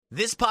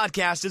This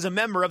podcast is a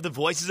member of the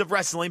Voices of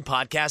Wrestling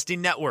Podcasting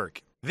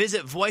Network.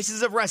 Visit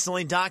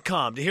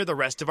voicesofwrestling.com to hear the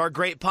rest of our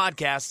great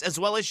podcasts, as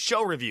well as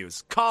show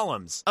reviews,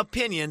 columns,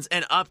 opinions,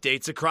 and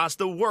updates across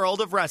the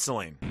world of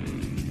wrestling.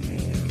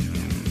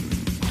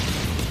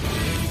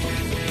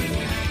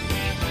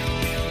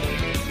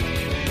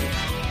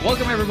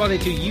 Welcome everybody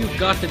to You've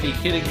Got to Be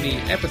Kidding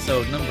Me,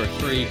 episode number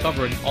 3,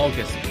 covering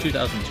August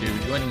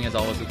 2002. Joining me as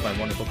always is my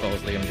wonderful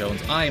co-host Liam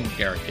Jones. I'm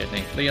Garrett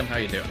Kidney. Liam, how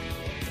you doing?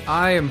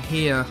 I am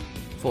here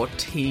for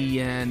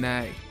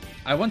TNA.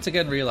 I once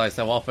again realized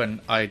how often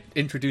I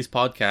introduce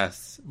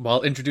podcasts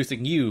while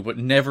introducing you, but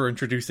never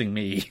introducing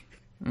me.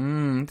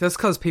 That's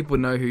because people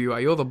know who you are.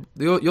 You're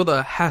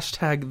the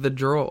hashtag the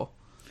draw.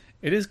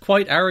 It is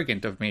quite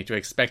arrogant of me to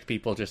expect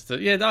people just to,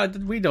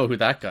 we know who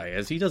that guy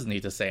is. He doesn't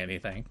need to say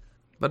anything.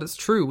 But it's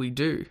true, we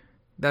do.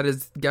 That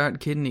is Garrett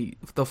Kidney,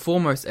 the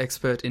foremost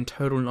expert in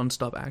total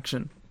non-stop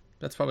action.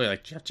 That's probably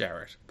like Jeff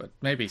Jarrett, but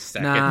maybe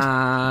second.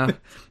 Nah,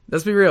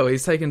 let's be real.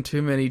 He's taken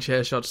too many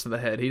chair shots to the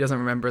head. He doesn't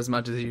remember as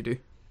much as you do.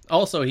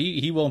 Also,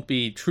 he won't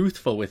be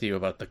truthful with you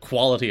about the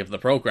quality of the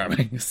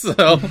programming,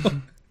 so...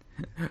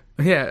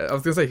 Yeah, I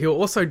was going to say, he'll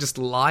also just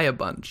lie a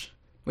bunch.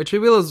 Which we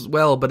will as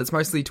well, but it's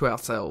mostly to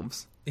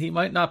ourselves. He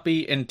might not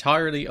be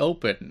entirely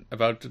open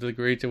about the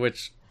degree to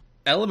which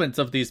elements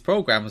of these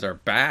programs are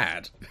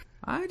bad.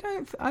 I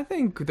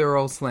think they're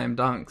all slam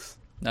dunks.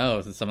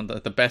 No, some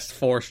of the best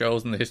 4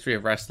 shows in the history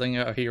of wrestling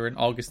are here in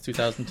August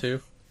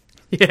 2002.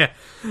 Yeah,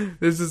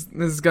 this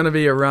is going to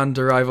be a run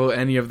to rival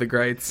any of the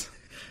greats.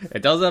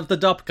 It does have the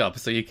Dub Cup,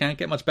 so you can't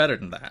get much better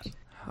than that.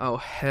 Oh,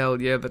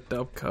 hell yeah, the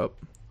Dub Cup.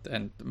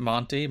 And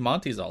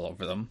Monty's all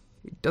over them.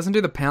 He doesn't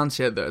do the pounce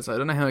yet, though, so I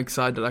don't know how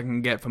excited I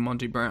can get for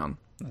Monty Brown.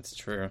 That's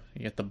true.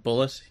 You get the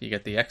Bullet, you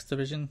get the X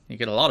Division, you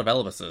get a lot of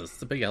Elvises.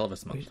 It's a big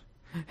Elvis month.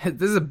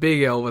 This is a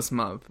big Elvis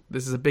month.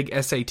 This is a big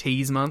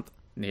SATs month.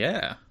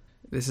 Yeah.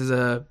 This is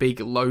a big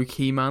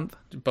Loki month.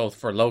 Both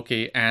for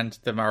Loki and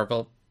the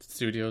Marvel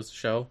Studios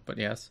show, but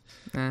yes.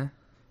 You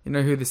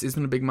know who this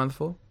isn't a big month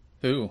for?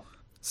 Who?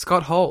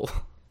 Scott Hall.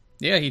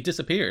 Yeah, he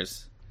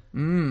disappears.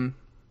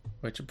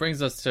 Which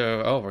brings us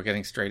to... we're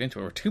getting straight into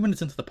it. We're 2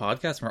 minutes into the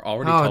podcast and we're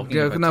already talking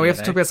about no, we have TNA.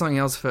 to talk about something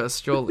else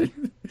first, surely.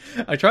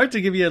 I tried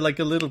to give you a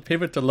little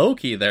pivot to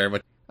Loki there,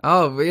 but...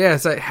 Oh, but yeah,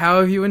 so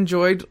how have you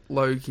enjoyed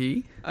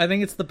Loki? I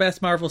think it's the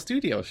best Marvel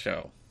Studios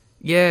show.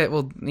 Yeah,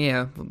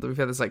 we've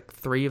had there's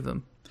 3 of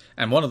them.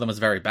 And one of them is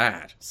very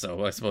bad,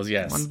 so I suppose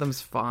yes. One of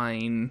them's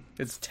fine.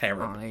 It's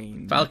terrible.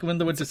 Fine. Falcon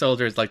and the Winter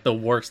Soldier is the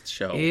worst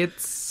show.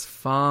 It's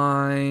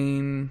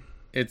fine.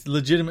 It's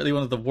legitimately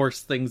one of the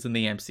worst things in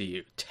the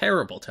MCU.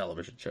 Terrible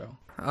television show.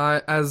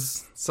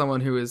 As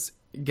someone who is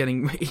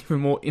getting even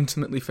more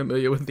intimately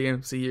familiar with the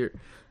MCU,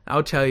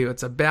 I'll tell you,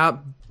 it's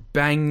about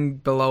bang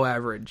below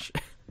average.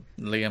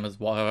 Liam is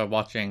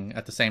watching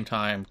at the same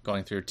time,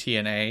 going through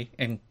TNA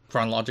in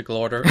chronological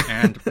order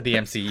and the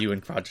MCU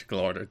in chronological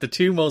order. The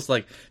two most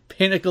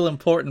pinnacle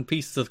important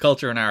pieces of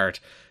culture and art,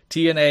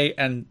 TNA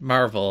and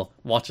Marvel,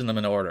 watching them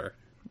in order.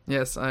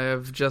 Yes, I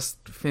have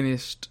just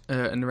finished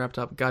and wrapped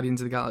up Guardians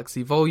of the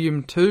Galaxy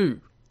Volume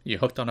 2. You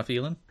hooked on a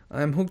feeling?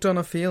 I'm hooked on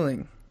a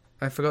feeling.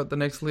 I forgot the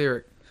next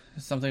lyric.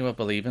 Something about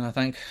believing, I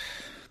think.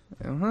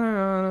 I'm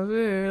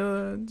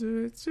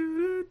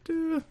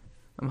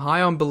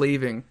high on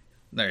believing.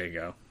 There you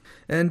go.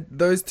 And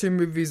those 2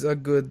 movies are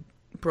good.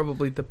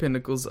 Probably the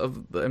pinnacles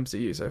of the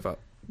MCU so far.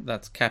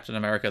 That's Captain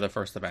America, the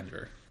First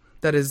Avenger.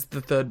 That is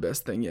the 3rd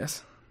best thing,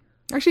 yes.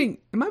 Actually,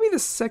 it might be the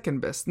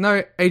 2nd best.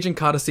 No, Agent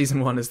Carter Season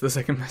 1 is the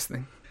 2nd best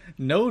thing.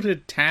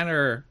 Noted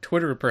Tanner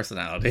Twitter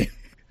personality.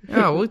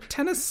 Oh, well,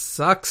 Tanner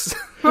sucks.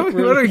 What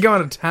are we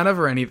going to Tanner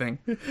for anything?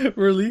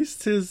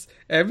 Released his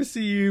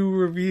MCU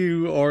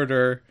review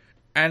order,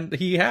 and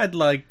he had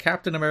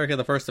Captain America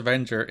the First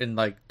Avenger in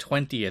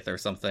 20th or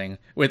something,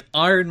 with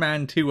Iron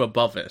Man 2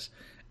 above it.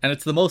 And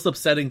it's the most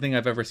upsetting thing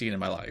I've ever seen in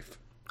my life.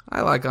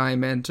 I like Iron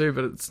Man 2,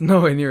 but it's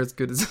nowhere near as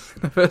good as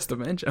the First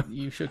Avenger.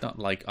 You should not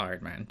like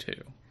Iron Man 2.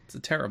 It's a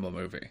terrible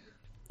movie.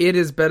 It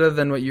is better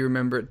than what you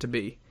remember it to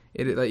be.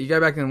 You go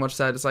back and watch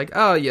that, it's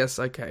oh yes,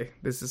 okay,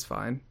 this is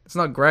fine. It's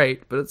not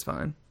great, but it's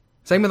fine.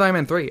 Same with Iron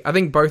Man 3. I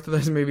think both of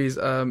those movies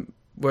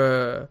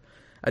were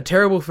a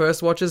terrible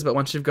first watches, but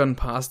once you've gone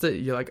past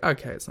it, you're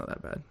okay, it's not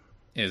that bad.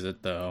 Is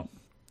it, though?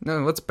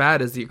 No, what's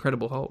bad is The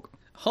Incredible Hulk.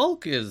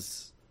 Hulk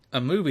is a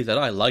movie that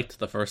I liked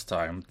the first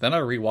time. Then I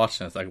rewatched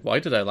it, and it's why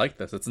did I like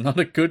this? It's not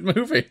a good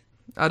movie.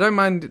 I don't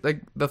mind,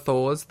 the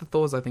Thors. The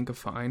Thors, I think, are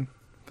fine,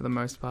 for the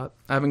most part.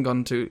 I haven't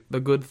gone to the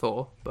good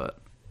Thor, but...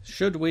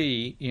 Should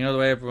we, the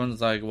way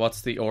everyone's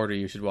what's the order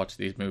you should watch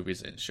these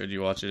movies in? Should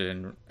you watch it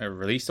in a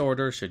release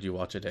order? Should you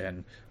watch it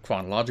in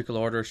chronological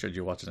order? Should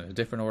you watch it in a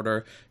different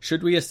order?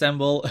 Should we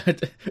assemble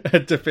a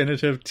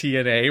definitive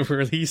TNA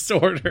release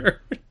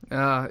order?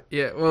 At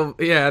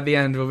the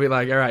end we'll be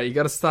alright, you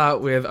gotta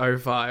start with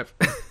 05.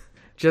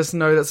 Just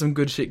know that some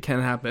good shit can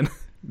happen.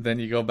 Then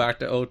you go back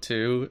to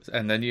 02,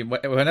 and then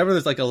whenever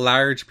there's a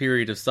large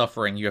period of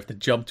suffering, you have to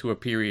jump to a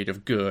period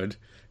of good.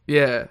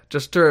 Yeah,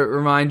 just to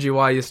remind you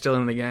why you're still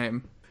in the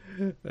game.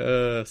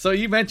 So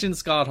you mentioned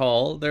Scott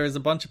Hall. There's a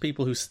bunch of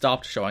people who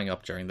stopped showing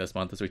up during this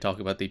month as we talk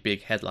about the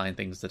big headline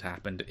things that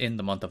happened in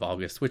the month of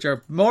August, which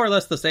are more or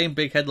less the same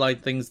big headline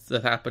things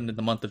that happened in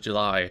the month of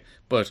July,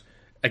 but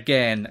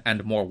again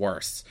and more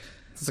worse.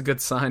 It's a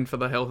good sign for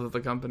the health of the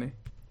company.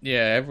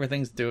 Yeah,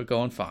 everything's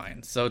going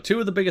fine. So two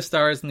of the biggest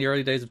stars in the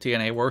early days of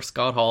TNA were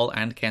Scott Hall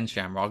and Ken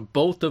Shamrock,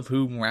 both of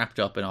whom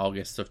wrapped up in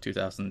August of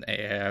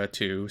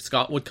 2002.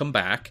 Scott would come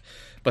back,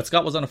 but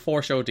Scott was on a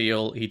 4-show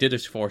deal. He did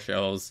his 4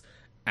 shows,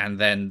 and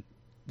then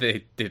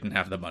they didn't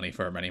have the money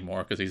for him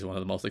anymore because he's one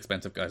of the most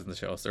expensive guys in the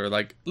show. So they're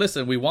like,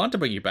 listen, we want to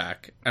bring you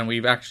back, and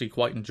we've actually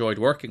quite enjoyed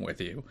working with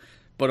you,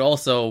 but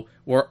also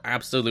we're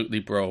absolutely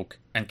broke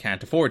and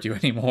can't afford you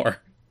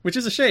anymore. Which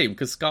is a shame,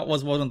 because Scott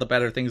was one of the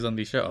better things on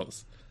these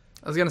shows.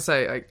 I was going to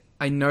say,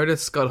 I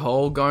noticed Scott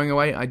Hall going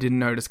away. I didn't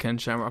notice Ken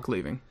Shamrock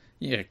leaving.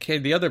 Yeah,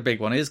 the other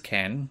big one is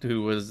Ken,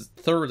 who was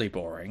thoroughly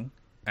boring.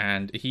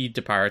 And he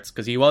departs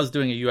because he was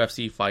doing a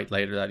UFC fight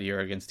later that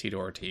year against Tito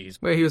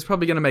Ortiz. Where he was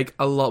probably going to make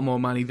a lot more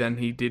money than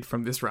he did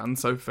from this run,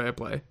 so fair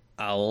play.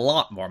 A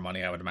lot more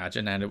money, I would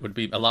imagine, and it would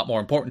be a lot more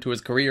important to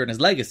his career and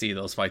his legacy,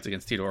 those fights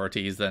against Tito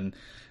Ortiz, than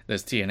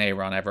this TNA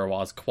run ever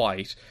was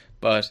quite.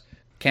 But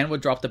Ken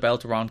would drop the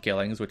belt to Ron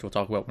Killings, which we'll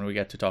talk about when we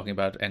get to talking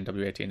about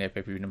NWA TNA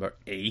pay-per-view number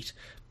 8.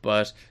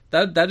 But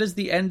that is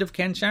the end of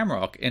Ken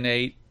Shamrock in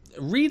a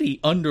really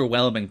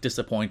underwhelming,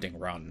 disappointing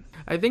run.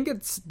 I think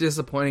it's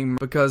disappointing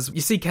because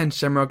you see Ken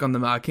Shamrock on the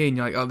marquee and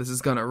you're like, oh, this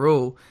is gonna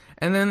rule.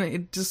 And then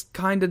it just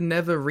kind of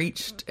never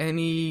reached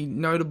any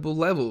notable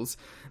levels.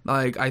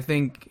 Like, I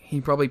think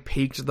he probably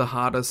peaked the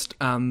hardest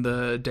on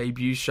the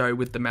debut show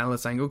with the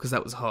Malice angle because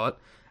that was hot.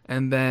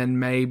 And then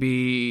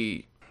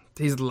maybe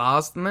his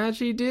last match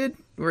he did,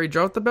 where he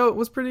dropped the belt,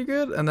 was pretty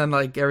good. And then,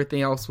 like,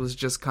 everything else was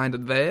just kind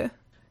of there.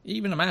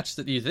 Even a match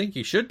that you think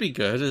you should be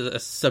good, a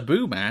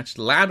Sabu match,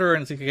 ladder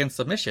against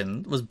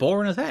submission, was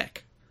boring as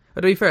heck.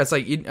 But to be fair, it's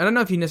like, I don't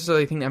know if you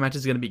necessarily think that match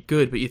is going to be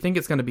good, but you think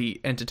it's going to be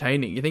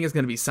entertaining. You think it's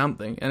going to be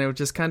something, and it was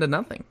just kind of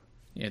nothing.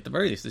 Yeah, at the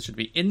very least, it should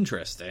be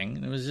interesting,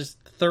 and it was just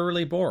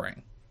thoroughly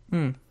boring.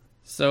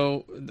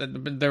 So,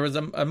 there was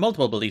a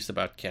multiple beliefs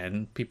about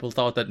Ken. People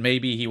thought that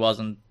maybe he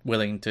wasn't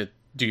willing to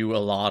do a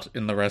lot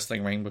in the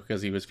wrestling ring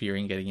because he was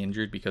fearing getting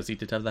injured because he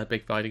did have that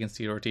big fight against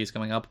Tito Ortiz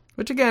coming up.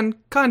 Which, again,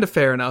 kind of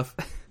fair enough.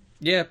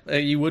 Yeah,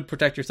 you would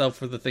protect yourself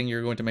for the thing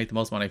you're going to make the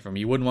most money from.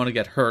 You wouldn't want to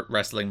get hurt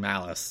wrestling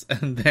Malice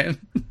and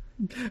then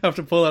have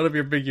to pull out of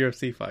your big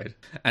UFC fight.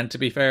 And to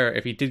be fair,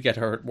 if he did get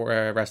hurt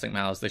wrestling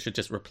Malice, they should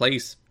just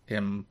replace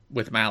him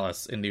with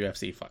Malice in the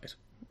UFC fight.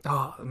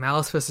 Oh,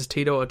 Malice versus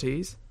Tito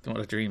Ortiz? What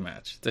a dream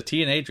match. It's a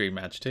TNA dream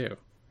match, too.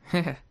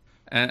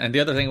 And the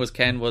other thing was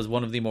Ken was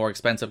one of the more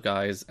expensive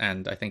guys,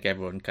 and I think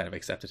everyone kind of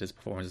accepted his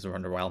performances were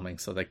underwhelming,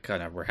 so they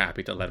kind of were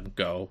happy to let him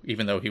go,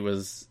 even though he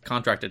was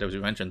contracted, as we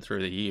mentioned,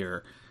 through the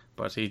year.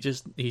 But he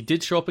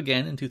did show up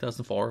again in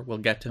 2004. We'll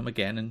get to him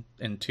again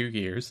in 2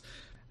 years.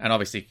 And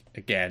obviously,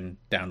 again,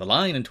 down the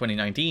line in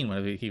 2019,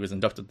 when he was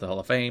inducted to the Hall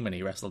of Fame and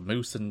he wrestled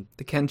Moose. And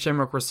the Ken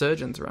Shamrock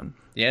Resurgence run.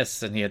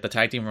 Yes, and he had the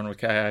tag team run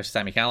with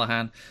Sami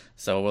Callihan.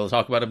 So we'll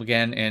talk about him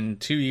again in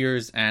 2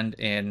 years and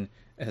in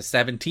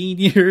 17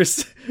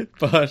 years.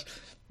 But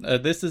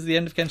this is the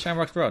end of Ken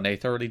Shamrock's run, a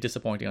thoroughly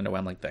disappointing,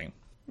 underwhelming thing.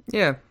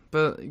 Yeah,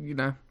 but,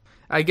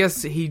 I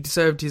guess he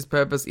served his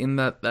purpose in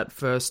that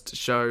first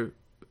show.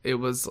 It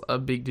was a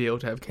big deal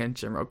to have Ken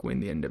Shamrock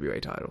win the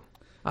NWA title.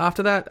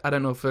 After that, I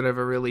don't know if it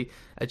ever really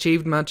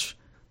achieved much,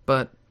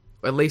 but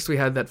at least we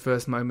had that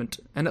first moment.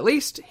 And at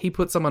least he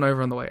put someone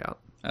over on the way out.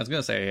 I was going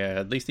to say,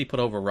 at least he put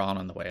over Ron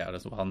on the way out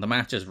as well. And the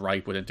match is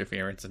ripe with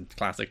interference in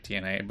classic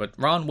TNA, but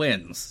Ron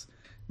wins,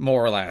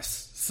 more or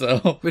less.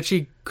 So, which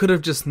he could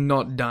have just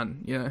not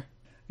done,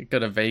 He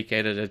could have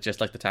vacated it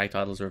just like the tag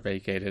titles were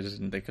vacated,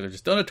 and they could have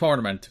just done a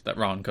tournament that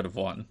Ron could have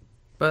won.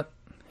 But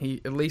he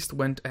at least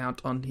went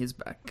out on his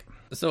back.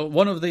 So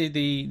one of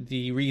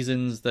the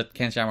reasons that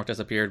Ken Shamrock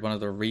disappeared, one of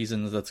the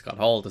reasons that Scott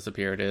Hall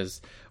disappeared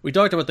is, we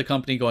talked about the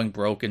company going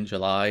broke in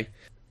July.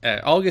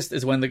 August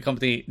is when the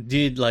company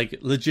did,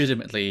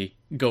 legitimately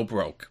go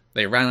broke.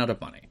 They ran out of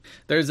money.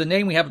 There's a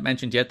name we haven't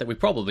mentioned yet that we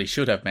probably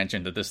should have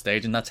mentioned at this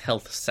stage, and that's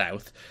Health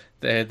South.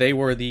 They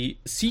were the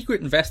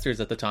secret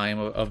investors at the time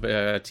of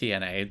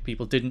TNA.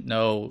 People didn't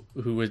know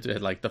who was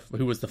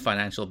who was the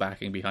financial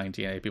backing behind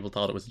TNA. People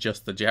thought it was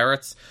just the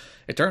Jarretts.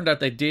 It turned out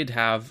they did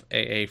have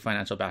a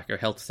financial backer,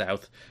 Health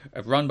South,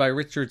 run by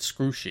Richard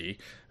Scrushy,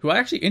 who I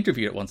actually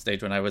interviewed at one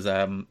stage when I was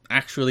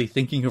actually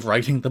thinking of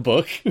writing the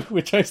book,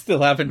 which I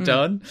still haven't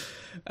done.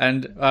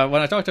 And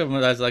when I talked to him, I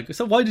was like,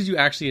 so why did you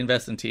actually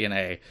invest in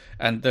TNA?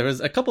 And there was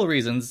a couple of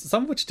reasons,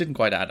 some of which didn't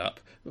quite add up,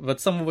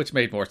 but some of which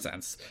made more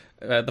sense.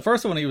 The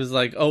first one, he was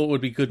like, oh, it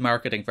would be good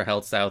marketing for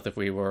Health South if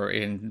we were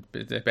in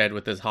bed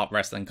with this hot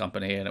wrestling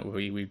company and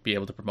we'd be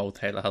able to promote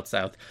Health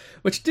South,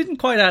 which didn't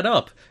quite add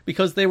up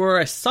because they were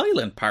a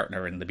silent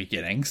partner in the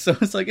beginning. So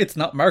it's like, it's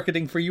not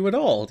marketing for you at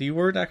all. You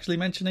weren't actually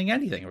mentioning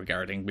anything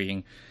regarding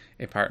being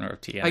a partner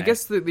of TNA. I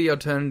guess the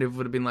alternative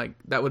would have been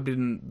that would have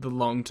been the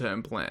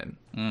long-term plan.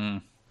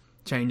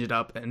 Change it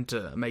up and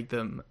to make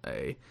them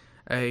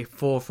a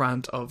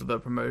forefront of the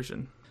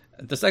promotion.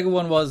 The second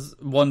one was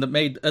one that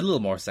made a little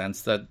more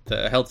sense, that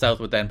the Health South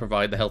would then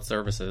provide the health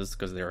services,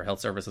 because they were a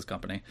health services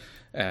company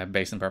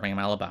based in Birmingham,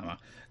 Alabama.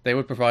 They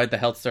would provide the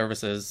health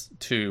services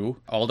to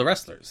all the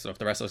wrestlers. So if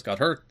the wrestlers got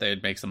hurt,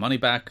 they'd make some money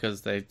back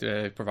because they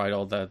provide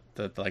all the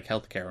like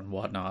healthcare and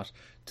whatnot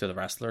to the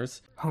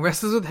wrestlers.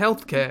 Wrestlers with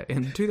healthcare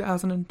in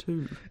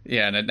 2002.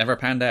 Yeah, and it never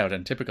panned out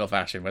in typical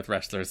fashion with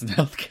wrestlers and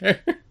healthcare.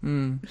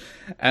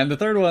 And the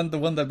third one, the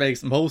one that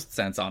makes most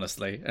sense,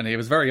 honestly, and he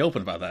was very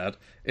open about that,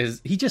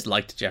 is he just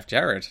liked Jeff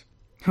Jarrett.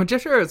 Well,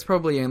 Jeff Jarrett's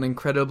probably an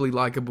incredibly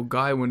likable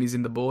guy when he's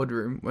in the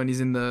boardroom, when he's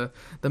in the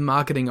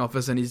marketing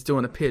office and he's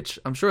doing a pitch.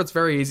 I'm sure it's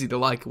very easy to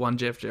like one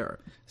Jeff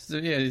Jarrett. So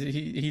yeah,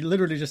 he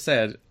literally just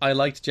said, I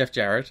liked Jeff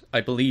Jarrett,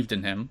 I believed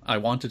in him, I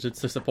wanted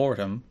to support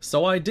him,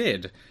 so I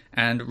did.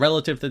 And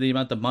relative to the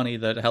amount of money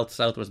that Health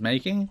South was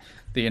making,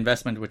 the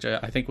investment, which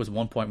I think was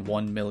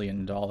 $1.1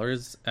 million,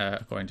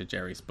 according to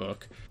Jerry's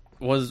book,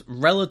 was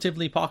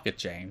relatively pocket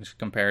change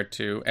compared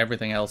to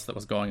everything else that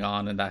was going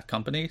on in that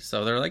company.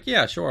 So they're like,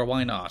 yeah, sure,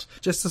 why not?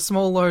 Just a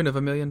small loan of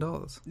 $1 million.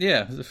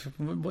 Yeah,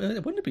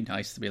 wouldn't it be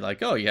nice to be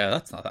like, oh yeah,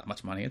 that's not that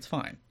much money, it's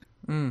fine.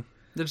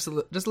 Just a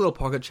little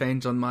pocket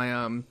change on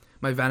my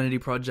my vanity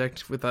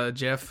project with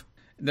Jeff.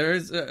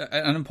 There's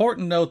an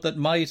important note that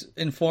might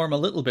inform a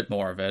little bit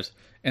more of it,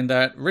 in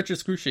that Richard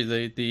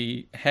Scrushy,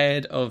 the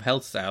head of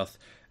Health South,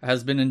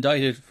 has been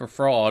indicted for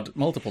fraud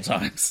multiple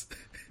times.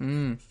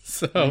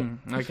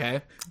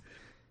 Okay.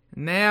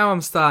 Now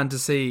I'm starting to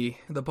see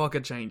the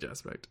pocket change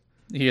aspect.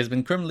 He has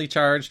been criminally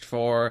charged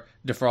for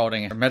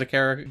defrauding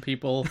Medicare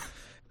people.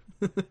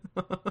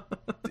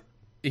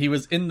 He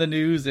was in the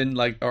news in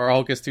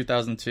August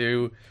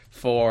 2002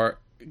 for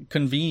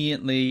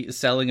conveniently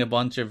selling a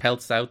bunch of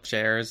Health South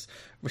shares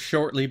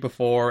shortly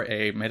before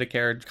a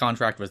Medicare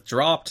contract was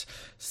dropped.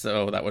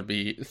 So that would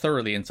be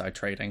thoroughly inside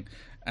trading.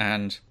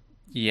 And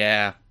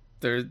yeah,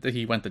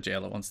 he went to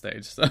jail at one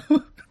stage. So.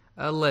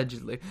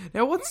 Allegedly.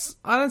 Now,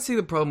 I don't see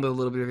the problem with a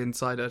little bit of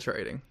insider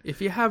trading.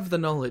 If you have the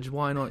knowledge,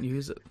 why not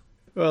use it?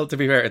 Well, to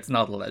be fair, it's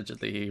not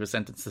allegedly. He was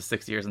sentenced to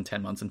 6 years and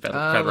 10 months in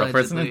federal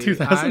prison in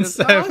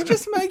 2007. I'll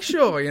just make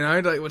sure,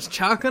 was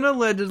chucking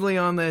allegedly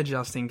on there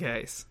just in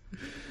case.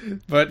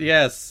 But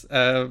yes,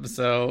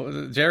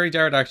 so Jerry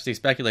Jarrett actually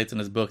speculates in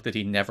his book that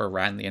he never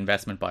ran the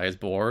investment by his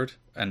board,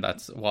 and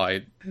that's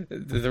why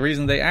the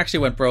reason they actually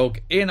went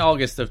broke in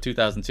August of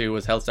 2002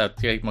 was Health South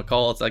gave him a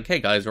call. It's like, hey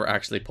guys, we're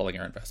actually pulling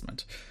our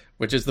investment.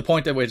 Which is the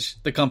point at which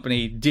the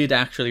company did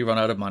actually run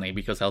out of money,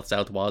 because Health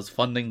South was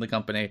funding the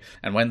company.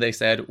 And when they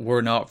said,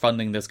 we're not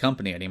funding this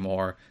company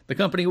anymore, the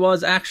company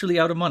was actually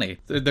out of money.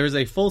 There's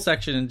a full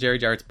section in Jerry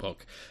Jarrett's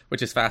book,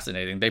 which is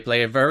fascinating. They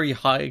play a very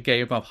high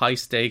game of high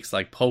stakes,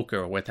 like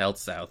poker, with Health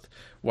South,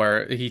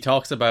 where he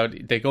talks about,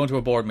 they go into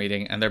a board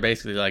meeting and they're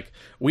basically like,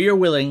 we are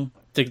willing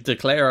to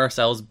declare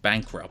ourselves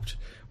bankrupt,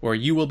 where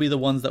you will be the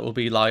ones that will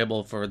be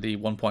liable for the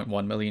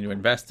 $1.1 million you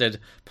invested,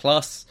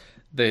 plus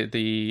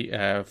the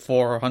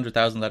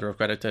 $400,000 letter of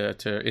credit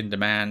to In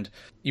Demand.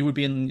 You would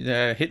be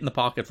hit in the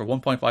pocket for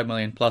 $1.5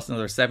 million plus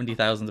another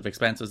 $70,000 of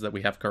expenses that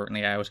we have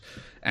currently out.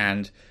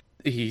 And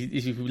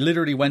he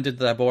literally went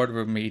into that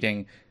boardroom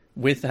meeting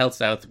with Health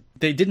South.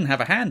 They didn't have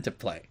a hand to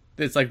play.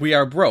 It's like, we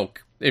are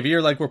broke. If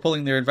you're like, we're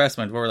pulling their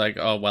investment, we're like,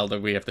 oh well,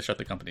 then we have to shut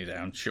the company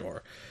down,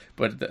 sure.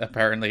 But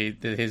apparently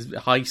his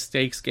high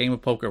stakes game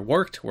of poker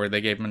worked, where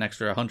they gave him an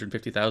extra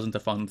 $150,000 to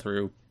fund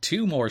through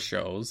 2 more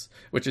shows,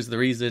 which is the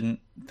reason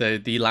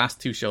the last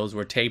 2 shows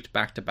were taped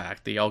back to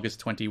back. The August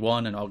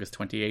 21 and August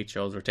 28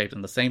 shows were taped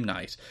on the same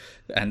night,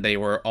 and they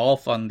were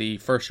off on the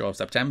first show of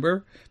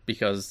September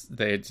because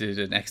they did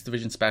an X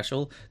Division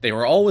special. They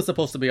were always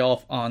supposed to be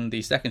off on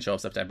the second show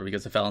of September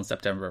because it fell on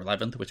September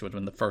 11th, which would have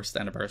been the first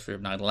anniversary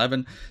of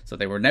 9/11. So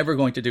they were never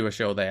going to do a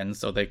show then.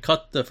 So they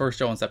cut the first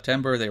show in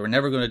September. They were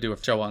never going to do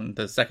a show on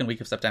the second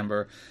week of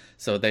September.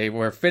 So they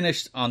were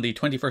finished on the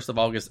 21st of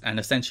August and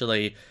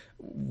essentially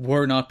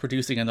were not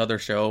producing another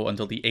show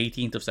until the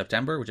 18th of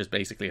September, which is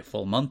basically a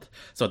full month.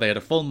 So they had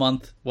a full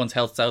month once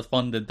Health South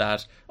funded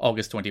that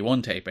August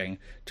 21 taping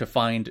to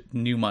find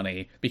new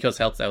money, because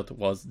Health South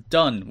was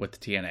done with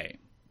TNA.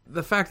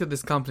 The fact that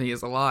this company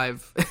is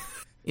alive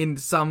in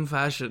some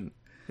fashion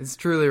is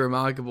truly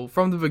remarkable.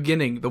 From the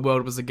beginning, the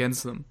world was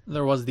against them.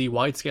 There was the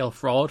wide-scale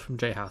fraud from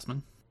Jay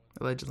Hassman.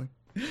 Allegedly.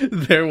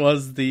 There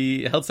was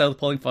the Health South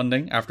pulling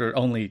funding after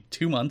only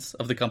 2 months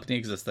of the company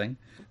existing.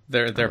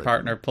 Their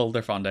partner pulled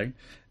their funding,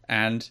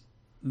 and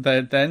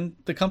then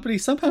the company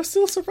somehow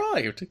still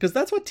survived, because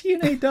that's what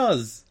TNA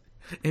does.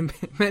 In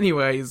many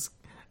ways,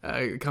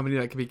 a company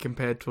that can be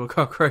compared to a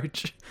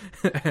cockroach,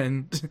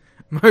 and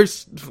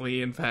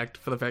mostly, in fact,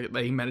 for the fact that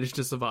they managed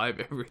to survive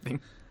everything.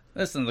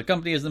 Listen, the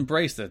company has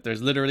embraced it.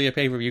 There's literally a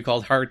pay-per-view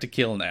called Hard to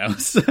Kill now,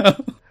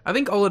 so... I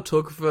think all it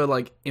took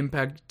for,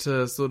 Impact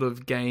to sort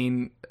of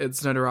gain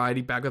its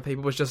notoriety back with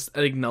people was just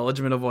an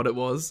acknowledgement of what it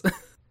was.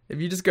 If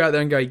you just go out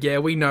there and go, yeah,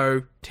 we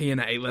know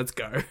TNA, let's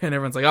go. And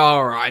everyone's like, oh,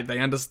 alright, they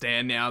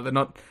understand now. They're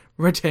not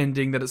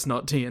pretending that it's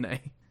not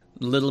TNA. A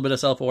little bit of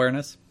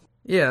self-awareness.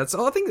 Yeah,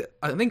 so I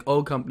think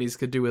all companies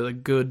could do with a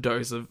good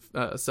dose of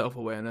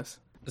self-awareness.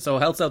 So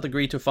Health South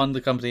agreed to fund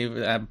the company,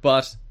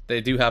 but They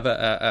do have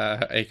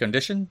a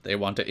condition. They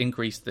want to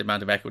increase the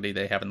amount of equity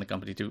they have in the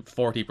company to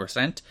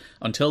 40%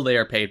 until they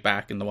are paid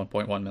back in the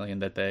 1.1 million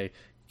that they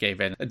gave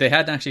in. They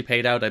hadn't actually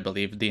paid out, I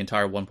believe, the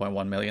entire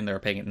 1.1 million. They were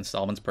paying it in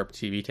installments per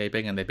TV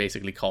taping, and they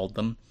basically called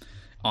them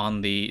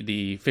on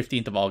the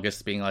 15th of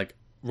August being like,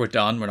 we're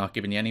done, we're not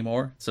giving you any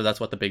more. So that's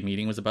what the big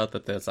meeting was about,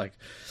 that it's like,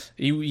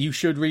 you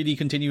should really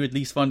continue at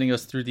least funding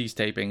us through these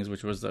tapings,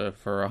 which was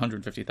for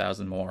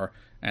 150,000 more.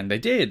 And they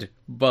did,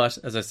 but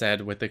as I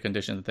said, with the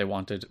condition that they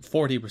wanted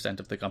 40%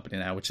 of the company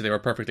now, which they were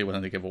perfectly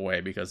willing to give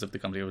away because if the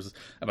company was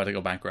about to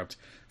go bankrupt.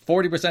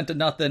 40% of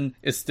nothing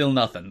is still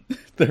nothing.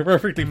 They're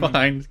perfectly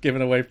fine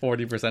giving away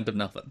 40% of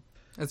nothing.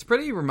 It's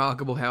pretty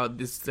remarkable how at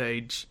this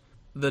stage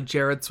the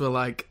Jarretts were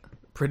like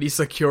pretty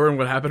secure in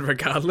what happened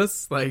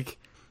regardless. Like,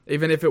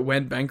 even if it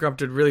went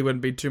bankrupt, it really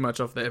wouldn't be too much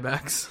off their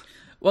backs.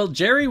 Well,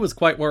 Jerry was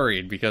quite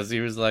worried because he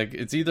was like,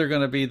 it's either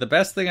going to be the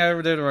best thing I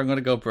ever did or I'm going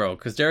to go broke.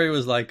 Because Jerry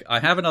was like, I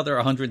have another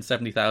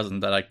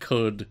 170,000 that I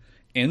could,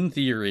 in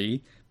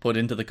theory, put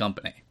into the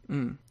company.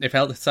 If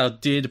Health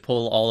South did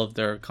pull all of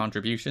their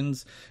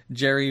contributions,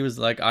 Jerry was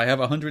like, I have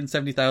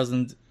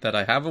 170,000 that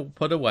I haven't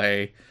put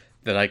away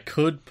that I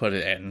could put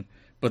it in.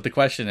 But the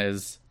question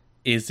is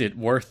it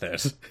worth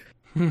it?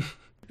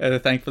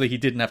 Thankfully, he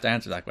didn't have to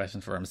answer that question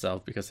for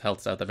himself because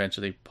Health South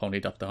eventually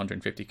ponied up the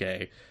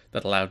 150k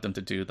that allowed them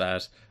to do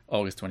that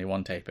August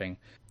 21 taping.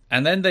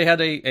 And then they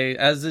had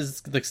as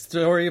is the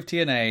story of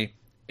TNA,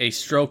 a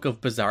stroke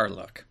of bizarre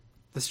luck.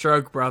 The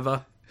stroke,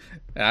 brother.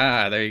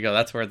 Ah, there you go.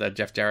 That's where the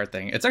Jeff Jarrett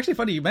thing. It's actually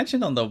funny. You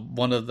mentioned on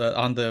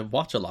the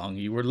watch along,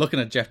 you were looking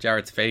at Jeff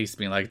Jarrett's face,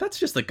 being like, "That's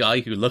just a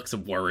guy who looks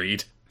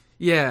worried."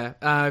 Yeah,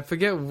 I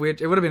forget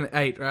which. It would have been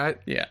 8, right?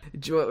 Yeah.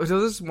 So there's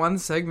this one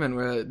segment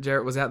where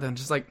Jarrett was out there and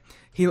just like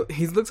he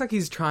looks like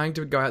he's trying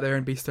to go out there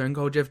and be Stone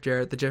Cold Jeff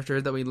Jarrett, the Jeff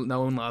Jarrett that we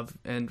know and love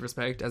and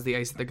respect as the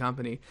ace of the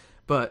company.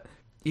 But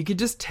you could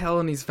just tell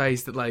in his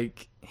face that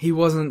like he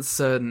wasn't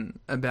certain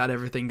about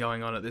everything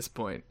going on at this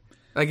point.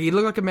 Like, he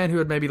looked like a man who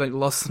had maybe like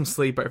lost some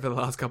sleep over the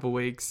last couple of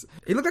weeks.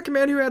 He looked like a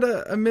man who had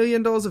 $1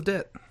 million of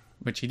debt.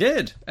 Which he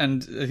did.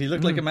 And he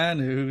looked like a man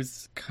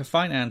whose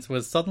finance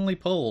was suddenly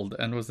pulled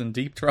and was in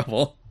deep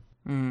trouble.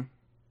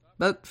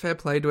 But fair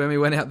play to him. He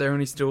went out there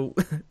and he still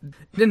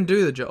didn't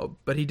do the job,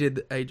 but he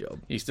did a job.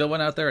 He still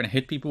went out there and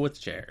hit people with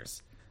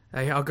chairs.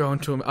 Hey, I'll go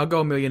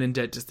 $1 million in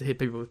debt just to hit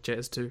people with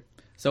chairs too.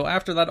 So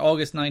after that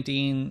August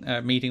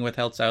 19 meeting with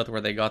Health South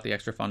where they got the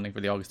extra funding for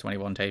the August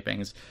 21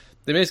 tapings,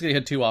 they basically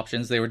had two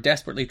options. They were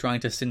desperately trying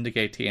to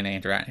syndicate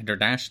TNA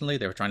internationally.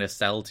 They were trying to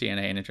sell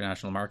TNA in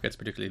international markets,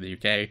 particularly the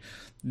UK.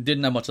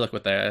 Didn't have much luck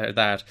with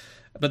that.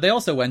 But they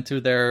also went to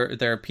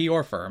their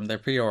PR firm, their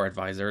PR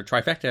advisor,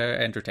 Trifecta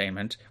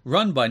Entertainment,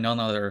 run by none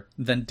other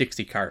than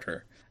Dixie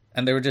Carter.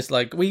 And they were just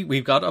like,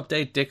 we've got to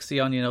update Dixie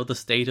on, the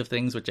state of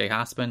things with Jay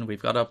Haspin.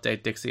 We've got to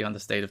update Dixie on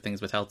the state of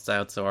things with Health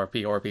South so our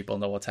PR people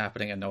know what's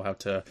happening and know how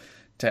to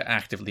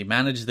actively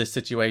manage this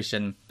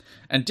situation.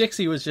 And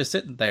Dixie was just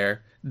sitting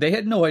there. They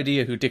had no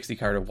idea who Dixie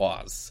Carter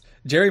was.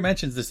 Jerry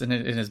mentions this in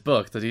his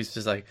book, that he's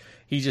just like,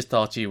 he just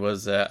thought she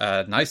was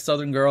a nice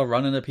southern girl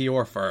running a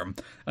PR firm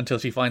until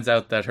she finds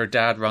out that her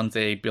dad runs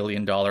a $1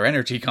 billion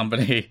energy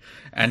company.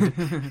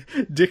 And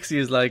Dixie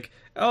is like,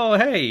 oh,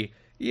 hey,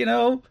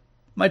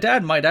 my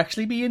dad might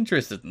actually be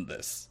interested in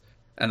this.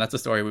 And that's a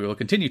story we will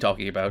continue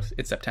talking about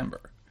in September.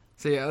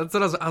 So yeah, that's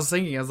what I was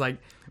thinking. I was like,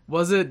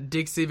 was it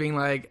Dixie being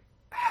like,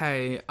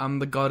 hey, I'm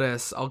the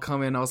goddess, I'll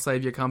come in, I'll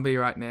save your company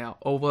right now?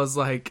 Or was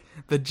like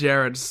the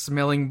Jarrett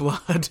smelling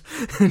blood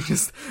and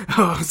just,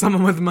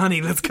 someone with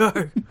money, let's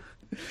go.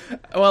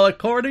 Well,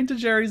 according to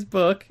Jerry's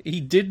book,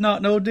 he did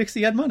not know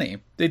Dixie had money.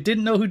 They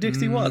didn't know who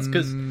Dixie was,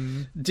 because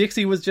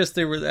Dixie was just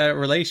a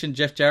relation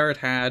Jeff Jarrett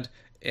had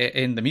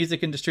in the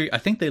music industry. I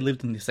think they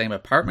lived in the same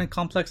apartment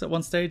complex at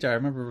one stage. I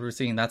remember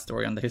seeing that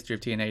story on the History of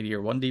TNA Year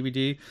 1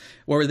 DVD,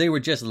 where they were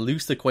just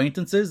loose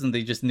acquaintances and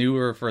they just knew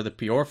her for the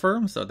PR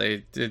firm. So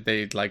they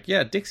like,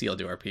 yeah, Dixie will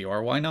do our PR,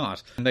 why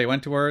not? And they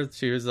went to her,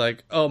 she was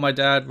like, oh, my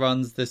dad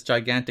runs this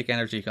gigantic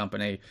energy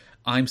company.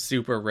 I'm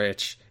super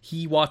rich.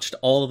 He watched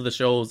all of the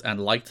shows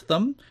and liked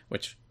them,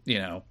 which,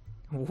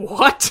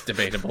 what?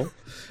 Debatable.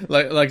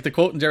 Like the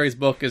quote in Jerry's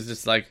book is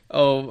just like,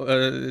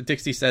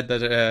 Dixie said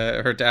that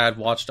her dad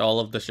watched all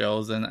of the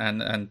shows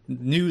and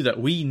knew that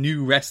we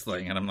knew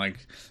wrestling. And I'm like,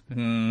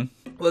 I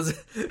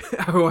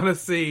want to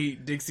see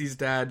Dixie's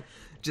dad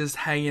just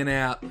hanging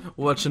out,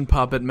 watching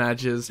puppet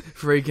matches,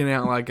 freaking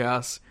out like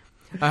us.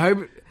 I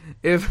hope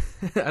I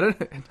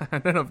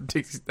don't know if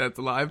Dixie's dad's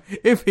alive.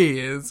 If he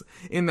is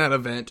in that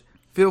event,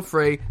 feel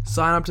free,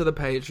 sign up to the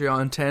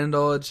Patreon,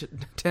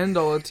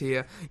 $10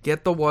 tier,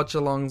 get the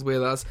watch-alongs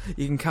with us.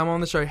 You can come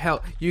on the show.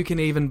 Hell, you can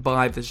even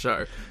buy the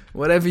show.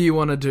 Whatever you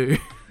want to do.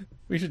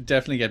 We should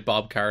definitely get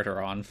Bob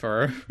Carter on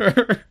for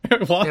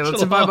watch. Yeah,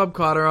 let's invite Bob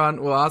Carter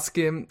on. We'll ask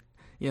him,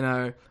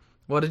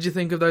 what did you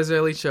think of those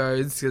early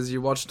shows? Because you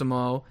watched them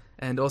all.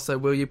 And also,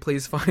 will you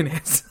please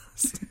finance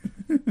us?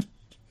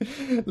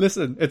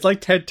 Listen, it's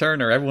like Ted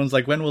Turner. Everyone's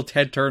like, when will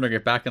Ted Turner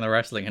get back in the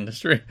wrestling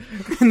industry?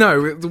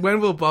 No, when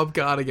will Bob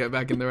Carter get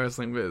back in the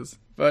wrestling biz?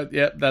 But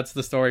yeah, that's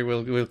the story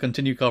we'll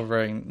continue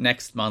covering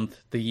next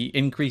month. The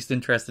increased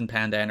interest in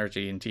Panda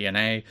Energy in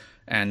TNA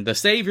and the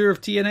savior of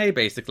TNA,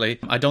 basically.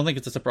 I don't think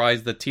it's a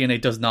surprise that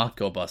TNA does not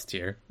go bust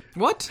here.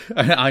 What?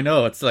 I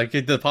know, it's like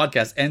the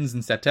podcast ends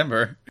in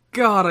September.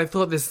 God, I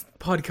thought this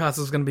podcast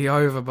was going to be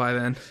over by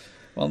then.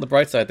 Well, on the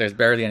bright side, there's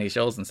barely any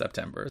shows in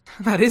September.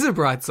 That is a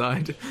bright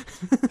side.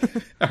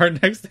 Our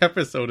next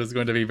episode is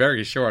going to be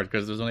very short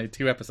because there's only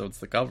 2 episodes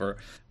to cover.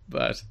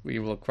 But we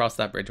will cross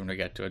that bridge when we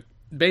get to it.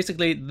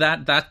 Basically,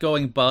 that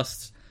going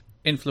bust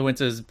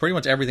influences pretty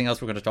much everything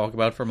else we're going to talk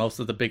about for most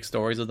of the big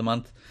stories of the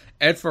month.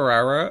 Ed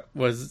Ferrara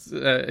was,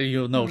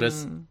 you'll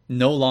notice,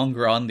 no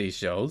longer on these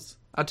shows.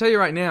 I'll tell you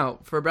right now,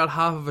 for about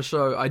half of a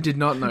show, I did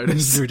not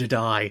notice. Neither did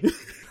I.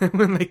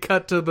 When they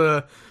cut to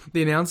the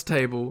announce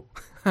table,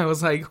 I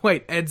was like,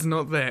 wait, Ed's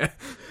not there.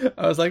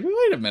 I was like,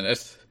 wait a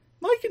minute.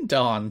 Mike and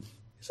Don,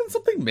 isn't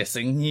something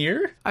missing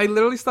here? I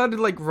literally started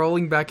like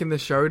rolling back in the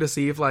show to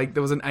see if like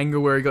there was an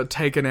angle where he got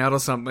taken out or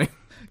something.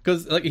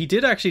 Because like he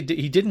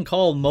didn't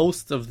call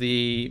most of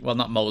the, well,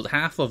 not most,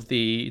 half of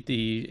the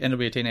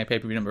NWA TNA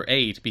pay-per-view number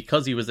 8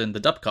 because he was in the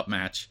Dup Cup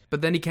match.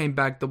 But then he came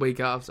back the week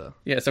after.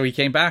 Yeah, so he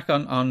came back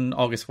on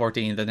August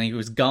 14th, and then he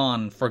was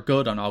gone for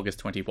good on August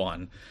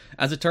 21.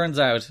 As it turns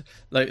out,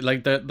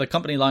 like the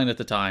company line at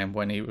the time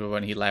when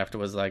he left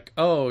was like,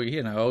 oh,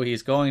 you know,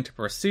 he's going to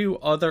pursue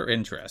other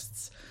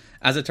interests.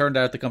 As it turned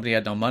out, the company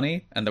had no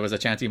money, and there was a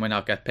chance he might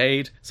not get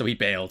paid, so he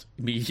bailed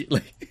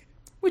immediately.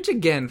 Which,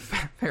 again,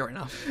 fair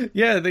enough.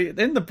 Yeah,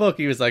 in the book,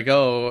 he was like,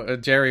 oh,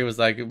 Jerry was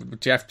like,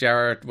 Jeff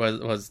Jarrett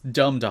was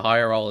dumb to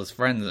hire all his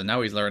friends, and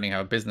now he's learning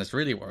how business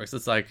really works.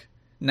 It's like,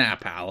 nah,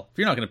 pal. If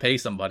you're not going to pay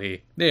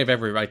somebody, they have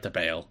every right to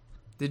bail.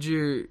 I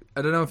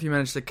don't know if you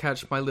managed to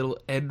catch my little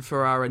Ed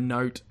Ferrara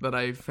note that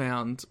I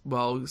found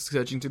while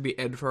searching through the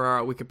Ed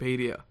Ferrara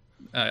Wikipedia.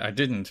 I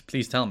didn't.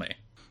 Please tell me.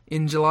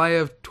 In July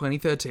of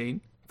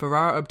 2013...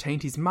 Ferrara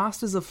obtained his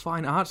Masters of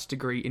Fine Arts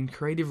degree in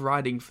creative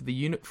writing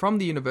from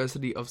the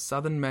University of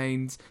Southern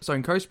Maine's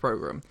Stone Coast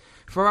program.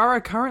 Ferrara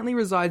currently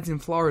resides in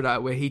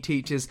Florida, where he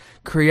teaches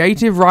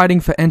creative writing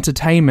for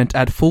entertainment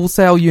at Full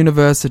Sail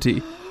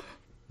University.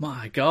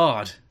 My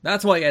God,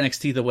 that's why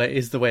NXT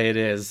is the way it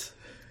is.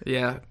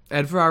 Yeah,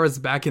 Ed Ferrara's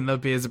back in the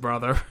biz,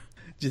 brother.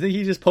 Do you think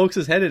he just pokes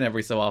his head in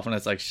every so often?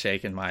 It's like,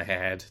 shaking my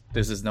head.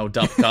 This is no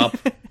Dup Cup.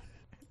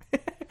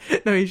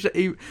 No,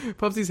 he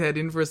pops his head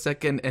in for a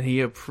second and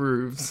he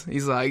approves.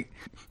 He's like,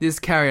 this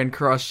Karrion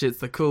Kross shit's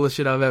the coolest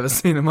shit I've ever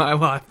seen in my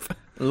life.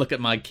 Look at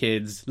my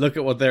kids. Look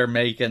at what they're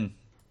making.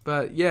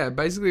 But yeah,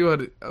 basically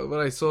what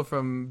I saw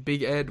from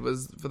Big Ed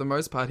was, for the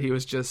most part, he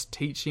was just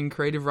teaching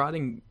creative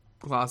writing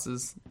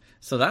classes.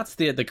 So that's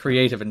the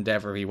creative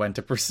endeavor he went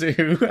to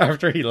pursue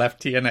after he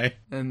left TNA.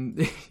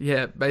 And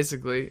yeah,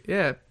 basically,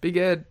 yeah, Big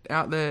Ed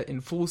out there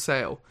in Full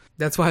Sail.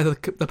 That's why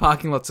the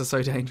parking lots are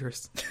so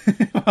dangerous.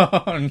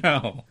 Oh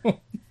no!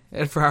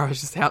 Ed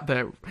Ferrara's just out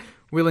there,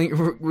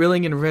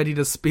 willing and ready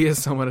to spear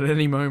someone at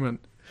any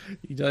moment.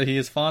 He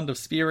is fond of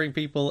spearing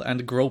people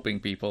and groping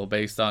people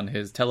based on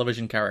his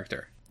television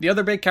character. The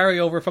other big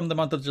carryover from the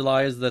month of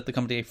July is that the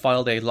company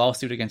filed a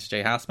lawsuit against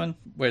Jay Hassman,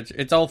 which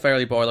it's all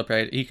fairly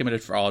boilerplate. He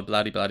committed fraud,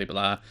 blah blah blah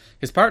blah.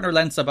 His partner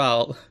Len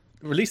Sabal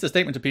released a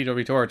statement to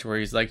PW Torch where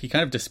he's like, he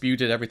kind of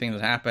disputed everything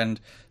that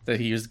happened, that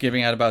he was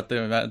giving out about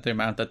the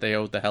amount that they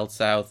owed the Health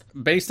South.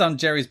 Based on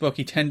Jerry's book,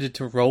 he tended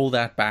to roll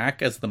that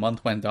back as the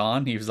month went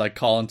on. He was like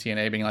calling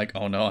TNA being like,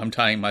 oh no, I'm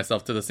tying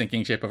myself to the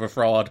sinking ship of a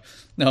fraud.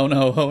 No,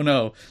 oh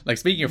no. Like,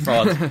 speaking of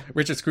fraud,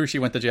 Richard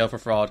Scrushy went to jail for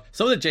fraud.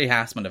 So did Jay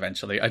Hassman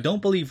eventually. I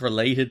don't believe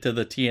related to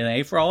the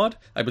TNA fraud.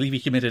 I believe he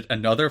committed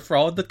another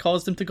fraud that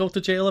caused him to go to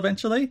jail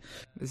eventually.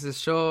 This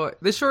sure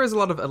is a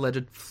lot of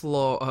alleged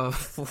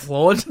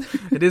flawed.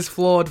 It is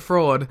flawed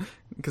fraud,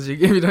 because if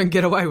you don't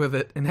get away with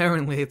it,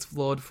 inherently it's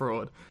flawed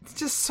fraud. It's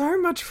just so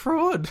much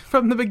fraud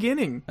from the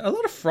beginning. A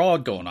lot of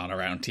fraud going on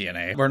around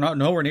TNA. We're not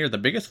nowhere near the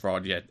biggest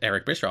fraud yet,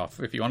 Eric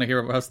Bischoff. If you want to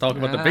hear us talk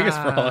about the biggest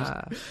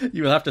fraud,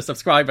 you will have to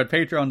subscribe at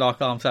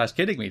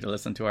patreon.com/kiddingme to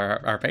listen to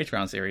our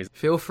Patreon series.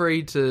 Feel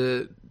free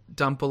to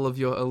dump all of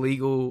your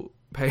illegal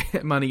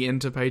money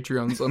into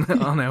Patreons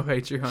on our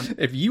Patreon.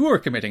 If you are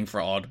committing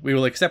fraud, we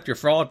will accept your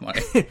fraud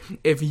money.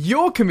 If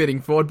you're committing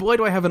fraud, boy,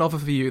 do I have an offer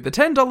for you. The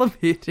 $10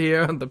 hit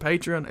here on the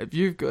Patreon, if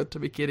you've got to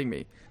be kidding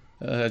me.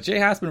 Jay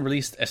Hassman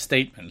released a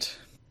statement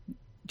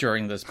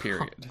during this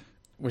period,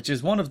 which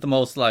is one of the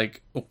most,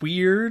 like,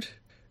 weird,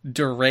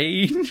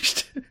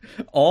 deranged,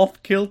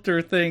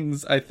 off-kilter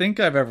things I think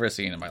I've ever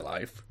seen in my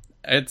life.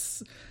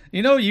 It's...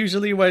 You know,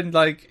 usually when,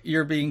 like,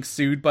 you're being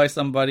sued by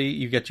somebody,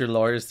 you get your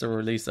lawyers to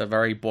release a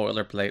very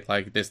boilerplate,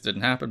 like, this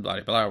didn't happen, blah,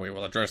 blah, blah, we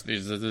will address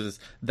these.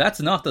 That's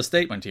not the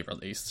statement he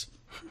released.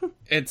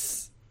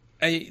 It's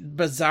a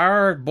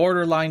bizarre,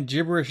 borderline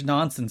gibberish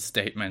nonsense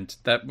statement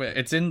that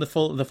it's in the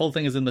full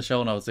thing is in the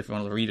show notes if you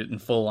want to read it in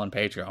full on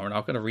Patreon. We're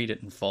not going to read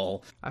it in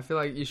full. I feel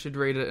like you should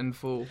read it in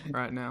full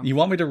right now. You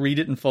want me to read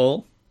it in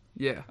full?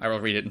 Yeah. I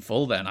will read it in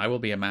full then. I will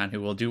be a man who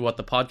will do what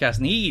the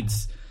podcast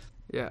needs.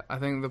 Yeah, I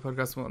think the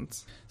podcast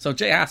wants. So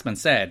Jay Hassman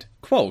said,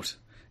 quote,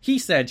 "He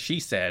said, she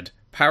said,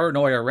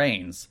 paranoia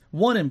reigns.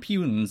 One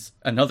impugns,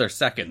 another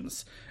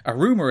seconds. A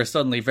rumor is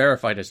suddenly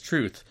verified as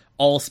truth.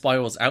 All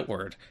spirals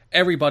outward.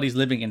 Everybody's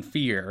living in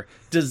fear.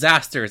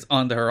 Disasters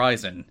on the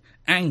horizon.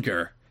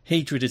 Anger.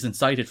 Hatred is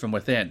incited from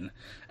within.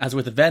 As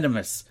with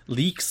venomous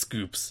leak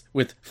scoops,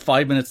 with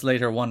 5 minutes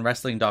later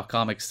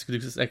OneWrestling.com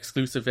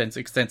exclusive and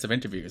extensive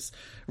interviews.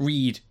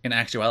 Read, in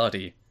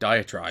actuality,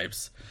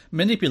 diatribes.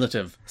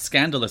 Manipulative,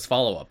 scandalous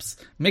follow-ups,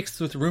 mixed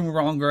with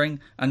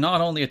rumor-mongering and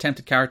not only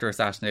attempted character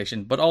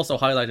assassination, but also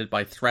highlighted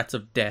by threats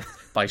of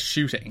death by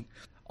shooting.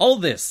 All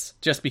this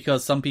just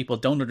because some people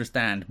don't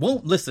understand,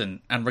 won't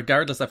listen, and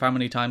regardless of how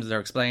many times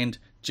they're explained,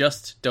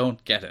 just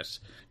don't get it.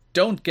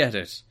 Don't get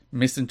it.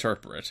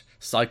 Misinterpret,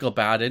 cycle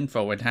bad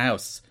info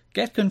in-house,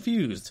 get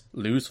confused,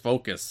 lose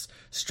focus,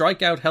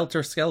 strike out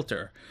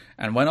helter-skelter,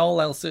 and when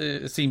all else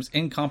seems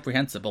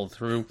incomprehensible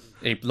through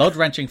a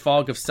blood-wrenching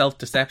fog of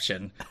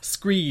self-deception,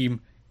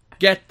 scream,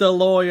 get the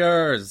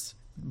lawyers!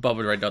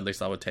 Bubba Ray Dudley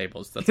saw with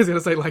tables. He's going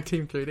to say like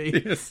Team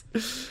 3D. Yes.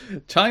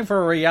 Time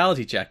for a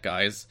reality check,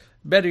 guys.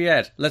 Better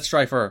yet, let's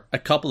try for a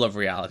couple of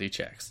reality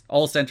checks,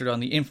 all centered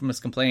on the infamous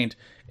complaint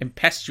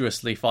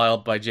impetuously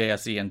filed by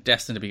JSE and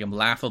destined to become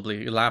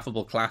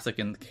laughable classic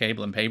in the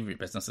cable and pay-per-view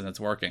business and its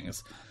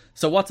workings.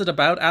 So what's it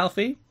about,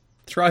 Alfie?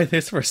 Try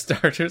this for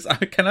starters.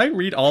 Can I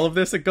read all of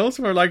this? It goes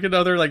for like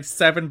another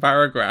 7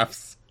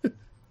 paragraphs.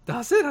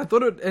 That's it? I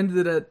thought it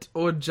ended at,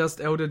 or just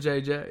Elder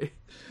JJ.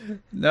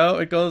 No,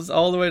 it goes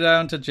all the way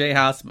down to Jay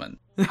Hassman.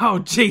 Oh,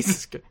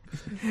 Jesus.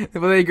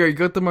 Well, there you go. You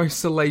got the most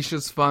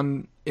salacious,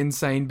 fun,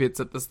 insane bits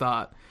at the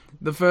start.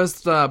 The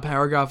first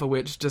paragraph of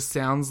which just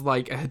sounds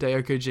like a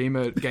Hideo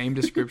Kojima game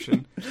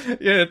description.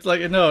 Yeah, it's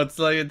like,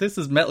 this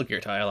is Metal Gear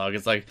dialogue.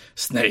 It's like,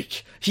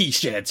 Snake, he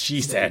sheds,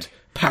 she said,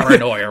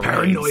 paranoia reigns.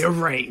 Paranoia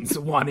reigns.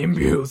 One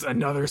imbues,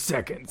 another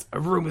seconds. A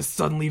room is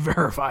suddenly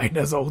verified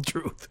as old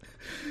truth.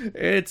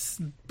 It's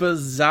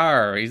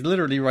bizarre. He's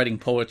literally writing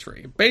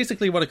poetry.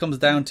 Basically what it comes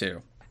down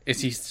to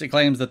is he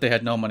claims that they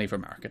had no money for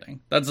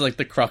marketing. That's like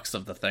the crux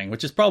of the thing,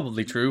 which is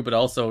probably true, but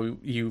also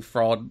you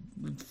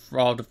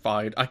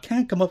fraudified. I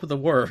can't come up with a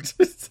word.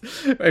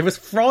 It was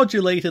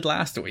fraudulated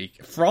last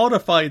week.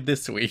 Fraudified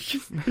this week.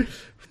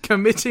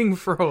 Committing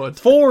fraud.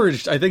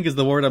 Forged, I think, is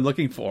the word I'm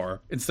looking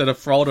for. Instead of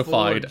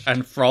fraudified Forged.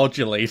 and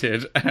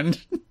fraudulated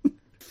and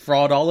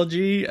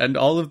fraudology and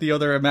all of the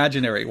other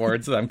imaginary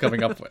words that I'm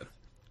coming up with.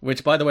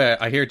 Which, by the way,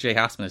 I hear Jay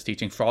Hassman is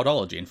teaching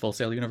fraudology in Full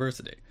Sail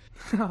University.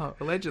 Oh,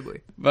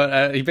 allegedly.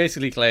 But he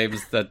basically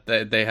claims that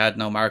they had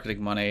no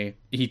marketing money.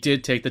 He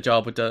did take the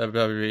job with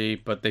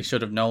WWE, but they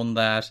should have known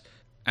that.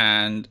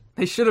 And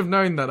They should have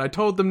known that. I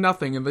told them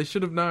nothing, and they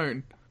should have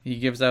known. he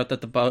gives out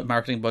that the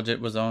marketing budget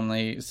was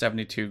only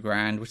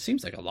 $72,000, which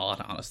seems like a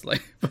lot, honestly.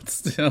 But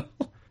still.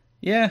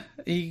 Yeah,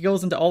 he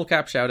goes into all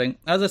cap shouting.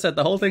 As I said,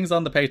 the whole thing's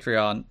on the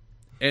Patreon.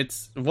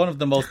 It's one of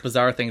the most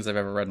bizarre things I've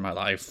ever read in my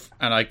life.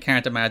 And I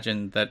can't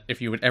imagine that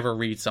if you would ever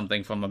read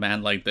something from a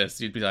man like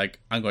this, you'd be like,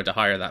 I'm going to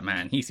hire that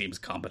man. He seems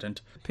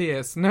competent.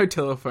 P.S. No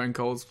telephone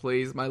calls,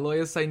 please. My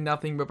lawyers say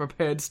nothing but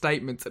prepared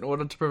statements in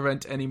order to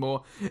prevent any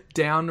more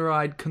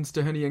downright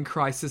Consternian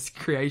crisis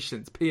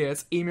creations.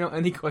 P.S. Email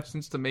any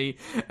questions to me,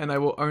 and I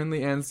will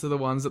only answer the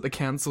ones that the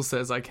council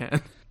says I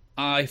can.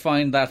 I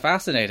find that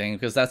fascinating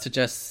because that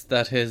suggests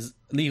that his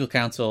legal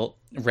counsel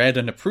read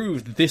and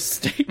approved this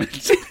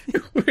statement.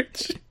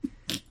 Which...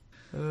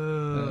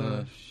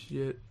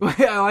 Shit.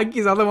 I like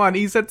his other one.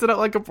 He sets it up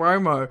like a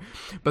promo.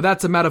 But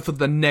that's a matter for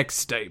the next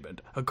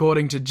statement.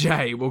 According to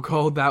Jay, we'll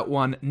call that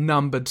one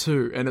number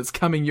 2, and it's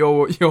coming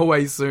your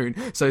way soon.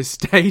 So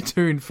stay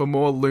tuned for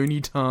more loony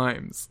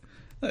times.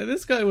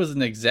 This guy was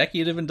an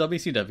executive in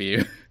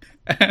WCW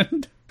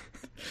and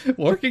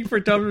working for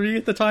WWE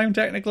at the time,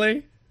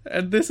 technically.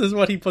 And this is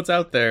what he puts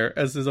out there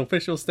as his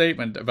official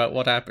statement about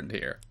what happened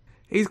here.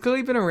 He's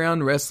clearly been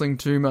around wrestling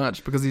too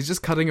much because he's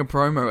just cutting a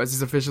promo as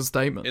his official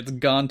statement. It's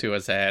gone to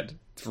his head.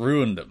 It's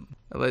ruined him.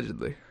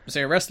 Allegedly.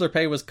 So wrestler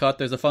pay was cut.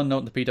 There's a fun note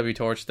in the PW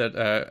Torch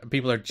that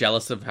people are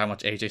jealous of how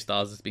much AJ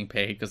Styles is being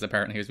paid because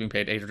apparently he was being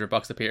paid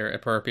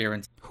 $800 per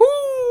appearance.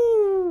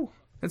 Whoo!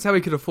 That's how he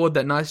could afford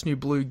that nice new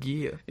blue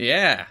gear.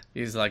 Yeah.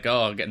 He's like,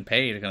 oh, I'm getting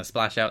paid. I'm going to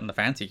splash out in the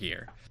fancy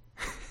gear.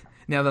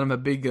 Now that I'm a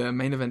big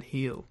main event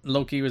heel.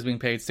 Loki was being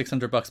paid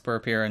 $600 per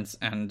appearance,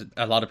 and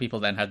a lot of people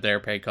then had their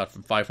pay cut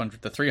from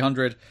 $500 to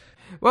 $300.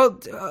 Well,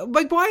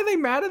 why are they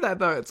mad at that,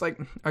 though? It's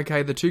like,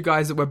 okay, the two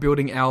guys that we're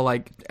building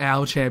our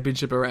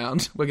championship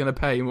around, we're going to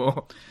pay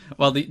more.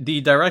 Well,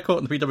 the direct quote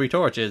in the PW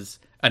Torch is,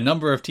 a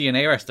number of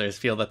TNA wrestlers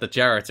feel that the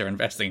Jarretts are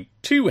investing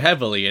too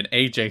heavily in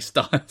AJ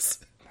Styles.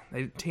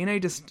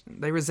 TNA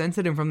they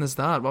resented him from the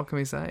start, what can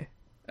we say?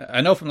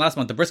 I know from last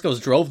month, the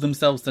Briscoes drove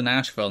themselves to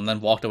Nashville and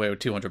then walked away with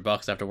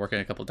 $200 after working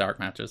a couple dark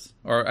matches.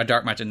 Or a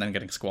dark match and then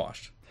getting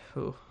squashed.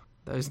 Ooh,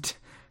 those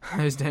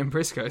damn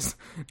Briscoes.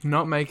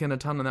 Not making a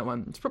ton on that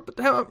one. It's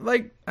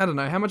probably, I don't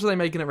know, how much are they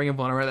making at Ring of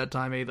Honor at that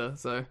time either,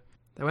 so...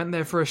 They went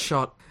there for a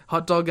shot,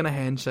 hot dog and a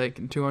handshake,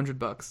 and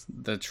 $200.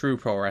 The true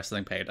pro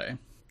wrestling payday.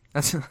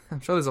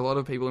 I'm sure there's a lot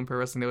of people in pro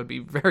wrestling that would be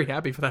very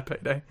happy for that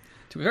payday.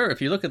 To be fair,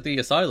 if you look at the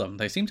Asylum,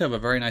 they seem to have a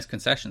very nice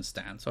concession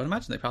stand, so I'd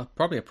imagine they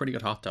probably have pretty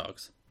good hot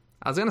dogs.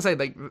 I was going to say,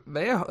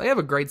 they have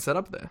a great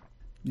setup there.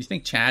 You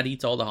think Chad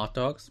eats all the hot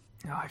dogs?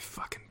 Oh, I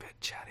fucking bet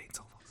Chad eats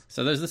all those.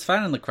 So there's this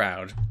fan in the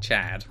crowd,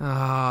 Chad,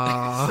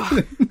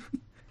 Ah.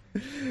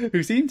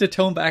 who seemed to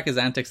tone back his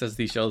antics as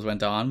these shows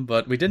went on,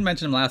 but we didn't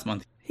mention him last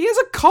month. He has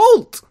a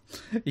cult!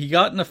 He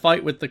got in a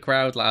fight with the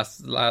crowd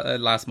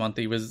last month.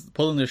 He was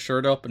pulling his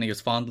shirt up and he was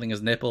fondling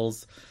his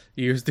nipples.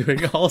 He was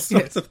doing all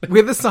sorts of things.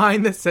 With a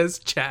sign that says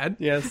Chad.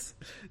 Yes.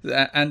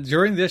 And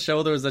during this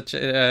show, there was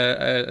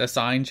a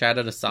sign, Chad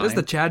had a sign. There's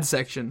the Chad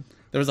section.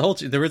 There is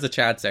a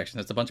Chad section.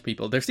 There's a bunch of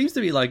people. There seems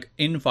to be like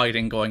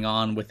infighting going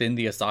on within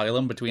the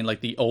Asylum between like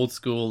the old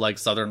school like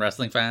Southern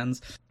wrestling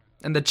fans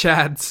And the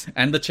Chads.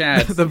 and the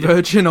Chads. The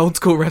virgin old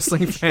school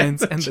wrestling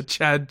fans and the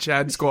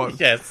Chad squad.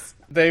 Yes.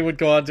 They would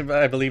go on to,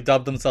 I believe,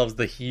 dub themselves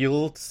the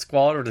heel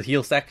squad or the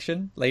heel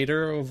section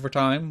later over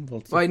time.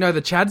 Wait, no,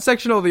 the Chad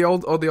section or the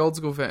old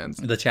school fans?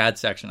 The Chad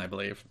section, I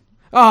believe.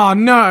 Oh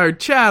no,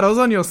 Chad, I was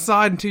on your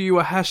side until you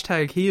were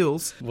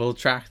 #heels. We'll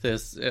track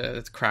this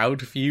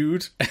crowd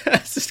feud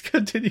as it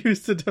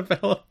continues to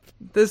develop.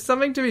 There's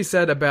something to be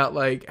said about,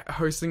 like,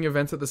 hosting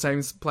events at the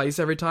same place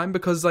every time,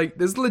 because, like,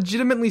 there's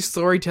legitimately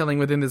storytelling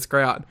within this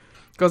crowd.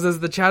 Because there's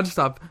the Chad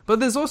stuff, but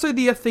there's also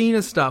the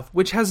Athena stuff,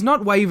 which has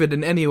not wavered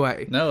in any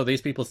way. No,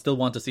 these people still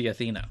want to see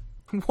Athena.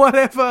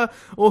 Whatever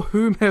or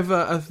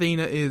whomever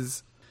Athena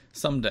is.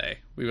 Someday,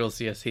 we will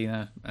see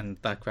Athena, and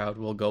that crowd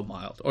will go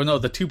mild. Or no,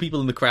 the two people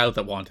in the crowd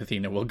that want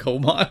Athena will go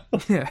mild.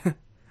 Yeah,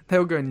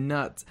 they'll go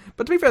nuts.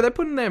 But to be fair, they're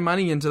putting their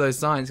money into those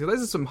signs, because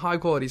those are some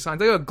high-quality signs.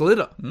 They got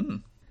glitter.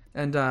 Mm.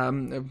 And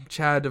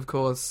Chad, of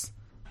course,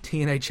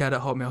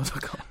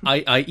 tnachad@hotmail.com.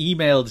 I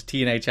emailed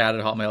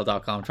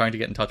tnachad@hotmail.com trying to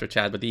get in touch with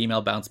Chad, but the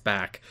email bounced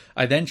back.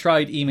 I then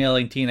tried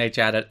emailing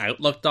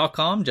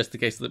tnachad@outlook.com just in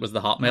case it was the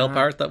Hotmail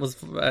part that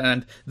was...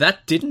 And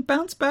that didn't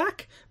bounce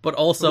back, but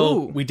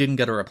also we didn't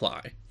get a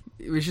reply.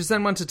 We should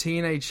send one to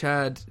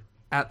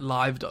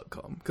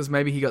tnachad@live.com, because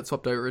maybe he got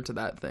swapped over to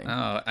that thing.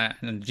 Oh,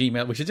 and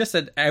Gmail. We should just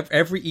send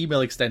every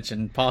email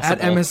extension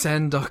possible. At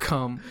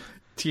msn.com.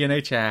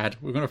 TNA Chad.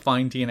 We're going to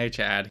find TNA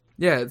Chad.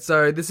 Yeah,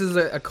 so this is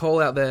a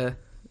call out there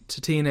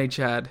to TNA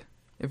Chad.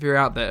 If you're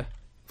out there,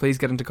 please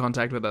get into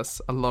contact with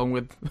us, along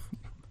with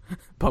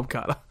Bob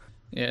Carter.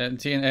 Yeah,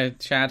 TNA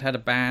Chad had a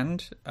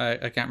band. I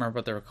can't remember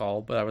what they were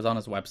called, but I was on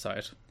his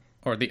website.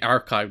 Or the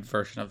archived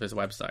version of his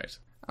website.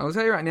 I'll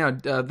tell you right now,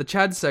 the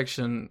Chad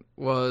section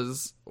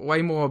was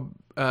way more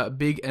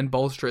big and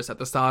bolsterous at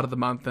the start of the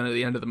month than at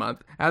the end of the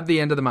month. At the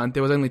end of the month,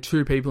 there was only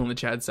 2 people in the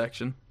Chad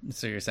section.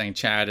 So you're saying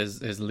Chad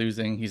is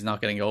losing, he's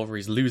not getting over,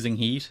 he's losing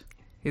heat?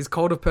 His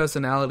cult of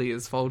personality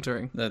is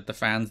faltering. The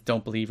fans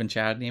don't believe in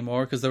Chad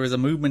anymore, because there was a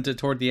movement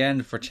toward the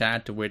end for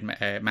Chad to win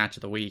Match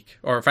of the Week,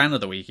 or Fan of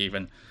the Week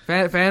even.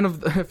 Fan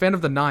of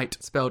the night,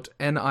 spelt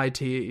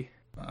Nite.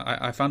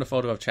 I found a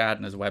photo of Chad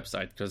on his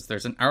website, because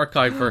there's an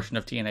archived version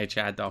of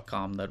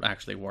tnachad.com that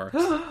actually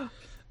works.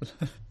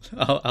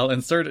 I'll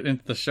insert it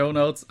into the show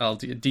notes. I'll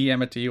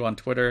DM it to you on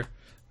Twitter.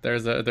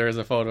 There's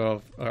a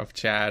photo of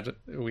Chad.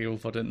 We will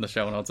put it in the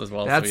show notes as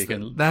well, so you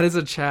can... That is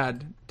a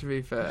Chad, to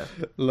be fair.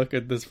 Look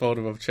at this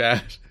photo of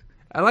Chad.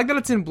 I like that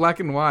it's in black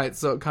and white,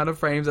 so it kind of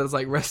frames it as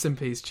like, rest in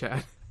peace,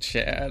 Chad.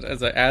 Chad,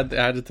 as I add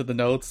it to the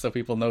notes so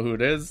people know who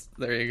it is.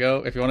 There you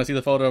go. If you want to see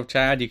the photo of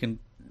Chad, you can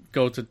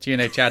go to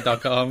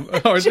tnachad.com.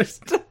 Or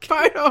Just a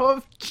photo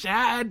of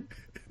Chad.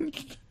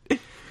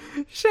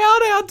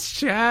 Shout out to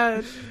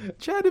Chad.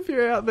 Chad, if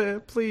you're out there,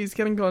 please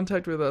get in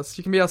contact with us.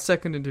 You can be our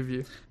second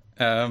interview.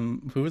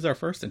 Who was our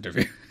first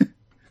interview?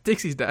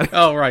 Dixie's dad.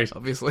 Oh, right.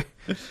 Obviously.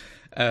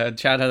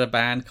 Chad had a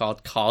band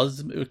called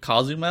Cozumel.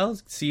 Cozumel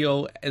was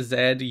the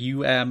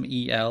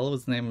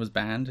name of his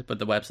band, but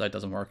the website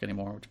doesn't work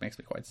anymore, which makes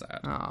me quite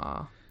sad.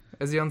 Ah,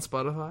 is he on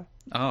Spotify?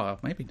 Oh,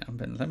 maybe not.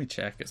 Let me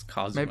check. It's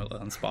Cozumel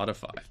on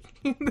Spotify.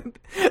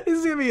 This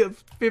is gonna be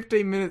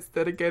 15 minutes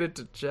dedicated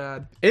to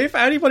Chad. If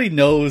anybody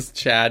knows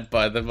Chad,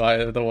 by the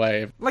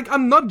way, Like,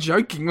 I'm not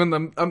joking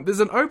when there's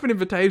an open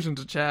invitation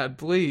to Chad,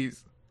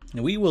 please.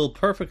 we will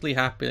perfectly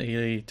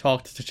happily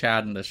talk to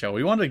Chad in the show.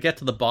 We want to get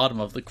to the bottom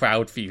of the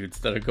crowd feuds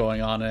that are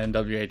going on in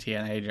NWA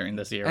TNA during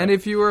this era. And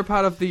if you were a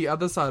part of the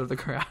other side of the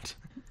crowd,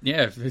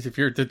 yeah, if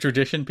you're the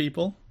tradition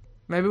people,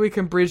 maybe we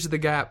can bridge the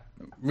gap.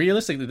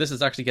 realistically, this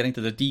is actually getting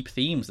to the deep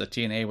themes that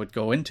TNA would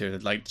go into.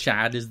 Like,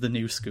 Chad is the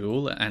new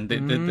school, and the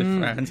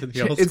fans of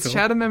the old school. Is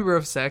Chad a member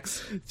of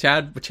Sex?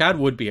 Chad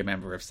would be a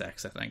member of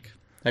Sex, I think.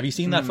 Have you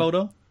seen that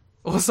photo?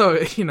 Also,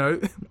 you know,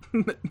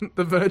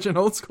 the virgin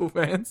old school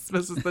fans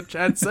versus the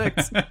Chad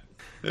Sex.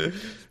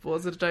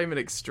 Sports entertainment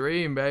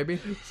extreme, baby.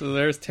 So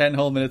there's 10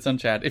 whole minutes on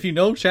Chad. If you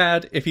know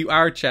Chad, if you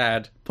are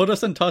Chad, put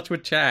us in touch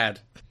with Chad.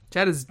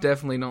 Chad is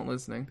definitely not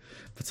listening.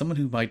 But someone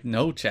who might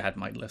know Chad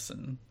might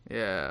listen.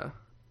 Yeah.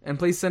 And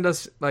please send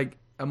us, like,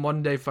 a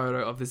modern day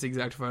photo of this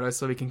exact photo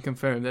so we can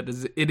confirm that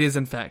it is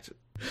in fact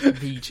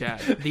The Chad.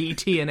 The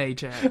TNA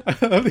Chad.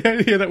 I love the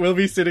idea that we'll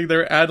be sitting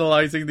there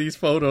analysing these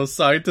photos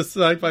side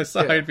by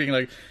side, Yeah. being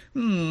like,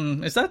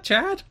 is that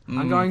Chad?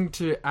 I'm going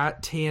to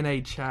at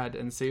TNA Chad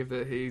and see if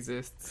he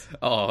exists.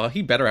 Oh,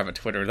 he better have a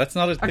Twitter. That's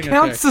not a thing.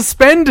 Account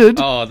suspended!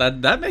 Oh,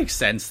 that makes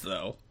sense,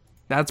 though.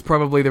 That's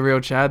probably the real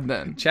Chad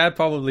then. Chad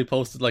probably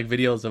posted, like,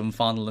 videos of him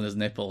fondling his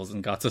nipples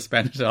and got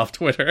suspended off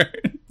Twitter.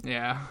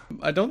 Yeah.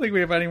 I don't think we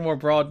have any more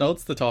broad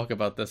notes to talk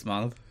about this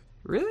month.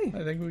 Really?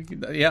 I think we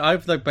could, yeah,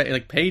 I've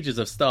like pages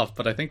of stuff,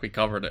 but I think we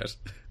covered it.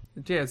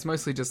 Yeah, it's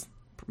mostly just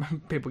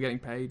people getting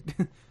paid.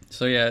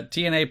 So yeah,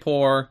 TNA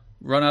poor,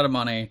 run out of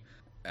money.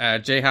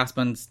 Jay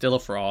Hassman still a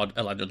fraud,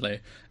 allegedly.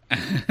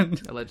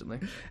 And Allegedly.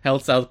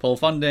 Health South Pole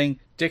funding,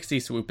 Dixie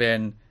swoop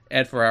in,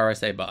 Ed Ferrara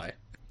say bye.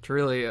 It's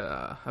really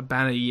a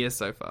banner year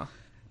so far.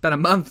 Been a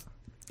month.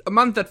 A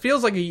month that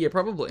feels like a year,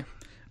 probably.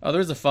 Oh,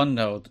 there's a fun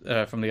note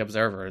from The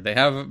Observer. They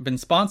have been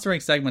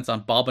sponsoring segments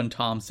on Bob and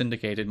Tom's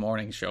syndicated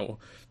morning show.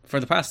 For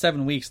the past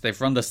 7 weeks,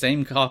 they've run the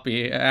same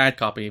ad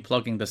copy,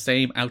 plugging the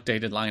same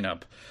outdated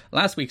lineup.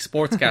 Last week,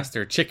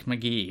 sportscaster Chick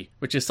McGee,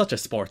 which is such a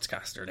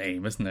sportscaster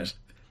name, isn't it?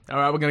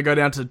 Alright, we're going to go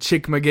down to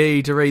Chick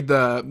McGee to read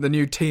the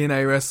new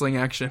TNA wrestling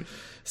action.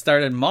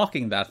 Started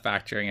mocking that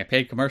fact during a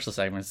paid commercial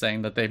segment,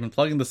 saying that they've been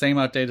plugging the same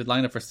outdated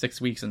lineup for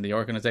 6 weeks and the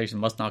organization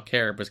must not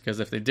care,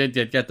 because if they did,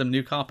 you'd get them a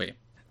new copy.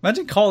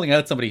 Imagine calling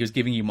out somebody who's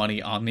giving you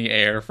money on the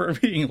air for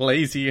being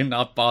lazy and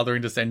not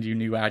bothering to send you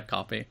new ad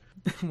copy.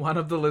 One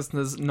of the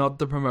listeners, not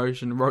the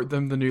promotion, wrote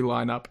them the new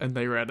lineup and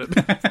they read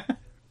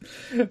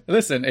it.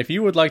 Listen, if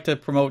you would like to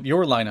promote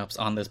your lineups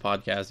on this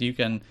podcast, you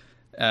can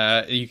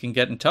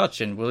get in touch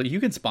and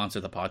you can sponsor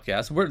the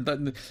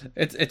podcast.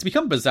 It's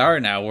become bizarre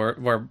now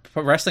where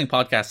wrestling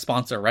podcasts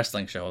sponsor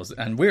wrestling shows,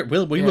 and we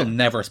will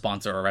never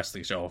sponsor a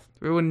wrestling show.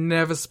 We will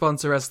never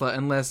sponsor a wrestler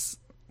unless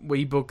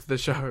we book the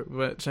show,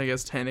 which I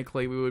guess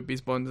technically we would be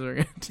sponsoring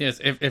it. Yes,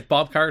 if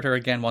Bob Carter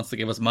again wants to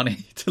give us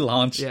money to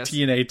launch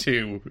TNA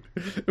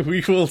 2,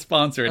 we will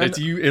sponsor it.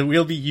 It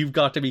will be You've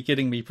Got to Be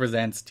Kidding Me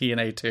presents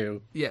TNA 2.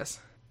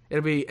 Yes.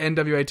 It'll be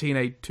NWA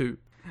TNA 2.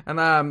 And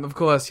of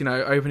course,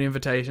 open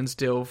invitation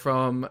still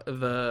from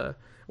the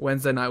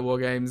Wednesday Night War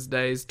Games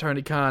days.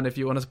 Tony Khan, if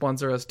you want to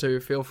sponsor us too,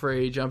 feel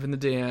free, jump in the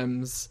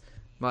DMs.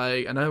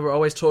 Like, I know we're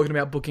always talking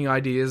about booking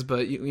ideas, but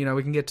we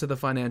can get to the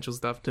financial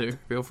stuff too.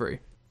 Feel free.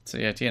 So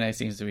yeah, TNA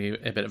seems to be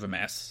a bit of a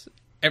mess.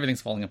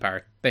 Everything's falling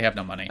apart. They have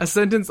no money. A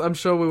sentence I'm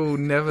sure we will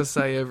never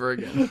say ever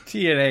again.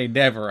 TNA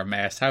never a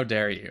mess. How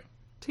dare you?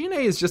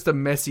 TNA is just a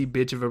messy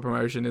bitch of a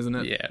promotion, isn't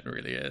it? Yeah, it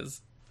really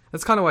is.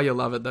 That's kind of why you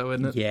love it, though,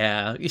 isn't it?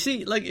 Yeah. You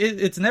see, like,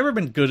 it's never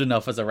been good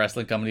enough as a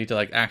wrestling company to,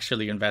 like,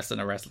 actually invest in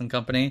a wrestling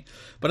company.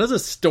 But as a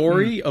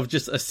story of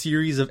just a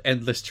series of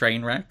endless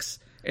train wrecks,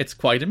 it's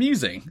quite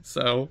amusing.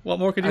 So, what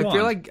more could you want? I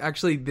feel like,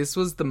 actually, this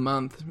was the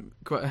month,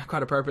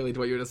 quite appropriately to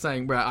what you were just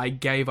saying, where I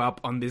gave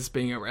up on this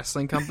being a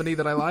wrestling company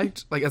that I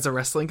liked. Like, as a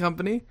wrestling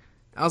company.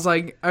 I was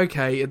like,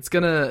 okay, it's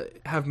gonna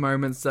have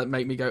moments that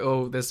make me go,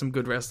 oh, there's some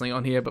good wrestling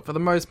on here. But for the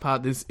most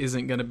part, this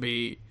isn't gonna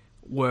be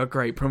work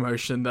rate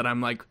promotion that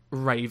I'm, like,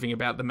 raving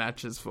about the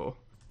matches for.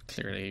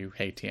 Clearly, you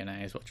hate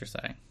TNA is what you're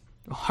saying.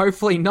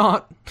 Hopefully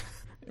not.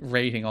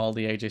 Rating all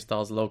the AJ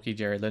Styles, Loki,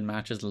 Jerry Lynn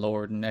matches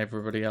lower than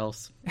everybody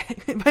else.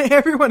 By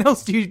everyone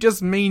else, do you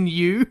just mean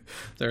you?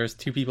 There's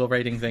two people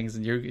rating things,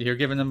 and you're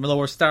giving them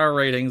lower star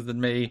ratings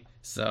than me,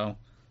 so...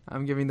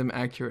 I'm giving them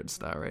accurate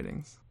star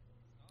ratings.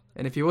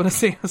 And if you want to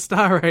see our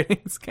star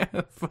ratings, go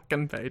to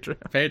fucking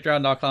Patreon.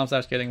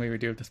 Patreon.com/kidding. We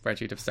do have the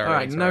spreadsheet of star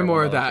ratings. Alright, no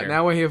more of that.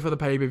 Now we're here for the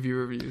pay-per-view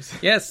reviews.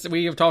 Yes,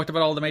 we have talked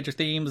about all the major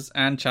themes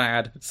and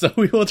Chad, so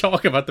we will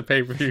talk about the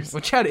pay-per-views.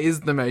 Well, Chad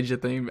is the major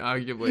theme,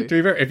 arguably. To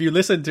be fair, if you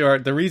listen to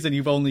the reason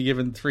you've only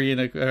given 3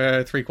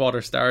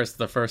 3/4 stars to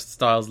the first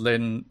Styles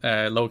Lynn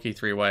Loki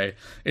 3-way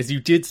is you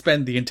did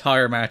spend the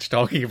entire match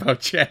talking about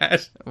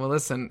Chad. Well,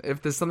 listen,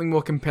 if there's something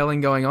more compelling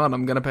going on,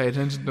 I'm going to pay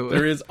attention to it.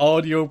 There is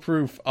audio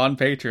proof on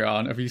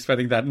Patreon of you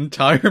spending that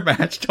entire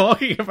match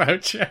talking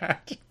about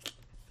Chad.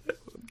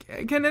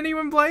 Can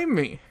anyone blame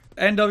me?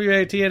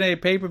 NWA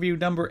TNA pay-per-view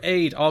number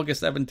 8,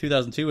 August 7,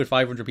 2002, with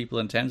 500 people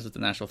in attendance at the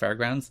National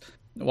Fairgrounds.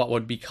 What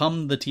would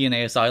become the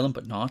TNA Asylum,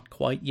 but not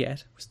quite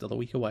yet. We're still a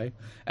week away.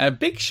 A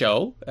big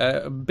show,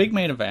 a big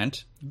main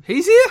event.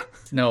 He's here?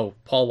 No,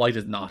 Paul White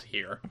is not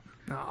here.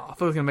 Oh, I thought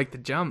he was going to make the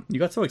jump. You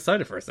got so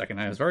excited for a second,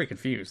 I was very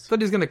confused. I thought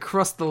he was going to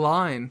cross the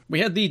line. We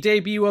had the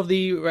debut of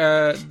the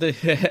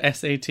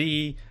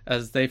SAT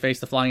as they faced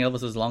the Flying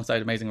Elvises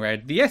alongside Amazing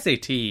Red. The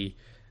SAT,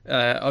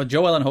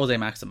 Joel and Jose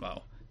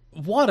Maximo.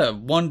 What a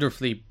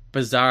wonderfully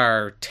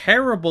bizarre,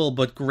 terrible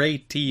but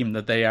great team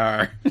that they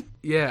are.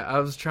 Yeah, I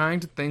was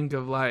trying to think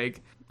of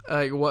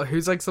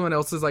who's like someone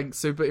else's like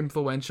super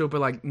influential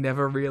but like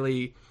never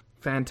really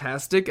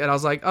fantastic, and I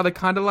was like, oh, they're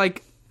kind of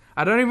like,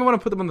 I don't even want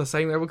to put them on the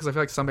same level because I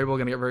feel like some people are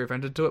going to get very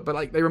offended to it, but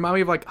like they remind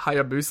me of like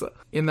Hayabusa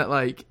in that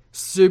like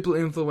super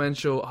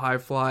influential high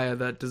flyer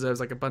that deserves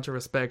like a bunch of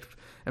respect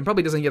and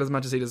probably doesn't get as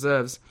much as he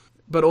deserves,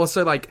 but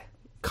also like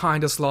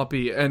kind of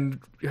sloppy and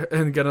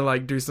gonna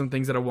like do some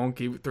things that are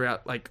wonky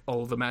throughout like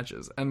all of the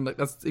matches, and like,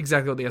 that's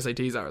exactly what the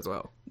SATs are as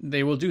well.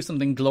 They will do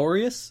something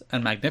glorious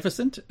and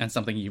magnificent and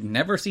something you've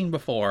never seen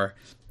before,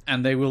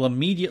 and they will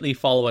immediately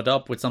follow it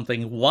up with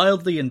something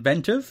wildly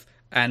inventive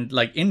and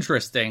like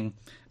interesting,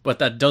 but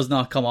that does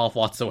not come off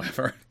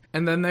whatsoever.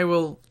 And then they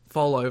will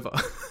fall over.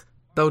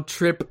 They'll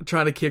trip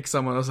trying to kick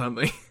someone or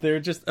something. They're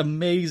just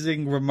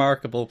amazing,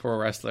 remarkable pro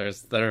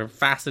wrestlers that are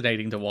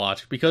fascinating to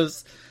watch,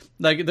 because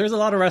like there's a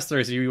lot of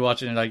wrestlers you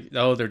watch and like,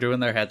 oh, they're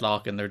doing their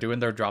headlock and they're doing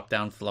their drop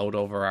down float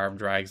over arm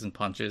drags and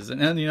punches, and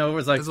then you know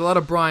it's like there's a lot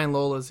of Brian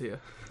Lawlers here.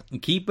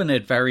 Keeping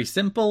it very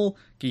simple,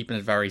 keeping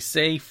it very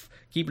safe,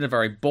 keeping it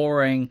very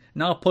boring,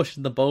 not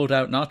pushing the boat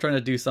out, not trying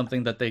to do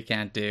something that they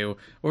can't do.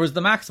 Whereas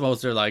the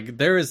Maximos are like,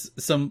 there is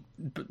some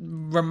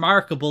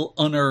remarkable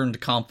unearned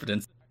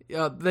confidence.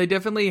 Yeah, they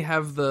definitely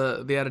have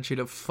the attitude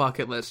of fuck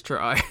it, let's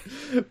try.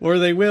 Where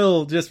they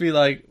will just be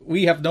like,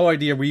 we have no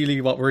idea really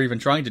what we're even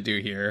trying to do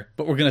here,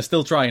 but we're going to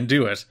still try and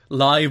do it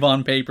live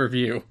on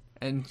pay-per-view.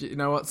 And you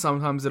know what?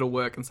 Sometimes it'll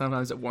work and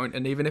sometimes it won't.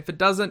 And even if it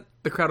doesn't,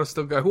 the crowd will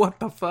still go, what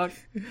the fuck?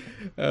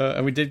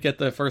 And we did get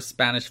the first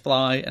Spanish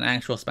Fly, an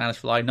actual Spanish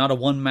Fly, not a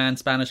one-man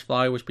Spanish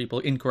Fly, which people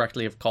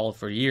incorrectly have called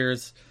for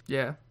years.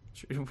 Yeah.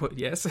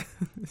 Yes,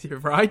 you're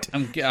right.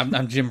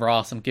 I'm Jim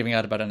Ross. I'm giving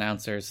out about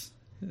announcers.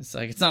 It's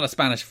like, it's not a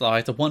Spanish Fly,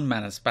 it's a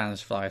one-man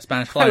Spanish Fly. A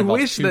Spanish Fly I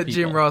involves wish two that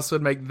people. Jim Ross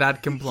would make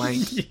that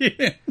complaint.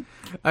 Yeah.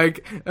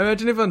 Like,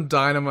 imagine if on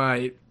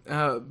Dynamite,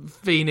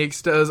 Phoenix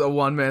does a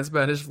one-man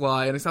Spanish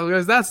Fly, and Excalibur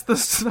goes, that's the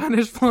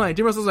Spanish Fly.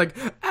 Jim Ross was like,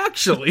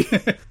 actually.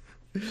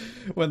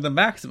 When the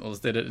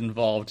Maximals did it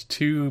involved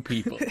two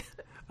people.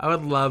 I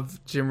would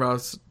love Jim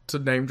Ross to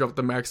name drop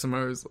the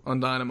Maximos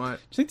on Dynamite.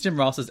 Do you think Jim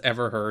Ross has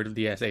ever heard of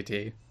the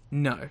SAT?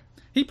 No.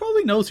 He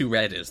probably knows who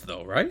Red is,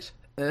 though, right?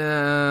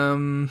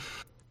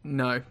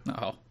 No.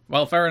 Oh,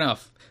 well, fair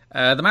enough.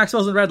 The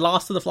Maximals and Red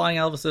lost to the Flying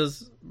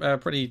Elvises.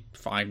 Pretty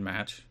fine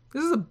match.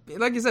 This is,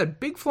 like you said,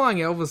 big Flying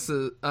Elvis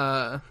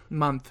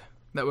month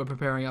that we're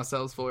preparing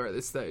ourselves for at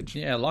this stage.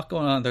 Yeah, a lot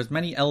going on. There's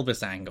many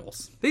Elvis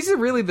angles. These are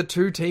really the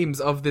two teams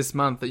of this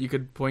month that you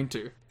could point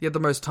to. Yet the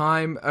most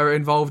time are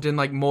involved in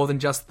like more than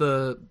just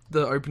the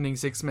opening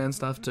 6-man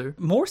stuff too.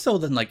 More so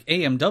than like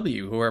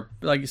AMW, who are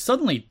like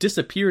suddenly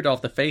disappeared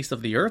off the face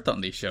of the earth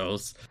on these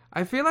shows.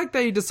 I feel like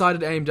they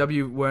decided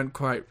AMW weren't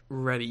quite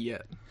ready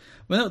yet.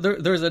 Well,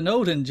 there's a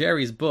note in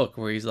Jerry's book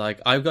where he's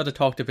like, I've got to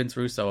talk to Vince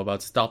Russo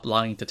about stop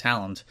lying to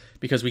talent,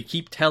 because we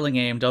keep telling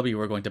AMW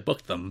we're going to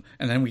book them,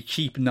 and then we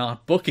keep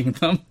not booking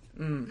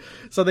them.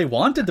 So they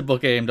wanted to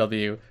book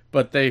AMW,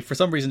 but they, for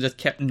some reason, just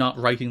kept not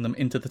writing them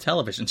into the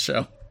television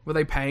show. Were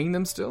they paying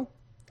them still?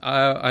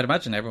 I'd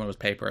imagine everyone was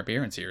paid per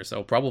appearance here,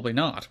 so probably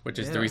not, which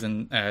is the Yeah.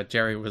 reason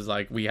Jerry was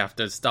like, we have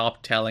to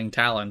stop telling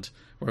talent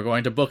we're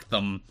going to book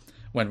them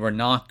when we're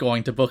not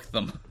going to book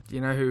them. Do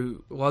you know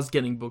who was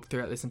getting booked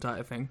throughout this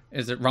entire thing?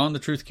 Is it Ron the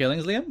Truth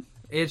Killings, Liam?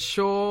 It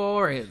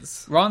sure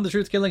is. Ron the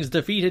Truth Killings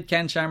defeated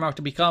Ken Shamrock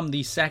to become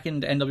the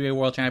second NWA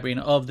World Champion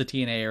of the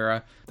TNA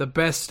era. The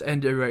best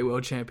NWA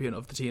World Champion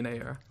of the TNA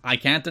era. I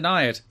can't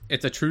deny it.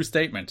 It's a true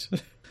statement.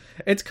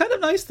 It's kind of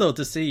nice, though,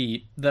 to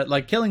see that,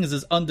 like, Killings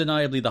is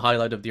undeniably the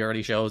highlight of the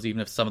early shows, even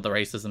if some of the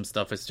racism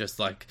stuff is just,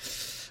 like,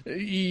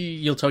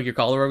 you'll tug your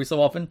collar every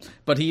so often.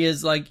 But he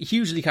is, like,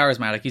 hugely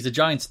charismatic. He's a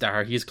giant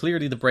star. He is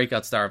clearly the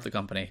breakout star of the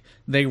company.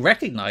 They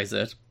recognize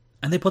it,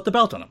 and they put the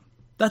belt on him.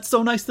 That's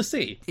so nice to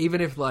see.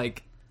 Even if,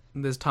 like,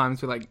 there's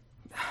times where, like,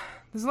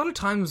 there's a lot of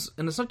times,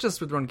 and it's not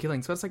just with Ron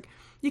Killings, so it's like,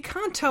 you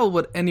can't tell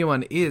what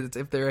anyone is,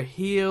 if they're a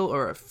heel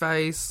or a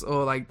face,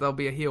 or like they'll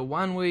be a heel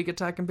one week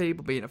attacking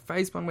people, being a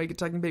face one week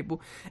attacking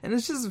people, and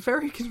it's just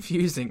very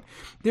confusing.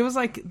 There was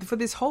like, for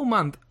this whole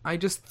month, I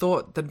just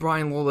thought that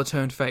Brian Lawler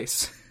turned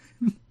face.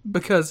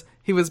 Because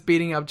he was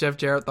beating up Jeff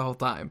Jarrett the whole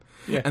time.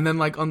 Yeah. And then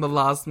like on the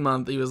last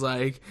month, he was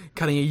like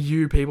cutting a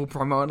You People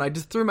promo, and I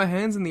just threw my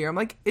hands in the air. I'm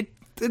like,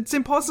 it's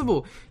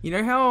impossible. You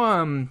know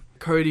how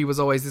Cody was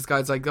always this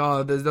guy's like,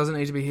 oh, there doesn't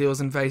need to be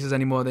heels and faces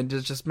anymore, then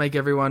just make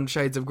everyone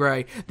shades of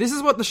grey. This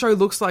is what the show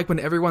looks like when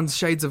everyone's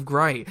shades of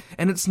grey,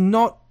 and it's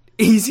not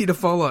easy to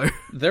follow.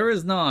 There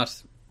is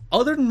not,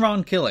 other than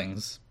Ron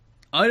Killings,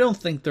 I don't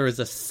think there is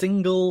a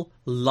single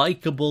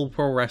likable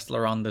pro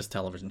wrestler on this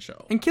television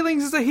show. And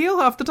Killings is a heel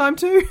half the time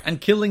too.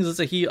 And Killings is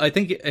a heel. I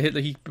think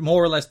he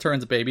more or less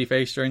turns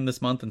babyface during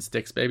this month and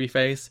sticks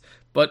babyface.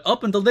 But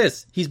up until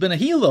this, he's been a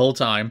heel the whole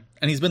time,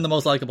 and he's been the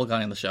most likable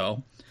guy on the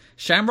show.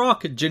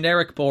 Shamrock,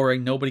 generic,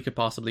 boring, nobody could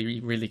possibly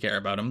really care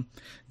about him.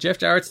 Jeff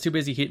Jarrett's too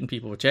busy hitting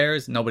people with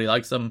chairs, nobody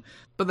likes him.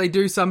 But they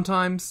do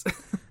sometimes.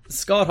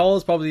 Scott Hall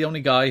is probably the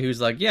only guy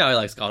who's like, yeah, I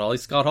like Scott Hall,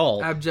 he's Scott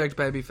Hall. Abject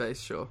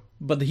babyface, sure.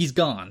 But he's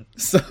gone.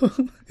 So,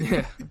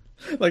 Yeah.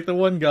 like the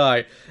one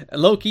guy.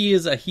 Loki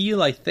is a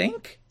heel, I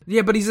think?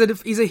 Yeah, but he's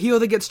a heel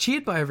that gets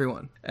cheered by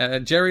everyone.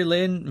 Jerry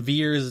Lynn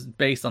veers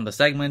based on the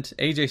segment.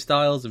 AJ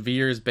Styles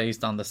veers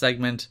based on the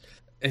segment.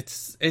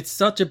 It's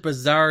such a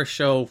bizarre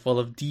show full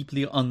of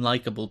deeply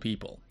unlikable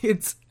people.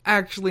 It's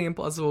actually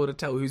impossible to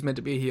tell who's meant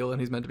to be a heel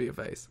and who's meant to be a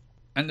face.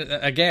 And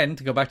again,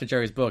 to go back to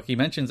Jerry's book, he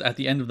mentions at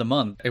the end of the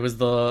month, it was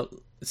the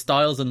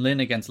Styles and Lynn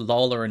against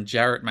Lawler and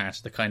Jarrett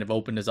match that kind of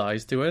opened his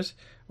eyes to it,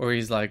 where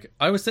he's like,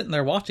 I was sitting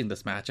there watching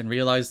this match and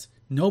realised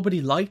nobody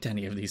liked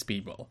any of these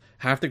people.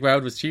 Half the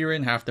crowd was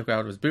cheering, half the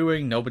crowd was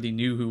booing, nobody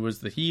knew who was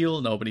the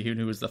heel, nobody who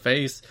knew who was the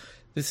face.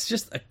 This is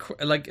just,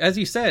 like, as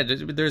you said,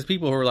 there's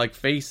people who are like,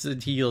 face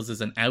and heels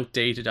is an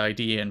outdated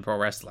idea in pro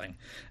wrestling.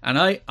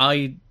 And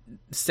I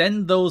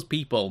send those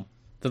people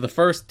to the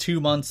first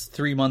 2 months,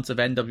 3 months of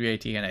NWA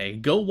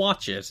TNA. Go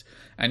watch it,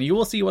 and you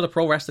will see what a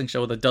pro wrestling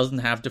show that doesn't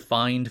have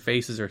defined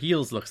faces or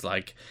heels looks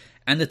like.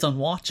 And it's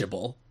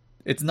unwatchable.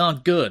 It's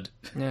not good.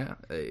 Yeah,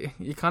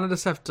 you kind of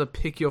just have to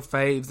pick your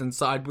faves and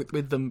side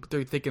with them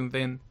through thick and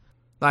thin.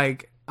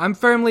 Like, I'm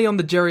firmly on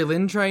the Jerry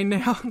Lynn train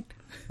now.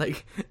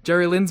 Like,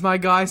 Jerry Lynn's my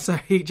guy, so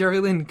Jerry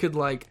Lynn could,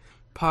 like,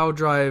 pile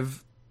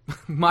drive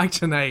Mike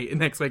Tenay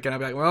next week, and I'd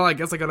be like, well, I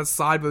guess I gotta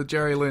side with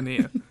Jerry Lynn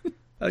here.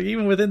 Like,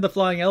 even within the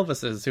Flying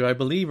Elvises, who I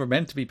believe are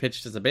meant to be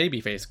pitched as a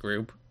babyface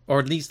group, or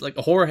at least, like,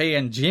 Jorge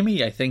and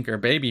Jimmy, I think, are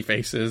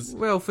babyfaces.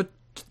 Well, for,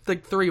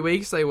 like, 3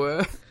 weeks they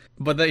were.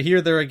 But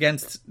here they're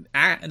against,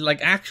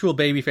 actual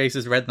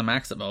babyfaces, Red the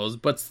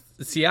Maximos, but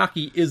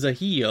Siaki is a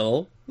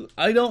heel.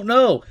 I don't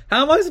know.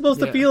 How am I supposed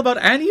to feel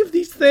about any of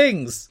these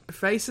things?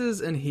 Faces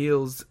and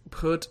heels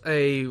put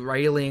a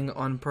railing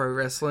on pro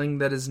wrestling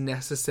that is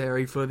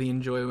necessary for the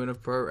enjoyment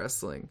of pro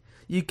wrestling.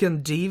 You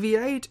can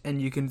deviate and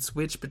you can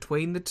switch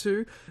between the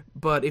two,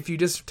 but if you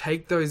just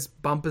take those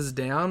bumpers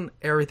down,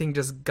 everything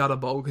just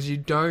gutterball because you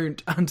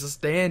don't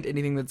understand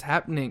anything that's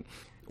happening.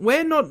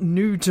 We're not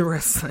new to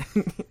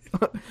wrestling.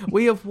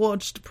 We have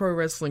watched pro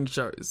wrestling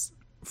shows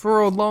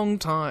for a long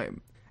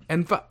time.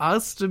 And for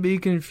us to be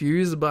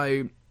confused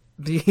by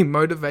the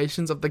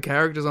motivations of the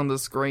characters on the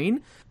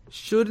screen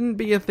shouldn't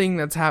be a thing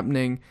that's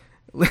happening,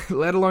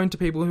 let alone to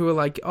people who are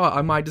like, oh,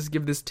 I might just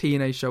give this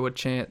TNA show a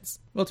chance.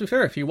 Well, to be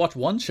fair, if you watch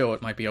one show,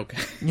 it might be okay.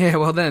 Yeah,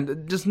 well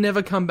then, just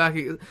never come back.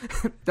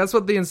 That's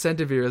what the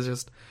incentive here is,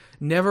 just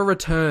never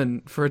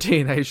return for a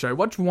TNA show.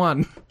 Watch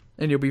one,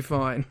 and you'll be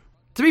fine.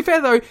 To be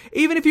fair, though,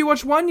 even if you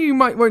watch one, you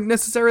won't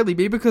necessarily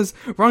be, because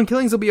Ron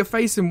Killings will be a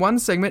face in one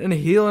segment and a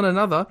heel in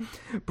another.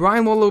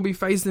 Brian Lawler will be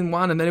face in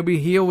one, and then he'll be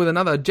heel with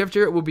another. Jeff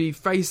Jarrett will be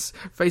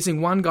facing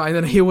one guy and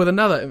then a heel with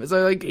another.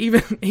 So, like,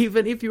 even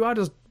if you are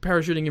just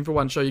parachuting in for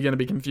one show, you're going to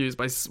be confused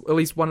by at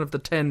least one of the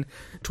 10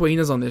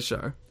 tweeners on this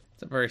show.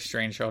 It's a very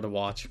strange show to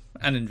watch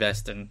and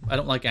invest in. I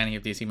don't like any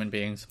of these human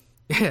beings.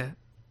 Yeah.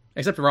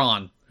 Except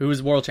Ron, who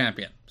is world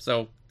champion.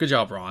 So, good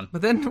job, Ron.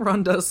 But then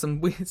Ron does some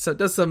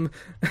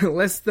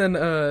less than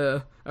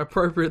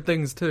appropriate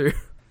things too.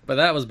 But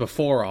that was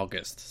before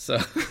August, so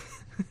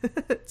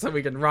so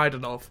we can write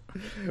it off.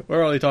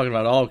 We're only talking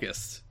about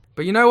August.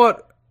 But you know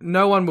what?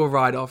 No one will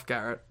write off,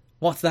 Garrett.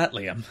 What's that,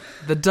 Liam?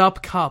 The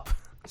Dup Cup.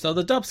 So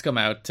the Dubs come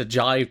out to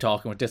jive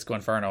talking with Disco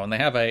Inferno, and they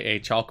have a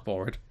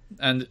chalkboard.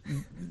 And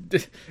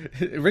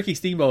Ricky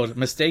Steamboat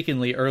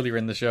mistakenly earlier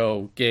in the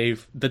show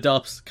gave the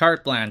Dubs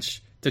carte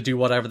blanche to do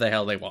whatever the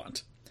hell they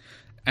want.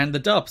 And the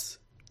Dubs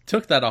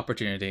took that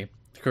opportunity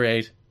to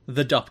create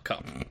the Dup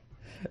Cup.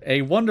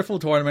 A wonderful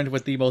tournament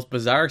with the most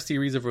bizarre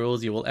series of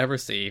rules you will ever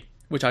see,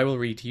 which I will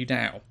read to you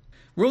now.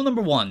 Rule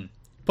number 1.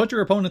 Put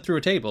your opponent through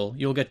a table,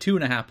 you'll get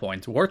 2.5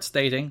 points. Worth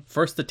stating,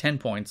 first to 10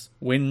 points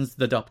wins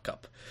the Dup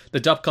Cup. The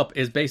Dup Cup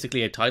is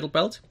basically a title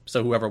belt,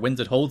 so whoever wins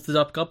it holds the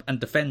Dup Cup and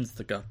defends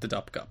the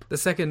Dup Cup. The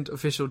second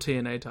official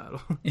TNA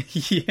title.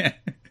 Yeah.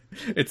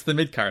 It's the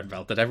mid-card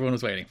belt that everyone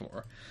was waiting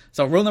for.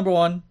 So rule number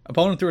 1,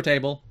 opponent through a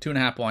table,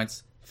 2.5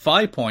 points.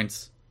 5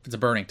 points if it's a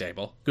burning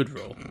table. Good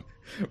rule.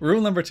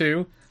 Rule number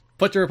 2,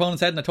 put your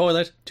opponent's head in the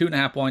toilet,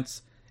 2.5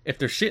 points. If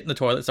there's sheet in the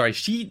toilet,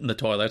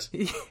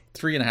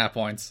 3.5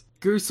 points.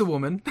 Goose a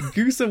woman.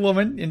 Goose a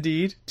woman,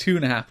 indeed,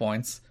 2.5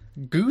 points.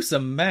 Goose a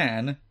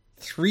man,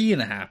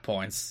 3.5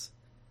 points.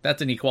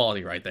 That's an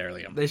equality right there,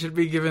 Liam. They should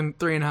be given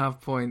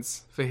 3.5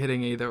 points for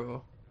hitting either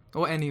or.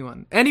 Or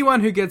anyone.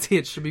 Anyone who gets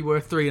hit should be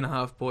worth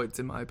 3.5 points,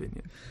 in my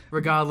opinion.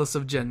 Regardless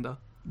of gender.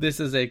 This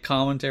is a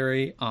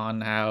commentary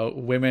on how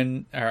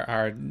women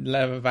are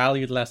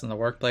valued less in the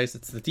workplace.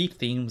 It's the deep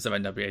themes of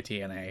NWA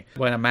TNA.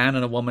 When a man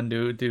and a woman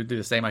do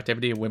the same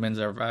activity, women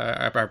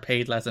are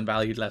paid less and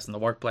valued less in the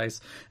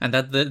workplace. And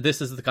this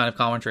is the kind of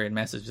commentary and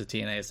message that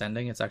TNA is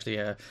sending. It's actually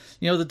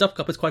the Dup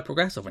Cup is quite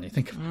progressive when you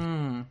think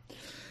about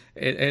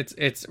it.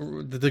 It's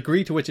the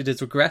degree to which it is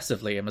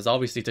regressive, Liam, is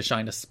obviously to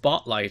shine a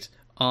spotlight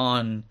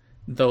on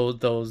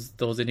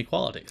those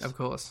inequalities. Of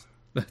course.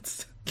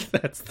 That's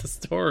the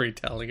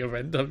storytelling of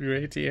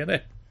NWA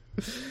TNA.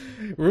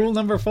 Rule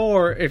number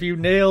 4, if you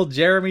nail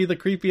Jeremy the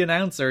creepy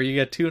announcer, you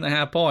get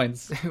 2.5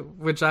 points.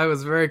 Which I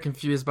was very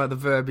confused by the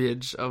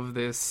verbiage of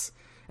this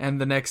and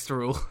the next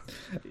rule.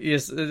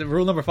 Yes,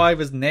 rule number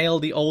 5 is nail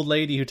the old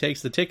lady who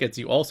takes the tickets.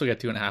 You also get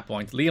 2.5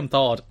 points. Liam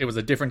thought it was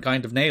a different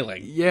kind of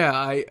nailing. Yeah,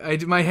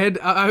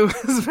 I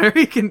was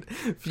very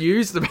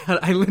confused about it.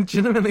 I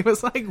legitimately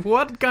was like,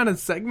 what kind of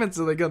segments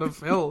are they going to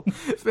film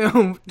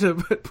to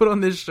put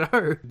on this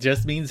show?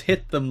 Just means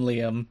hit them,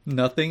 Liam.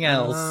 Nothing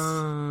else.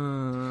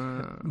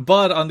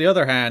 But on the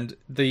other hand,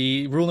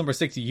 the rule number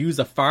 6, use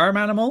a farm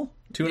animal,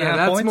 2.5 Yeah,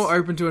 that's points. more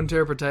open to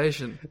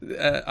interpretation.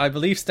 I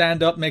believe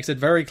Stand Up makes it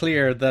very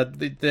clear that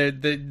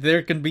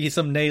there can be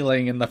some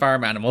nailing in the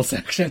farm animal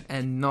section.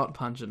 And not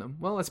punching them.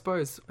 Well, I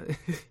suppose.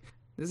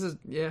 This is,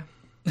 yeah.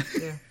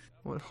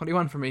 What do you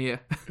want from me here?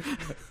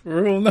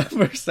 Rule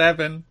number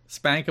 7,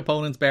 spank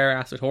opponent's bare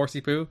ass with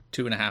horsey poo,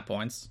 2.5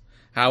 points.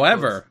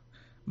 However,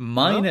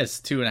 minus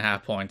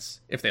 2.5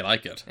 points if they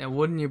like it. And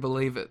wouldn't you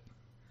believe it?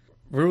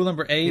 Rule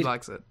number 8. He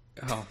likes it.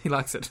 Oh. He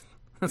likes it.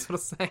 That's what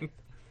I'm saying.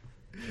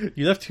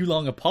 You left too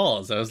long a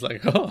pause. I was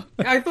like, oh.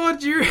 I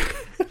thought you...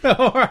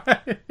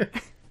 Alright.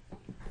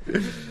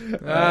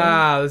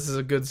 this is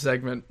a good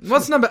segment.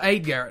 What's number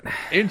 8, Garrett?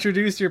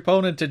 Introduce your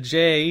opponent to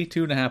Jay,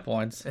 2.5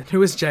 points. And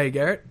who is Jay,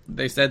 Garrett?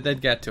 They said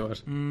they'd get to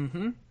it.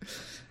 Mm-hmm.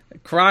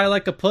 Cry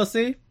like a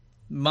pussy,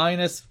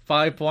 minus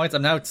 5 points.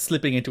 I'm now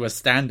slipping into a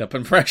stand-up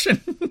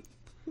impression.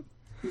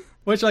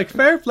 Which, like,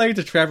 fair play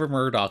to Trevor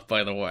Murdoch,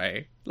 by the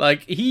way.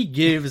 Like, he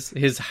gives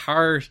his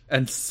heart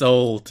and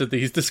soul to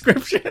these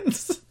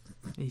descriptions.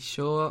 He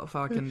sure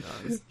fucking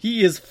does.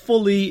 He is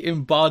fully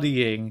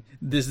embodying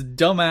this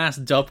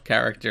dumbass Dup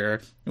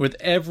character with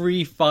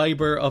every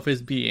fiber of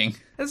his being.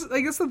 I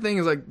guess the thing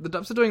is, like, the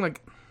Dups are doing,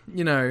 like,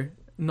 you know,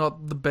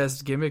 not the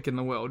best gimmick in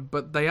the world,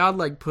 but they are,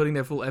 like, putting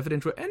their full effort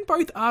into it, and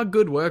both are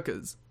good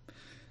workers.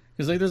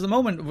 Because, like, there's a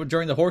moment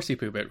during the horsey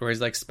poo bit where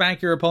he's like,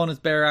 spank your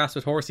opponent's bare ass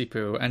with horsey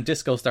poo, and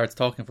Disco starts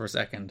talking for a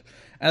second.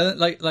 And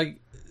then, like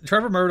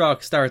Trevor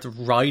Murdoch starts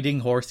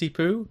riding horsey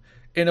poo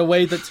in a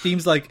way that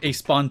seems like a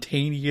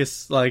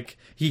spontaneous, like,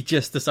 he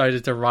just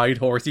decided to ride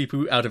horsey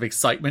poo out of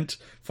excitement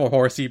for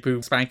horsey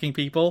poo spanking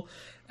people.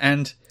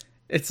 And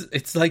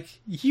it's like,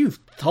 you've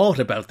thought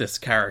about this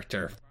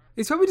character.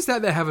 He's probably just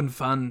out there having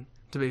fun,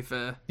 to be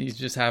fair. He's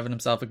just having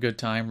himself a good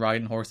time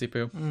riding horsey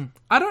poo.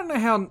 I don't know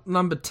how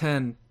number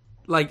 10,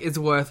 like, is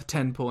worth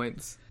 10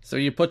 points. So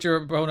you put your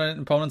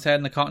opponent's head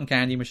in a cotton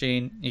candy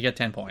machine, you get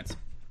 10 points.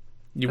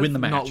 You win the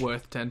match. Not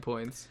worth 10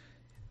 points.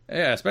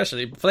 Yeah,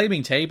 especially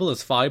Flaming Table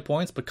is 5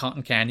 points, but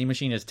Cotton Candy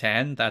Machine is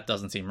 10. That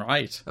doesn't seem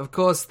right. Of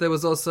course, there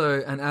was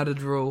also an added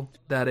rule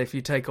that if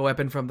you take a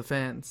weapon from the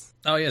fans...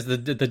 Oh yes, the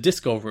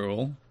Disco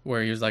rule,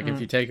 where he was like,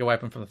 if you take a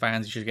weapon from the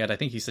fans, you should get, I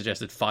think he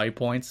suggested 5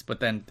 points, but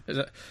then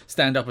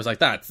Stand Up was like,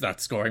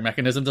 that scoring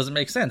mechanism doesn't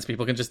make sense.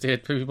 People can just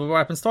hit people with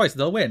weapons twice,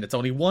 they'll win. It's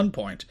only 1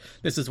 point.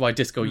 This is why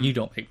Disco, you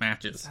don't make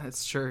matches.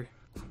 That's true.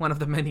 One of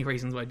the many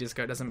reasons why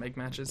Disco doesn't make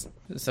matches.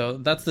 So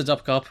that's the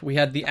Dup Cup. We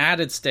had the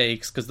added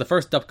stakes, because the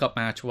first Dup Cup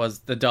match was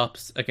the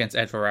Dups against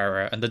Ed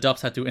Ferrara, and the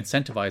Dups had to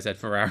incentivize Ed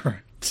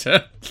Ferrara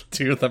to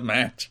do the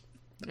match.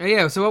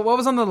 Yeah, so what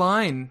was on the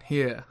line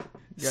here?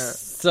 Yeah.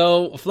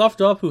 So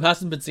Fluffed Up, who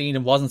hasn't been seen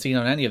and wasn't seen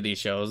on any of these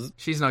shows,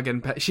 She's not getting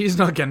paid. She's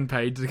not getting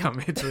paid to come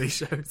here to these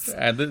shows.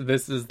 and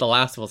this is the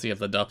last we'll see of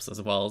the Dups as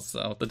well.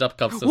 So the Dup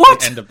Cup's What?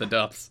 the end of the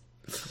Dups.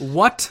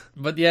 What?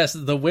 But yes,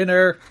 the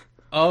winner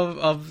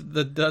of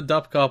the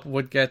Dup Cup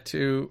would get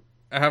to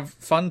have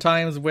fun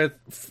times with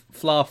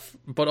Fluff,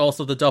 but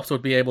also the Dups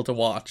would be able to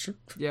watch.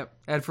 Yep.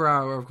 Ed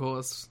Ferrara, of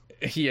course.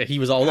 He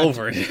was all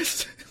over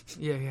it.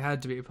 Yeah, he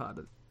had to be a part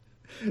of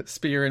it.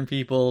 Spearing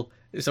people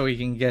so he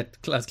can get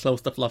as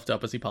close to Fluffed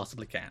Up as he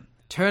possibly can.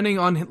 Turning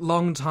on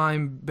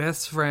longtime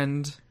best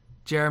friend,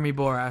 Jeremy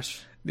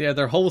Borash. Yeah,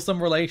 their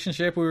wholesome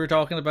relationship we were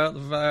talking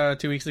about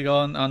 2 weeks ago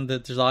on the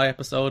July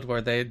episode,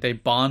 where they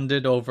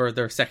bonded over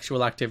their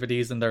sexual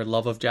activities and their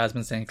love of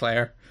Jasmine St.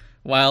 Clair.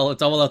 Well,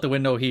 it's all out the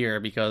window here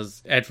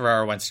because Ed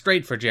Ferrara went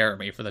straight for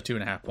Jeremy for the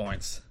 2.5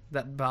 points.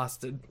 That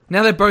bastard.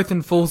 Now they're both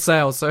in full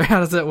sail, so how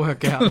does that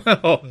work out?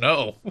 Oh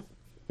no.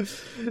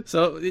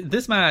 So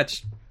this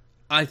match,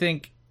 I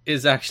think,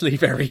 is actually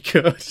very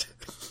good.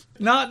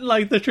 Not in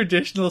like the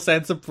traditional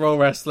sense of pro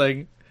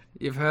wrestling.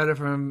 You've heard it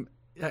from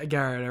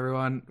Garrett,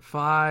 everyone.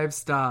 5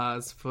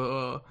 stars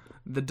for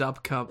the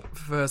Dup Cup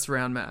first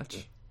round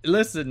match.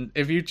 Listen,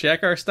 if you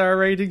check our star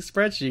rating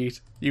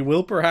spreadsheet, you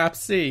will perhaps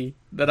see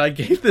that I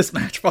gave this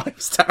match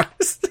 5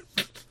 stars.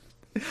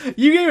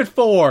 You gave it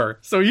 4,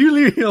 so you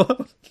leave me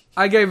alone.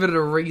 I gave it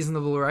a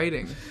reasonable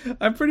rating.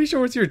 I'm pretty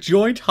sure it's your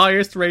joint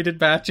highest rated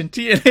match in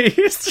TNA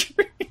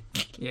history.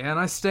 Yeah, and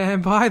I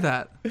stand by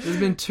that. There's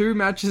been 2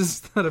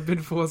 matches that have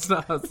been 4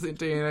 stars in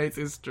TNA's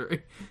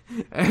history.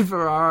 Ed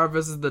Ferrara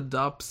versus the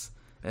Dups,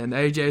 and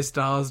AJ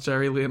Styles,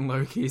 Jerry Lynn,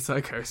 Low-Key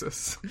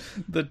Psychosis.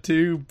 The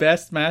 2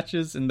 best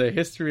matches in the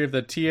history of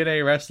the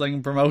TNA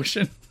wrestling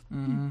promotion.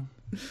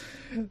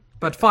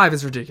 But 5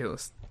 is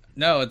ridiculous.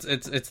 No,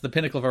 it's the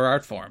pinnacle of our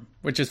art form,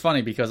 which is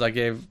funny because I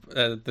gave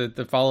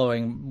the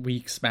following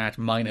week's match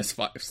minus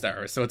 5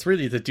 stars. So it's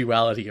really the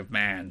duality of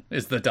man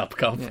is the Dup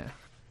Cup.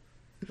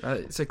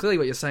 Yeah. So clearly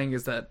what you're saying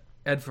is that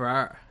Ed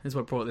Ferrara is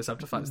what brought this up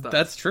to 5 stars.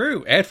 That's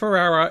true. Ed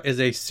Ferrara is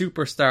a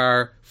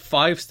superstar,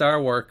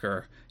 5-star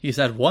worker. He's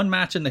had 1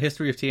 match in the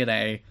history of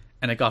TNA,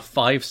 and it got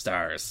 5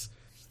 stars.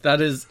 That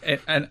is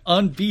an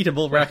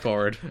unbeatable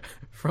record.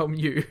 From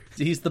you.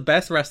 He's the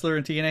best wrestler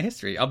in TNA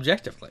history,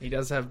 objectively. He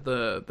does have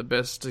the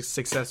best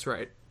success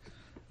rate.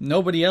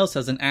 Nobody else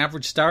has an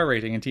average star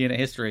rating in TNA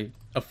history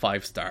of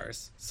 5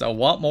 stars. So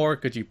what more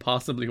could you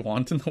possibly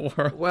want in the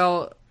world?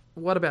 Well,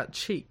 what about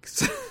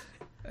Cheeks?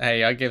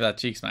 Hey, I gave that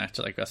Cheeks match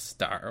like a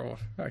star.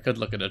 I could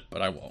look at it,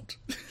 but I won't.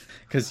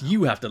 Because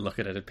you have to look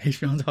at it at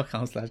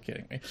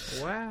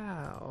patreon.com/kiddingme.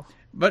 Wow.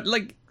 But,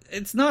 like,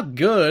 it's not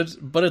good,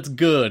 but it's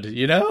good,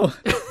 you know?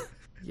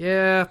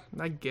 Yeah,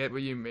 I get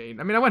what you mean.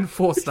 I mean, I went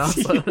 4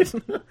 stars on it.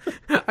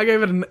 I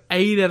gave it an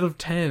 8 out of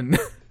 10.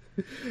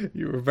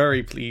 You were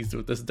very pleased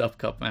with this Duff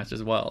Cup match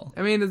as well.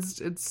 I mean,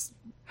 it's...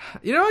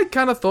 You know, I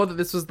kind of thought that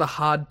this was the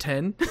hard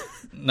 10.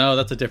 No,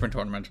 that's a different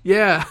tournament.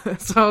 Yeah,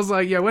 so I was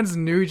like, yeah, when's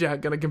New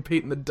Jack going to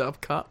compete in the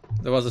Duff Cup?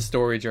 There was a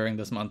story during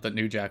this month that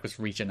New Jack was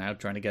reaching out,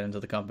 trying to get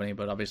into the company,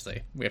 but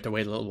obviously we have to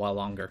wait a little while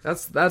longer.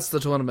 That's the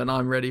tournament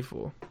I'm ready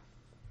for.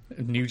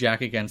 New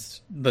Jack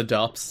against the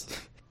Dups.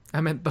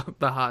 I meant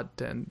the hard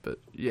 10, but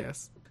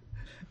yes.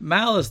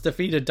 Malice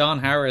defeated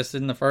Don Harris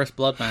in the first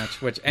blood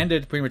match, which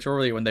ended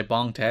prematurely when they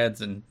bonked heads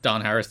and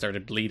Don Harris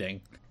started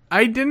bleeding.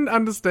 I didn't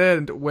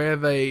understand where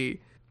they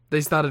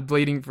started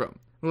bleeding from.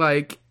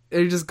 Like,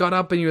 he just got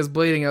up and he was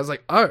bleeding. I was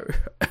like, oh,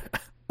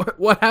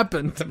 what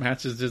happened? The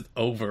match is just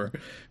over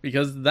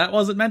because that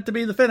wasn't meant to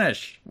be the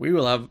finish. We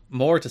will have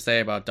more to say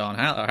about Don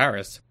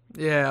Harris.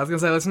 Yeah, I was going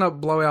to say, let's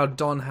not blow our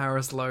Don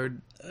Harris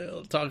load.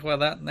 We'll talk about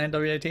that in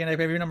NWA TNA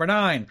pay-per-view number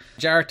 9.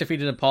 Jarrett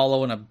defeated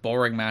Apollo in a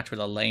boring match with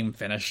a lame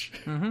finish.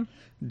 Mm-hmm.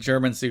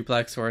 German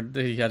suplex where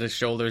he had his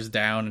shoulders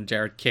down and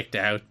Jarrett kicked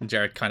out and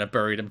Jarrett kind of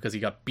buried him because he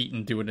got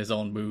beaten doing his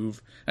own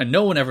move. And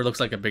no one ever looks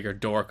like a bigger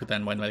dork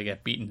than when they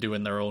get beaten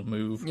doing their own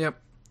move. Yep.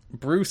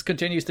 Bruce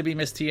continues to be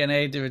Miss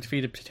TNA,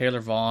 defeated Taylor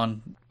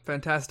Vaughn.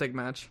 Fantastic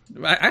match.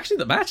 Actually,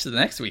 the match the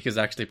next week is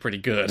actually pretty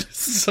good.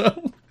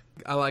 So,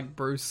 I like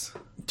Bruce.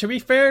 to be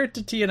fair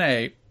to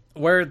TNA,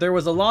 where there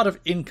was a lot of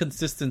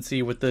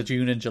inconsistency with the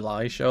June and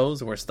July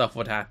shows where stuff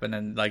would happen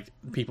and like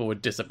people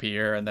would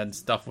disappear and then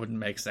stuff wouldn't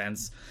make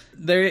sense,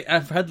 they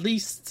have at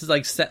least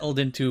like settled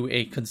into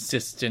a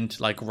consistent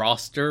like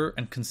roster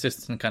and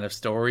consistent kind of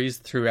stories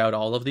throughout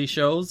all of these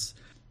shows.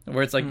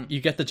 Where it's like,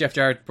 you get the Jeff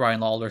Jarrett, Brian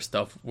Lawler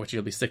stuff, which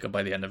you'll be sick of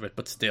by the end of it,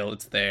 but still,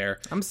 it's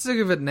there. I'm sick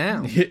of it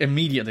now.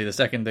 Immediately, the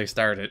second they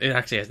started. It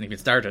actually hasn't even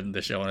started in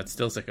the show, and it's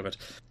still sick of it.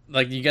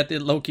 Like, you get the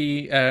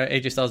Loki,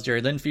 AJ Styles,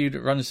 Jerry Lynn feud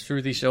runs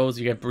through these shows.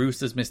 You get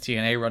Bruce as Miss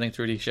TNA running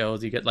through these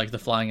shows. You get, like, the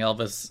Flying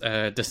Elvis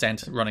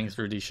Descent running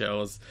through these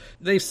shows.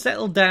 They've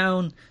settled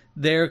down.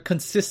 They're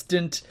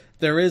consistent.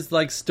 There is,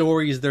 like,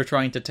 stories they're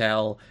trying to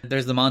tell.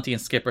 There's the Monty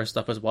and Skipper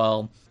stuff as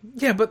well.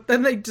 Yeah, but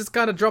then they just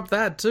kind of dropped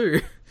that,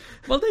 too.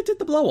 Well, they did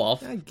the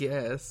blow-off. I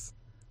guess.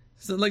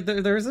 So, like,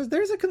 there's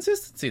a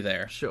consistency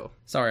there. Sure.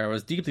 Sorry, I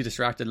was deeply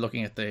distracted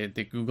looking at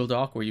the Google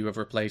Doc where you have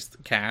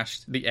replaced cash,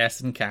 the S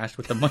in cash,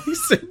 with the money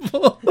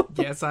symbol.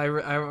 Yes,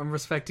 I'm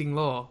respecting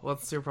law.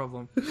 What's your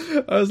problem?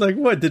 I was like,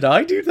 what, did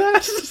I do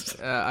that?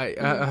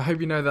 I hope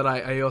you know that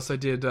I also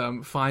did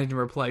find and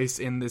replace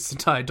in this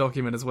entire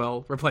document as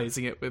well,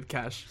 replacing it with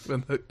cash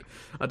with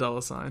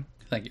a $sign.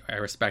 Thank you. I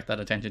respect that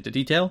attention to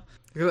detail.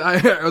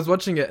 I was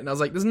watching it and I was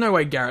like, there's no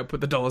way Garrett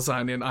put the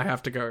 $sign in. I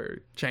have to go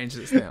change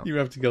this now. You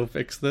have to go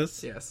fix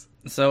this. Yes.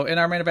 So in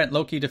our main event,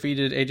 Loki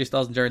defeated AJ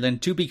Styles and Jerry Lynn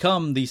to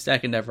become the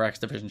second ever X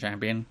Division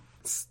champion.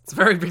 It's a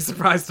very big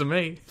surprise to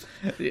me.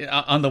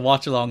 On the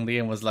watch along,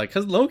 Liam was like,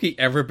 has Loki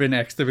ever been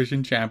X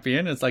Division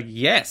champion? It's like,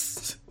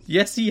 yes.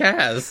 Yes, he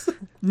has.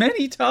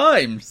 Many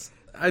times.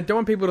 I don't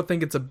want people to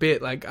think it's a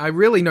bit. Like, I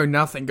really know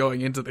nothing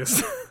going into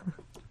this.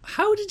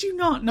 How did you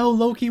not know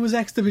Loki was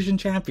X Division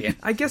champion?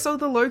 I guess all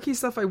the Loki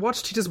stuff I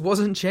watched, he just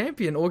wasn't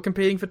champion or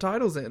competing for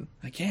titles in.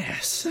 I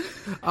guess.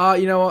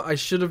 You know what? I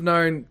should have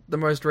known the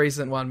most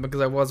recent one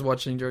because I was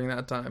watching during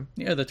that time.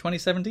 Yeah, the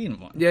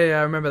 2017 one. Yeah,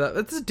 I remember that.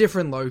 It's a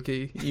different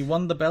Loki. He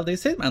won the belt.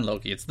 It's Hitman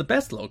Loki. It's the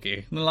best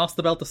Loki. And lost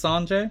the belt to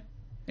Sanjay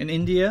in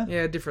India.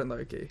 Yeah, different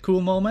Loki.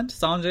 Cool moment.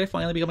 Sanjay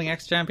finally becoming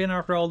X-Champion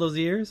after all those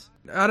years.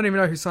 I don't even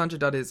know who Sanjay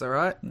Dutt is,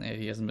 alright? Yeah,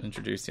 he hasn't been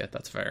introduced yet.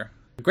 That's fair.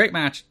 Great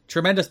match.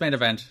 Tremendous main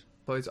event.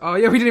 Please. Oh,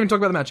 yeah, we didn't even talk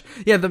about the match.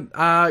 Yeah,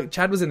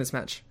 Chad was in this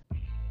match.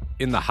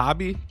 In the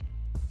hobby,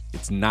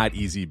 it's not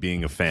easy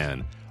being a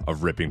fan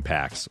of ripping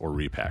packs or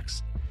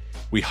repacks.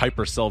 We hype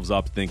ourselves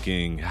up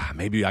thinking,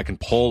 maybe I can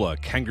pull a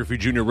Ken Griffey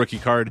Jr. rookie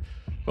card,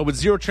 but with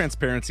zero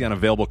transparency on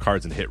available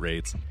cards and hit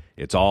rates,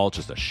 it's all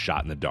just a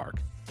shot in the dark.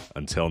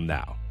 Until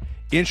now.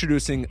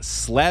 Introducing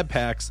Slab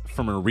Packs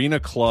from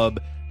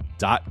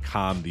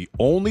ArenaClub.com, the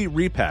only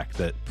repack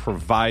that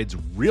provides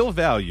real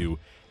value,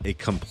 a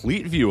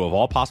complete view of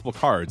all possible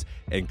cards,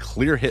 and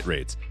clear hit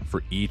rates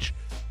for each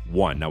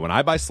one. Now, when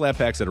I buy Slab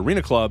Packs at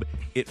Arena Club,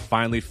 it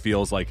finally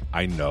feels like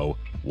I know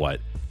what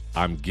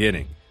I'm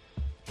getting.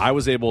 I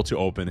was able to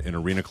open an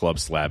Arena Club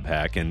Slab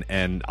Pack,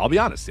 and I'll be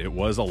honest, it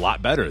was a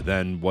lot better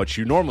than what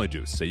you normally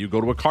do. Say you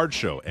go to a card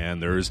show,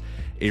 and there's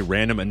a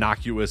random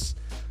innocuous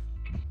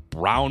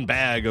brown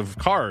bag of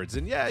cards,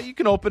 and yeah, you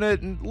can open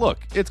it and look,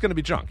 it's going to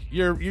be junk.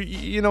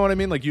 You know what I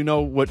mean? Like, you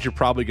know what you're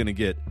probably going to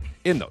get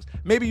in those.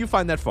 Maybe you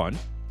find that fun,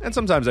 and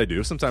sometimes I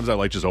do. Sometimes I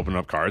like just opening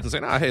up cards and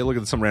saying, hey, look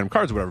at some random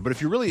cards or whatever. But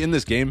if you're really in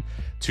this game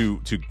to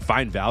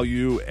find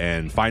value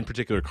and find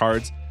particular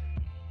cards,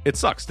 it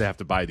sucks to have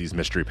to buy these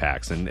mystery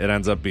packs, and it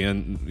ends up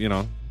being,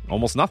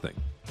 almost nothing.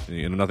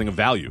 Nothing of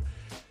value.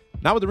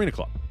 Not with Arena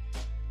Club.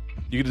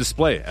 You get a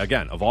display,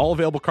 again, of all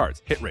available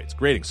cards, hit rates,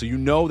 grading, so you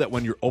know that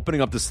when you're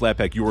opening up the slab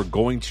pack, you are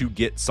going to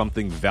get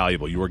something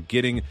valuable. You are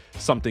getting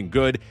something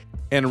good.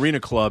 And Arena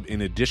Club,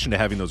 in addition to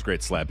having those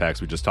great slab packs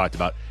we just talked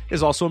about,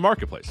 is also a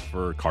marketplace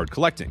for card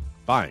collecting,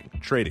 buying,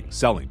 trading,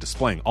 selling,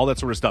 displaying, all that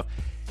sort of stuff.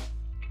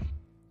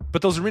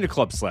 But those Arena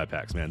Club slab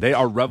packs, man, they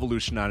are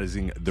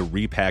revolutionizing the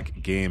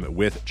repack game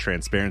with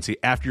transparency.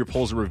 After your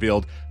pulls are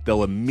revealed,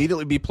 they'll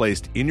immediately be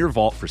placed in your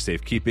vault for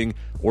safekeeping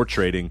or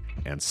trading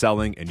and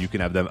selling, and you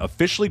can have them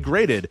officially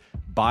graded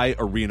by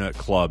Arena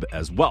Club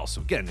as well.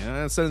 So again,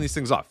 sending these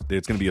things off,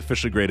 it's going to be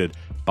officially graded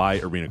by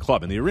Arena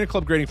Club. And the Arena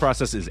Club grading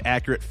process is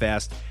accurate,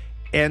 fast,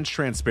 and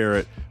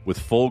transparent, with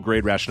full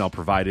grade rationale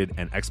provided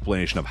and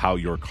explanation of how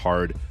your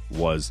card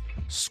was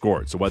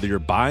scored. So whether you're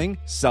buying,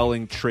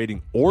 selling,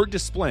 trading, or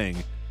displaying,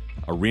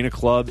 Arena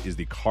Club is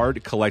the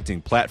card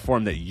collecting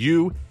platform that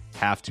you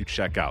have to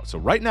check out. So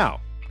right now,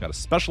 I've got a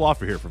special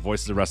offer here for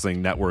Voices of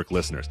Wrestling Network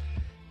listeners.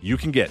 You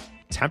can get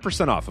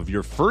 10% off of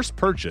your first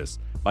purchase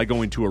by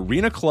going to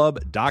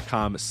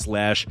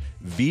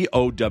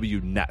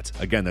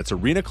arenaclub.com/VOWnet. Again, that's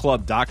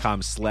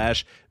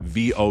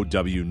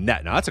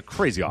arenaclub.com/VOWnet. Now, that's a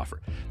crazy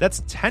offer. That's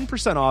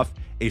 10% off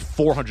a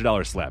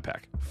 $400 slab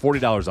pack.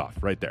 $40 off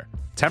right there.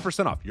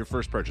 10% off your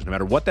first purchase. No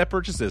matter what that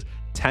purchase is,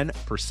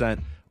 10%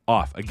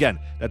 off. Again,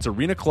 that's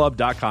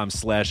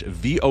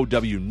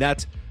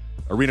arenaclub.com/VOWnet.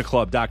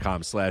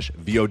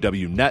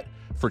 arenaclub.com/VOWnet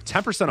for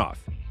 10% off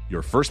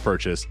your first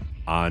purchase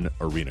on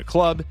Arena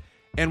Club.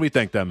 And we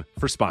thank them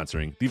for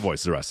sponsoring the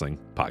Voices of Wrestling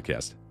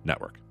Podcast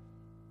Network.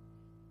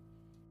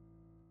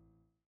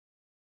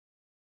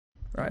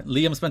 Right.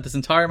 Liam spent this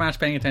entire match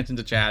paying attention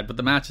to Chad, but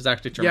the match is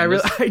actually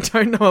tremendous. Yeah, I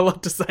don't know a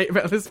lot to say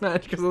about this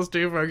match because I was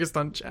too focused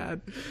on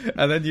Chad.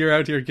 And then you're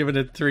out here giving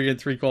it 3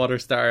 3/4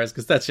 stars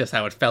because that's just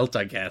how it felt,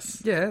 I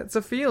guess. Yeah, it's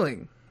a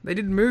feeling. They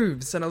did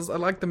moves, and I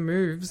like the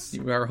moves.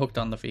 You are hooked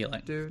on the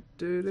feeling. Do,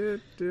 do, do,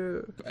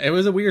 do. It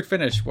was a weird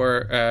finish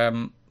where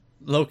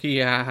Loki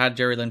had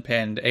Jerry Lynn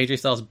pinned. AJ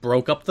Styles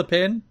broke up the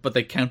pin, but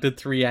they counted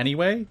 3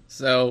 anyway.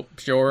 So,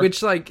 sure.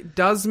 Which,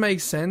 does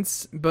make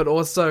sense, but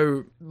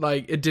also,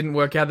 it didn't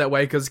work out that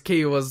way because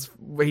Key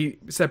he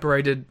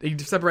separated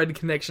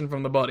connection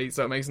from the body,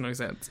 so it makes no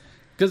sense.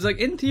 Because,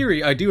 in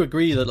theory, I do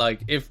agree that,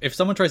 if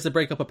someone tries to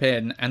break up a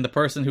pin and the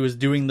person who is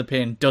doing the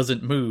pin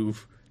doesn't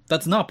move,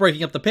 that's not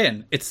breaking up the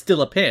pin. It's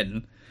still a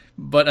pin.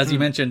 But as you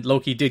mentioned,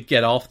 Loki did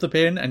get off the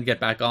pin and get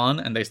back on,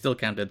 and they still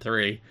counted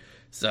 3.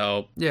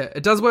 So yeah,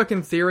 it does work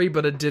in theory,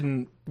 but it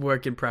didn't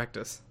work in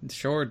practice. It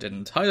sure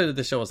didn't. Highlight of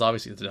the show was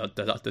obviously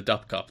the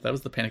Dup Cup. That was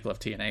the pinnacle of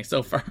TNA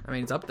so far. I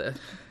mean, it's up there.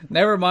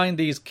 Never mind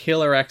these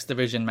killer X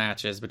Division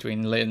matches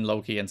between Lynn,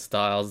 Loki, and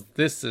Styles.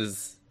 This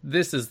is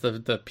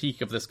the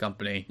peak of this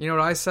company. You know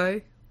what I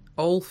say?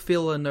 All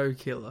filler, no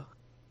killer.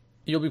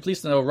 You'll be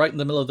pleased to know, right in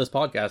the middle of this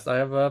podcast, I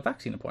have a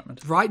vaccine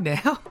appointment. Right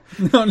now?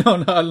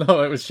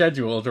 No, it was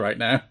scheduled right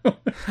now. I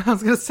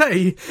was going to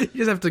say, you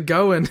just have to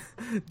go and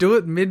do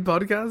it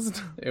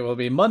mid-podcast. It will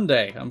be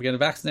Monday. I'm getting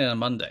vaccinated on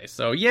Monday,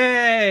 so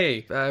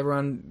yay!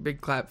 Everyone,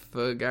 big clap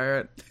for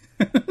Garrett.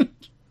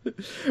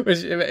 Which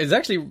is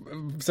actually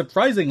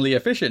surprisingly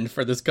efficient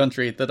for this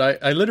country that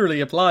I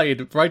literally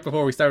applied right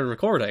before we started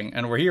recording,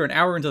 and we're here an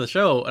hour into the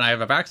show and I have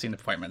a vaccine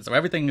appointment, so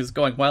everything is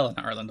going well in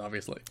Ireland,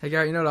 obviously. Hey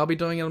Garrett, you know what I'll be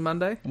doing on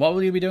Monday? What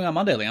will you be doing on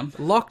Monday, Liam?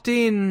 Locked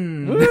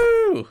in!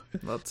 Woo!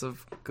 Lots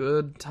of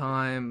good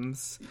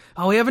times.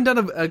 Oh, we haven't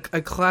done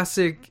a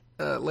classic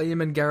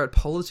Liam and Garrett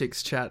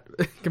politics chat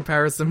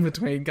comparison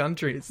between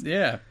countries.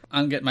 Yeah,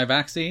 I'm getting my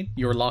vaccine,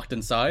 you're locked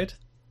inside.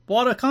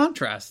 What a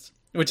contrast!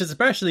 Which is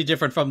especially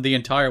different from the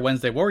entire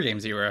Wednesday War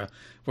Games era,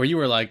 where you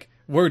were like,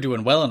 we're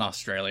doing well in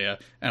Australia,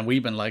 and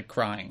we've been,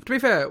 crying. To be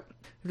fair, if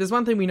there's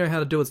one thing we know how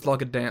to do, it's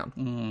lock it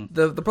down.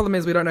 The problem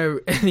is we don't know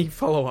any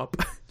follow-up.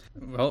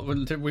 Well,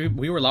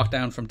 we were locked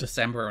down from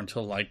December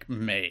until,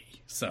 May,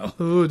 so...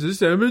 Oh,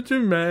 December to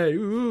May,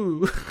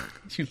 ooh.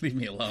 You leave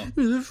me alone.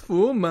 It's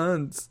 4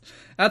 months.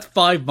 That's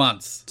 5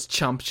 months. It's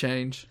chump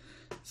change.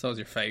 So's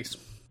your face.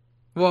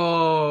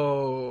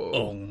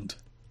 Whoa.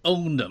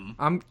 Owned them.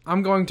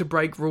 I'm going to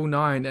break Rule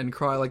 9 and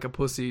cry like a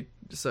pussy,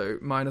 so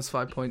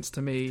 -5 points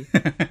to me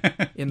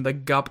in the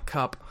Gup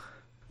Cup.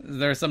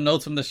 There are some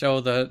notes from the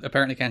show that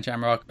apparently Ken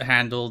Shamrock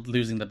handled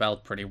losing the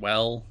belt pretty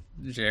well.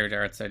 Jerry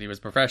Jarrett said he was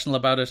professional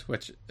about it,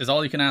 which is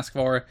all you can ask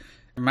for.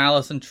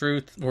 Malice and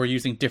Truth were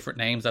using different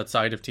names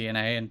outside of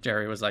TNA, and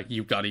Jerry was like,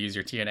 you've got to use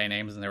your TNA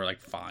names, and they were like,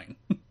 fine.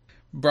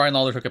 Brian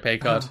Lawler took a pay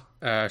cut.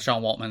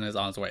 Sean Waltman is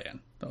on his way in.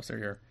 Those are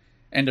your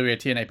NWA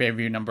TNA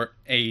pay-per-view number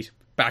 8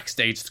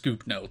 backstage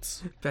scoop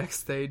notes.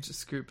 Backstage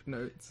scoop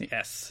notes.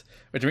 Yes.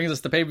 Which brings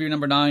us to pay-per-view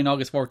number 9,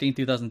 August 14,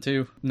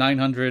 2002.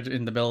 900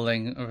 in the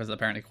building. It was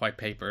apparently quite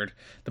papered.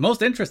 The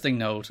most interesting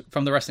note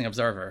from the Wrestling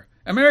Observer: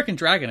 American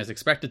Dragon is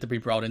expected to be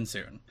brought in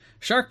soon.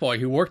 Shark Boy,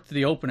 who worked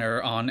the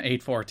opener on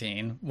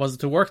 8/14, was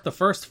to work the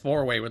first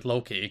 4-way with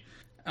Loki,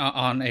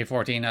 on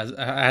A14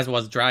 as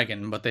was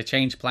Dragon, but they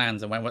changed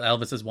plans and went with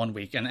Elvis's one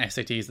week and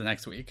SATs the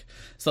next week.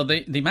 So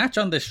the match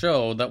on this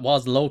show that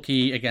was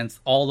Loki against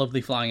all of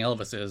the Flying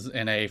Elvises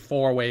in a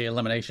 4-way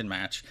elimination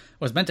match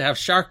was meant to have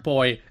Shark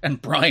Boy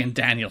and Bryan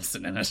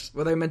Danielson in it.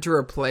 Were they meant to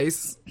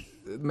replace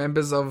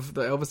members of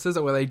the Elvises,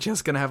 or were they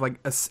just going to have like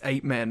a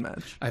 8-man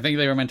match? I think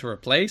they were meant to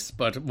replace,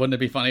 but wouldn't it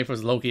be funny if it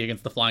was Loki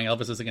against the Flying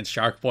Elvises against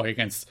Shark Boy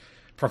against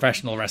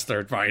professional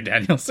wrestler Bryan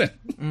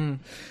Danielson?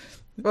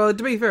 Well,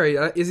 to be fair,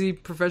 is he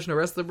professional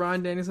wrestler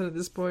Bryan Danielson at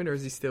this point, or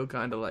is he still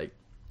kind of like...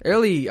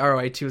 Early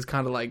ROH, he was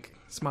kind of like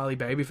smiley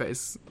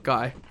babyface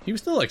guy. He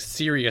was still like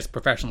serious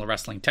professional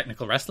wrestling,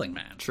 technical wrestling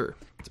man. True.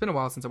 It's been a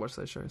while since I watched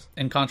those shows.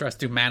 In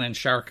contrast to man in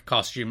shark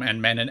costume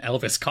and men in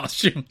Elvis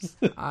costumes.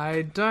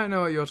 I don't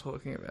know what you're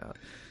talking about.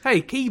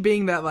 Hey, Key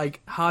being that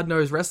like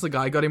hard-nosed wrestler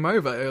guy got him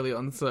over early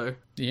on, so...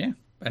 Yeah,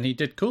 and he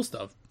did cool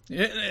stuff.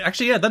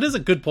 Actually, yeah, that is a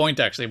good point,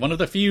 actually. One of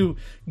the few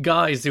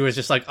guys who is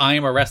just like, I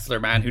am a wrestler,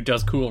 man, who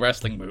does cool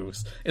wrestling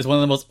moves, is one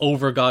of the most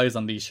over guys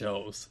on these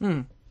shows.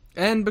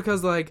 And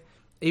because, like,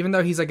 even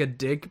though he's like a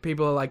dick,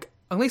 people are like,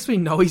 at least we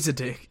know he's a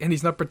dick, and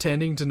he's not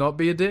pretending to not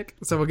be a dick,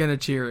 so we're going to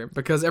cheer him,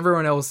 because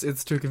everyone else,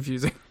 it's too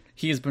confusing.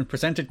 He has been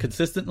presented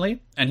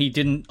consistently, and he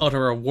didn't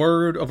utter a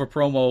word of a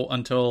promo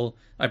until,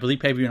 I believe,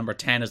 pay-per-view number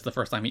 10 is the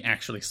first time he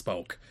actually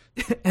spoke.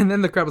 And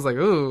then the crowd was like,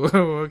 ooh,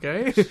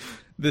 okay.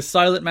 The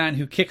silent man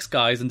who kicks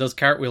guys and does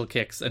cartwheel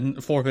kicks and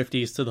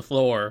 450s to the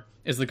floor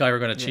is the guy we're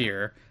going to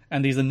cheer.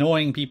 And these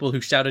annoying people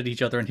who shout at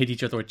each other and hit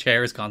each other with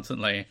chairs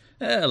constantly,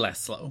 less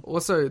slow.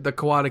 Also, the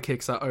Kawada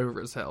kicks are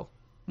over as hell.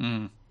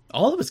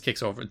 All of his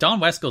kicks over.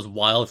 Don West goes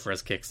wild for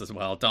his kicks as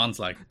well. Don's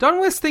like... Don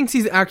West thinks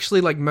he's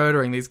actually, like,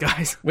 murdering these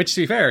guys. Which,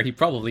 to be fair, he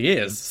probably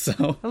is,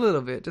 so... A little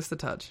bit, just a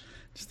touch.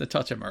 Just a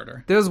touch of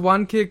murder. There was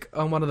one kick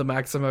on one of the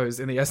Maximos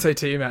in the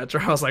SAT match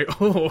where I was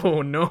like,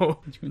 oh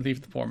no. You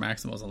leave the poor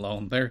Maximos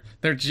alone.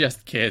 They're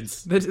just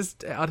kids. They're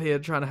just out here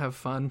trying to have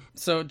fun.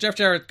 So Jeff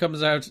Jarrett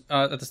comes out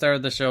at the start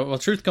of the show. Well,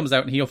 Truth comes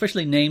out and he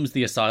officially names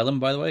the asylum,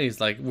 by the way. He's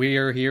like,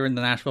 we're here in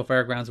the Nashville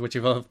Fairgrounds, which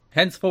will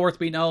henceforth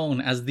be known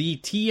as the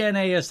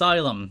TNA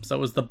Asylum. So it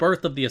was the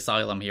birth of the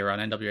asylum here on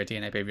NWA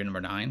TNA pay-per-view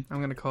number 9. I'm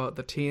going to call it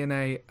the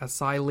TNA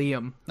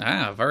Asylum.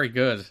 Ah, very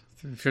good.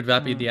 Should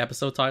that be the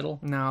episode title?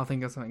 No, I'll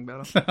think of something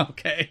better.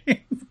 Okay.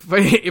 But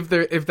if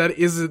that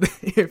is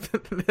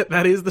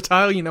the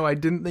title, you know, I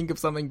didn't think of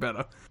something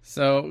better.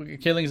 So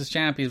Killings is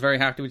champ. He's very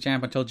happy with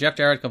champ until Jeff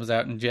Jarrett comes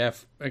out and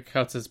Jeff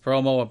cuts his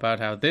promo about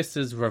how this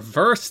is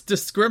reverse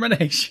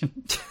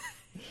discrimination.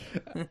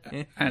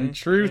 And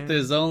Truth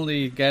is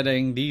only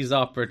getting these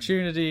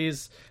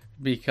opportunities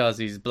because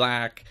he's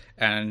black,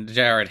 and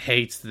Jarrett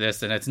hates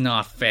this, and it's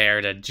not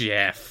fair to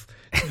Jeff.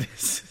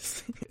 This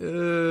is...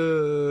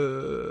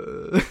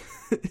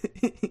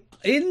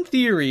 In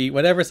theory,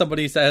 whenever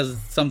somebody says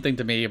something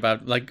to me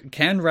about, like,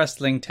 can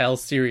wrestling tell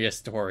serious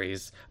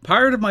stories,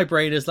 part of my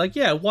brain is like,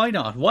 yeah, why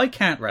not? Why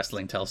can't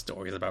wrestling tell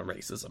stories about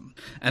racism?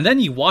 And then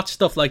you watch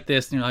stuff like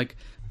this, and you're like,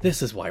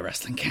 this is why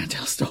wrestling can't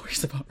tell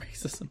stories about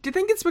racism. Do you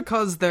think it's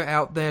because they're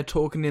out there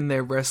talking in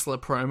their wrestler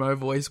promo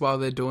voice while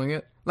they're doing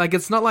it? Like,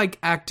 it's not like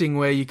acting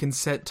where you can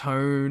set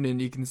tone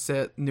and you can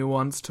set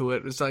nuance to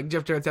it. It's like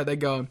Jeff Jarrett's out there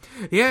going,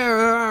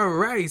 yeah,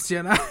 race,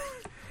 you know?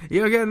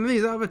 You're getting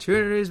these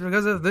opportunities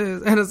because of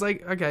this. And it's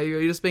like, okay,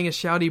 you're just being a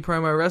shouty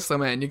promo wrestler,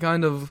 man. You're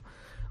kind of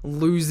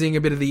losing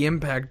a bit of the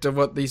impact of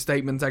what these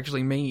statements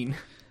actually mean.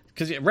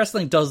 Because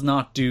wrestling does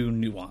not do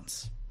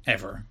nuance,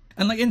 ever.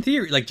 And, like, in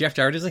theory, like, Jeff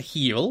Jarrett is a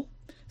heel.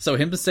 So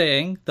him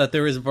saying that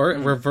there is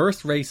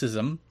reverse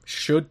racism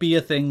should be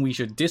a thing we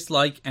should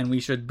dislike and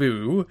we should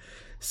boo.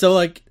 So,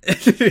 like,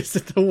 is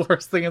it the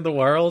worst thing in the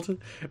world?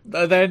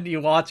 And then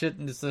you watch it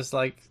and it's just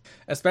like,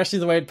 especially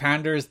the way it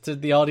panders to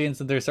the audience,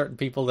 and there's certain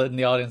people in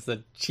the audience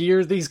that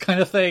cheer these kind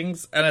of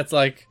things, and it's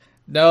like,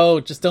 no,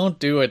 just don't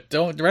do it.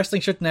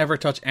 Wrestling should never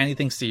touch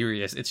anything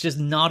serious. It's just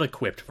not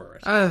equipped for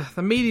it.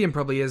 The medium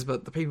probably is,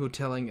 but the people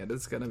telling it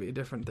is going to be a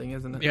different thing,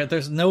 isn't it? Yeah,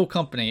 there's no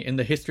company in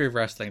the history of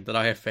wrestling that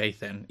I have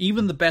faith in,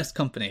 even the best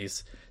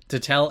companies, to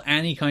tell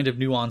any kind of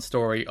nuanced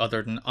story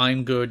other than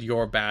I'm good,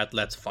 you're bad,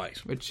 let's fight.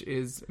 Which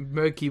is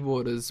murky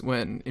waters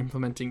when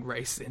implementing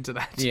race into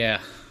that. Yeah,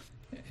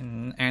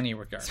 in any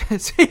regard.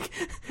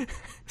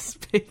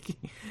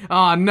 Speaking...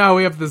 Oh no,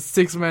 we have the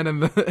 6 men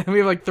and we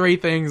have like 3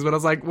 things, but I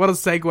was like, what a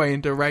segue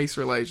into race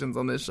relations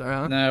on this show,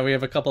 huh? No, we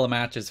have a couple of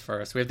matches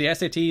first. We have the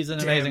SATs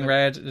and Amazing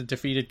Red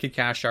defeated Kid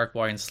Cash, Shark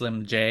Boy, and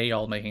Slim J,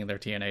 all making their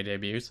TNA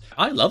debuts.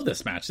 I love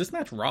this match. This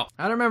match rocked.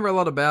 I don't remember a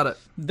lot about it.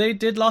 They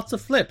did lots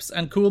of flips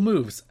and cool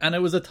moves, and it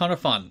was a ton of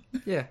fun.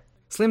 Yeah.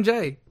 Slim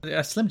J.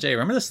 Slim J.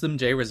 Remember the Slim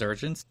J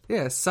resurgence?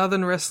 Yeah,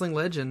 Southern wrestling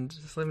legend,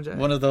 Slim J.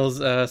 One of those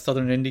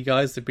Southern indie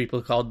guys that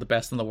people called the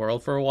best in the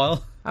world for a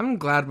while. I'm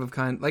glad we've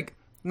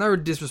no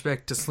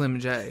disrespect to Slim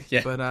J,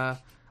 yeah. But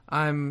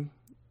I'm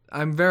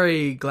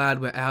very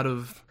glad we're out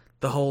of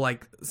the whole,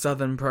 like,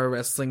 Southern Pro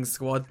Wrestling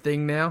Squad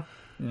thing now.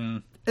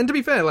 Mm. And to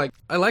be fair, like,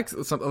 I like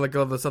something like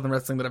all the Southern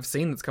wrestling that I've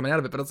seen that's coming out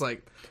of it, but it's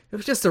like, it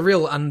was just a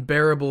real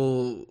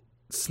unbearable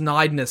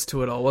snideness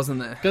to it all, wasn't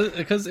there?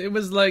 Because it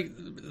was like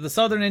the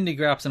Southern Indie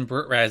Graps and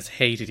Burt Raz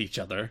hated each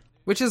other.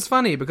 Which is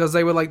funny, because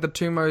they were like the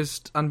two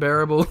most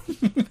unbearable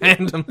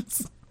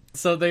fandoms.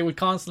 So they would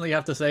constantly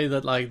have to say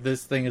that, like,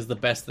 this thing is the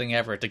best thing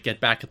ever to get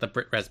back at the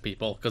BritRes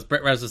people, because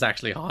BritRes was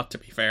actually hot, to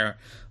be fair,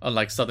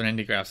 unlike Southern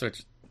Indie Graphs,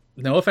 which,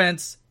 no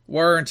offense,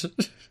 weren't.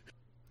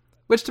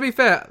 Which, to be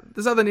fair,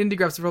 the Southern Indie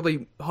Graphs are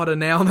probably hotter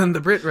now than the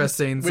BritRes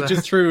scene. Which so.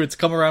 is true, it's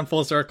come around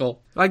full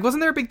circle. Like,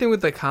 wasn't there a big thing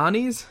with the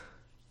Carnies?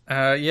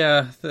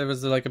 Yeah, there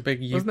was like a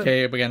big Wasn't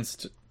UK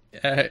against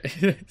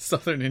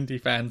Southern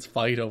Indie fans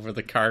fight over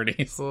the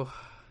Carnies. Oh.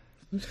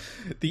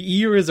 The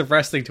eras of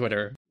wrestling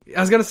Twitter. I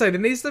was going to say, there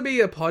needs to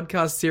be a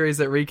podcast series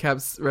that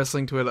recaps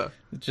wrestling Twitter.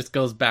 It just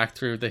goes back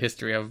through the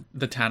history of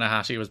the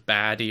Tanahashi was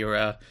bad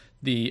era,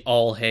 the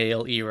all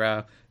hail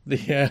era,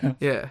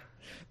 Yeah.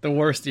 the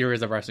worst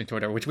eras of wrestling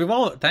Twitter, which we've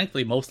all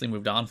thankfully mostly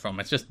moved on from.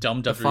 It's just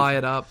dumb WWE.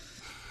 Fired up.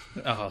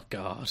 Oh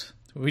god.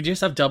 We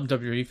just have dumb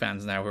WWE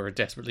fans now who are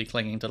desperately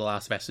clinging to the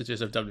last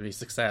vestiges of WWE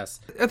success.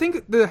 I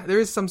think there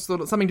is something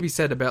to be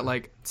said about,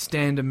 like,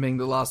 Stardom being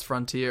the last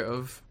frontier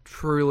of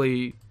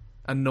truly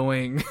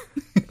annoying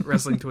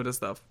wrestling Twitter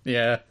stuff.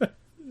 Yeah.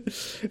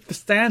 If the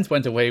stands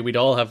went away, we'd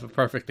all have a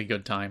perfectly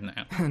good time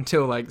now.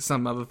 Until, like,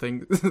 some other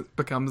thing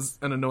becomes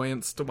an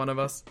annoyance to one of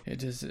us.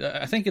 It is.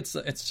 I think it's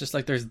just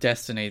like there's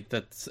destiny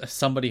that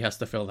somebody has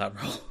to fill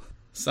that role.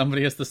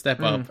 Somebody has to step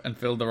up and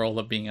fill the role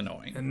of being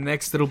annoying. And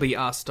next it'll be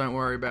us, don't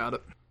worry about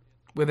it.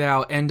 With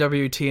our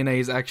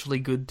NWTNA's actually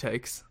good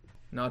takes.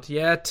 Not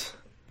yet.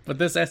 But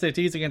this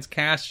SATs against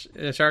Cash,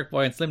 Shark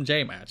Boy, and Slim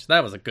J match,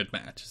 that was a good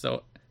match.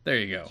 So there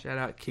you go. Shout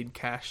out Kid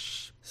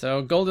Cash.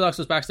 So Goldilocks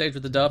was backstage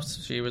with the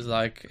Dubs. She was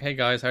like, "Hey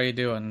guys, how you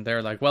doing?"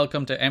 They're like,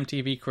 "Welcome to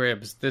MTV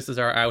Cribs. This is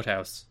our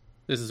outhouse.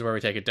 This is where we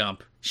take a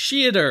dump."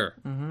 Shitter.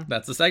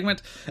 That's the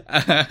segment.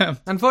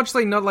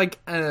 Unfortunately, not like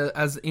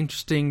as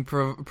interesting,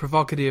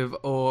 provocative,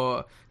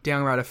 or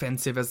downright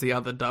offensive as the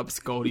other Dubs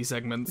Goldie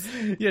segments.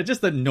 Yeah,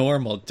 just the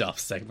normal Duff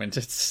segment.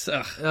 It's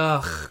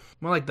Ugh.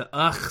 More like the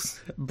ughs.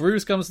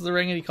 Bruce comes to the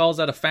ring and he calls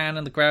out a fan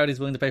in the crowd. He's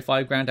willing to pay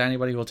 $5,000 to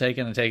anybody who will take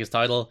it and take his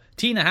title.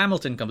 Tina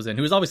Hamilton comes in,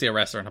 who's obviously a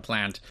wrestler in a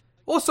plant.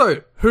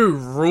 Also, who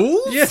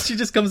rules? Yes, she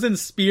just comes in,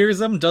 spears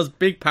him, does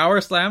big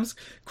power slams.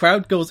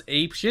 Crowd goes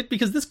apeshit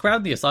because this crowd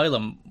in the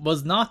asylum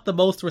was not the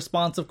most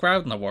responsive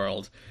crowd in the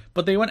world.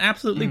 But they went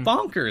absolutely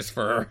bonkers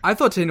for her. I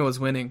thought Tina was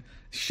winning.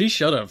 She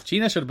should have.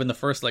 Tina should have been the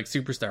first, like,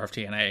 superstar of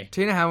TNA.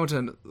 Tina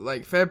Hamilton,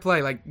 like, fair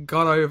play, like,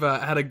 got over,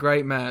 had a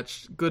great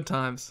match. Good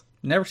times.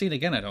 Never seen it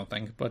again, I don't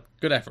think, but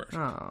good effort.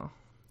 Oh.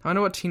 I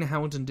wonder what Tina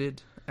Hamilton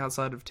did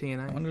outside of I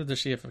TNA. wonder does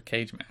she have a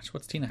cage match?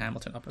 What's Tina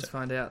Hamilton up Let's to?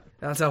 find out.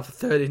 That's our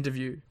third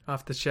interview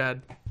after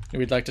Chad.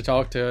 We'd like to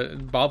talk to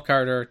Bob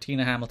Carter,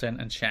 Tina Hamilton,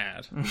 and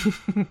Chad.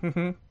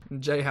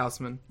 Jay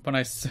Houseman. When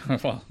I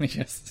well,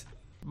 yes.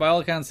 By all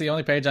accounts, the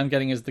only page I'm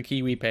getting is the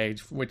Kiwi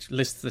page, which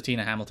lists the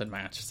Tina Hamilton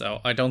match.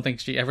 So I don't think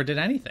she ever did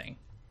anything.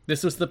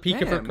 This was the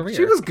peak of her Damn, career.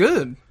 she was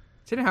good.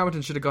 Tina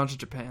Hamilton should have gone to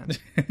Japan.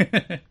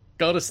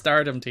 Go to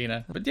Stardom,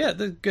 Tina. But yeah,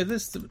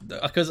 this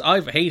because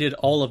I've hated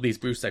all of these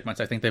Bruce segments.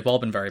 I think they've all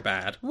been very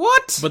bad.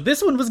 What? But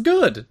this one was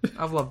good.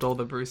 I've loved all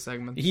the Bruce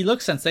segments. He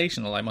looks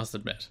sensational, I must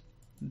admit.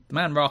 The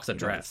man rocks a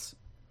dress.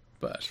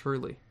 But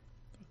Truly.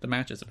 the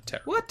match is a bit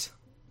terrible. What?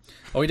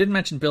 Oh, we didn't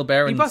mention Bill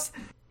Behrens.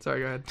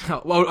 Sorry, go ahead.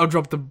 I'll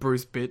drop the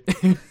Bruce bit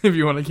if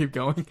you want to keep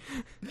going.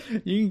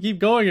 You can keep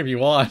going if you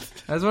want.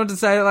 I just wanted to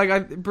say,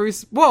 like,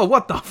 Bruce... Whoa,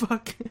 what the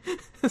fuck?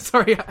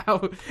 Sorry,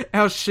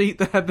 our sheet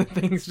that had the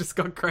things just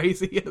got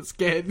crazy. It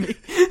scared me.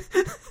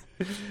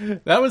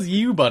 That was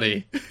you,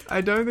 buddy.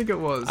 I don't think it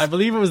was. I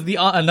believe it was the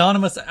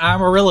anonymous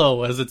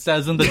Amarillo, as it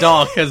says in the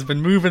doc, has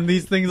been moving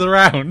these things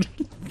around.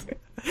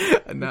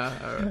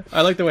 No.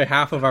 I like the way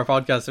half of our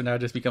podcasts are now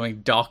just becoming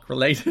doc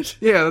related.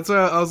 Yeah, that's why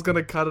I was going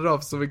to cut it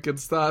off so we could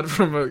start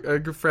from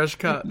a fresh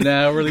cut.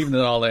 No, we're leaving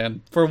it all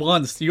in. For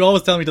once, you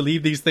always tell me to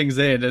leave these things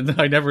in, and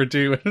I never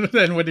do. And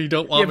then when you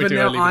don't want me but to,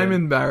 I now leave I'm it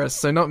in. embarrassed,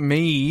 so not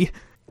me.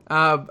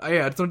 Yeah,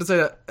 I just wanted to say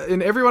that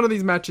in every one of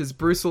these matches,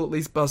 Bruce will at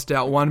least bust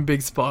out one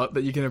big spot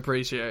that you can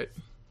appreciate.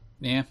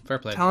 Yeah, fair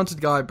play. Talented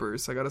guy,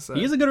 Bruce, I gotta say.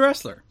 He is a good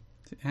wrestler.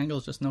 The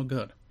angle's just no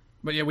good.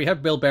 But yeah, we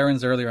had Bill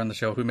Behrens earlier on the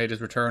show who made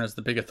his return as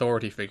the big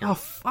authority figure.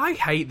 Oh, I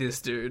hate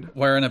this dude.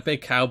 Wearing a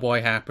big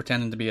cowboy hat,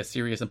 pretending to be a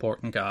serious,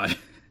 important guy.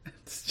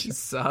 It's He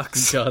just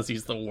sucks. because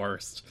he's the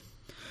worst.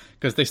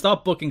 Because they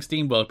stopped booking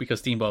Steamboat because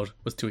Steamboat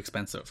was too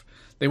expensive.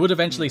 They would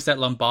eventually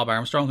settle on Bob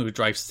Armstrong, who would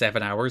drive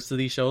 7 hours to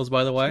these shows,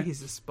 by the way.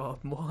 Jesus,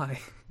 Bob,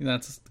 why?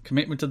 That's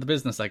commitment to the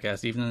business, I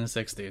guess, even in the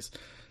 60s.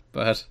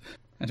 But,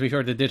 and to be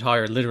fair, they did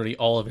hire literally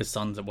all of his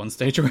sons at one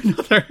stage or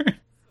another.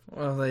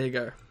 Well, there you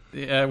go.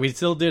 Yeah, we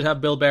still did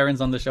have Bill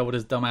Behrens on the show with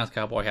his dumbass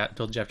cowboy hat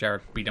until Jeff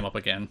Jarrett beat him up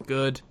again.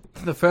 Good.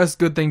 The first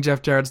good thing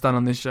Jeff Jarrett's done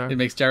on this show. It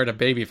makes Jarrett a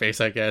babyface,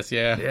 I guess,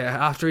 yeah.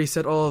 Yeah, after he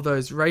said all of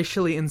those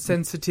racially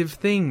insensitive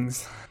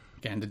things.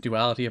 Again, the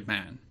duality of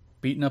man.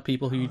 Beating up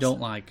people who you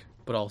don't like,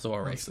 but also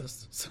are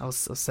racist. So. I was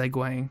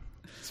segueing.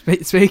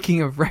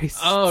 Speaking of race.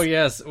 Oh,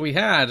 yes. We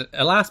had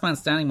a last man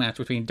standing match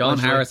between Don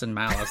Allegedly. Harris and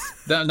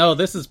Malice. No,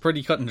 this is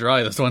pretty cut and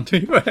dry, this one, to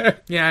be fair.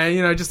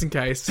 Yeah, just in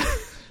case.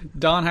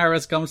 Don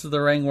Harris comes to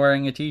the ring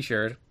wearing a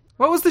t-shirt.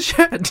 What was the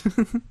shirt?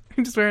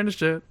 I'm just wearing a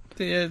shirt.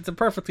 It's a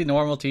perfectly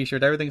normal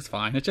t-shirt. Everything's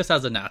fine. It just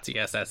has a Nazi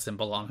SS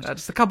symbol on it.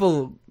 Just a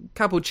couple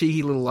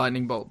cheeky little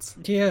lightning bolts.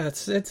 Yeah,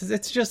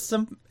 it's just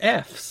some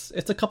Fs.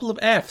 It's a couple of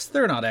Fs.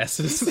 They're not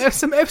S's. There's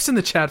some F's in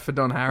the chat for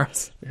Don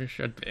Harris. There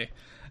should be.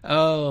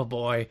 Oh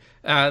boy.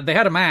 They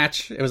had a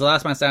match. It was a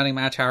last man standing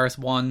match. Harris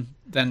won.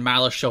 Then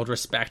Malice showed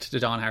respect to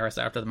Don Harris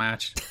after the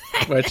match.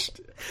 Which,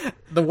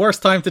 the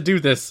worst time to do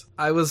this.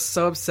 I was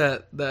so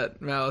upset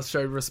that Malice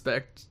showed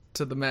respect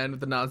to the man with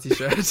the Nazi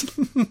shirt.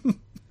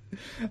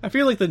 I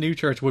feel like the new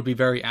church would be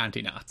very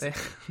anti-Nazi.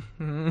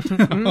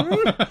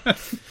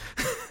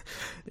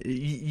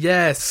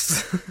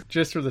 Yes.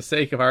 Just for the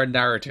sake of our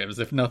narratives,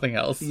 if nothing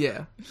else.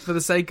 Yeah. For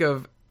the sake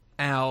of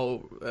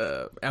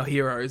our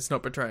heroes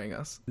not betraying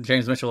us.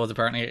 James Mitchell was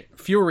apparently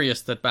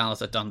furious that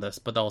Malice had done this,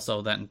 but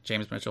also then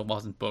James Mitchell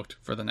wasn't booked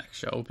for the next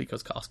show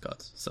because cost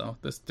cuts. So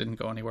this didn't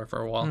go anywhere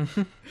for a while.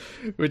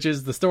 Which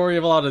is the story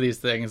of a lot of these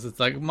things.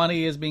 It's like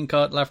money is being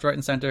cut left, right,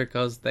 and center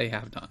because they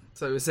have done.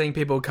 So we're seeing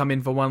people come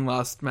in for one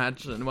last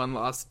match and one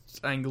last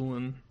angle,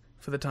 and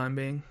for the time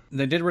being.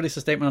 They did release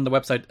a statement on the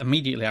website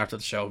immediately after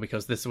the show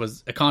because this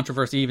was a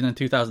controversy even in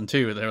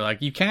 2002. They were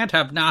like, you can't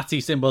have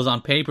Nazi symbols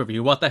on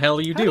pay-per-view. What the hell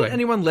are you How doing? did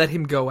anyone let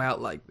him go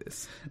out like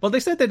this? Well, they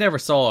said they never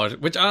saw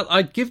it, which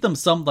I'd give them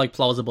some like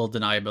plausible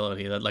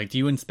deniability. That like, do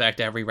you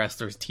inspect every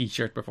wrestler's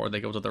t-shirt before they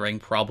go to the ring?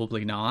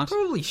 Probably not.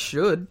 Probably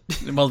should.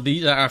 Well,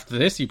 after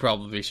this, you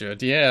probably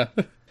should, yeah.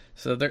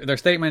 So their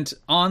statement,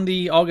 on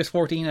the August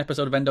 14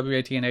 episode of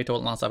NWA TNA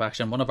Total Nonstop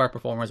Action, one of our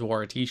performers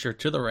wore a t-shirt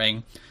to the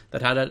ring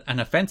that had an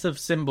offensive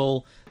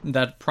symbol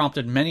that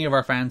prompted many of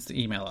our fans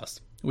to email us.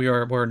 We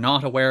were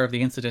not aware of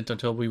the incident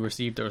until we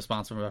received a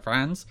response from our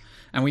fans,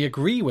 and we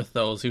agree with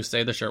those who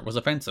say the shirt was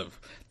offensive.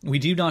 We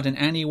do not in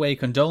any way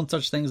condone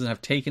such things and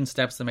have taken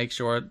steps to make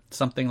sure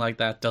something like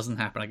that doesn't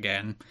happen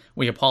again.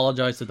 We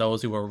apologize to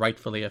those who were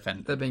rightfully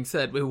offended. That being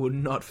said, we will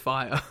not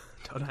fire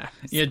Don Harris.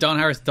 Yeah, Don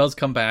Harris does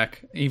come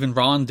back. Even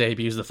Ron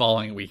debuts the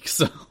following week,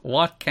 so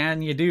what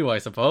can you do, I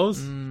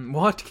suppose?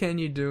 What can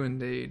you do,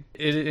 indeed?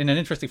 In an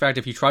interesting fact,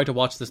 if you try to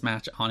watch this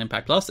match on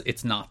Impact Plus,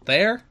 it's not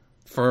there.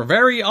 For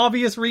very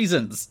obvious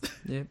reasons.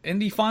 Yep. In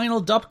the final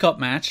Dup Cup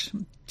match,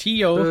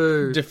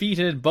 Tio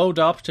defeated Bo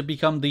Dup to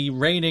become the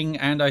reigning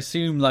and I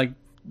assume like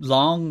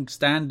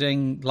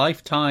long-standing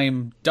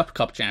lifetime Dup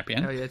Cup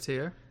champion. Oh yeah,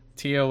 Tio.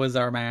 Tio is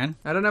our man.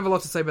 I don't have a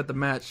lot to say about the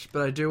match,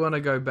 but I do want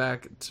to go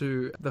back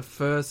to the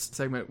first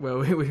segment where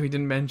we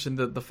didn't mention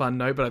the fun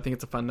note, but I think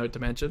it's a fun note to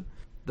mention.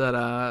 That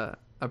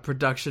a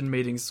production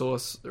meeting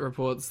source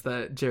reports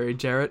that Jerry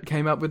Jarrett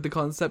came up with the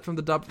concept for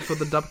the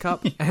Dup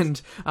Cup, yes. And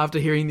after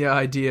hearing the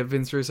idea,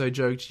 Vince Russo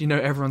joked,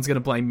 everyone's going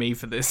to blame me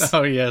for this.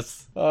 Oh,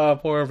 yes. Oh,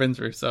 poor Vince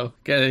Russo.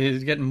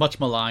 He's getting much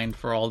maligned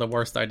for all the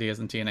worst ideas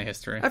in TNA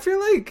history. I feel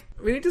like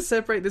we need to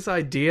separate this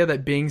idea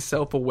that being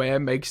self-aware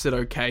makes it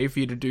okay for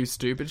you to do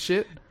stupid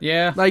shit.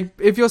 Yeah. Like,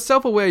 if you're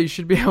self-aware, you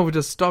should be able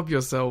to stop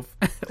yourself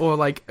or,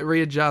 like,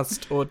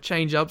 readjust or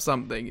change up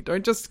something.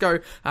 Don't just go,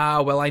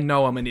 well, I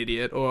know I'm an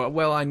idiot, or,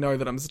 well, I know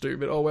that I'm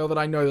stupid, or, well, that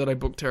I know that I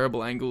book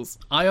terrible angles.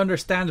 I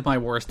understand my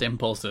worst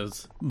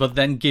impulses, but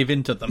then give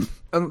in to them.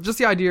 Just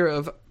the idea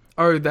of,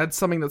 oh, that's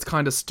something that's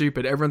kind of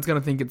stupid. Everyone's going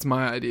to think it's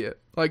my idea.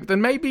 Like, then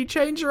maybe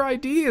change your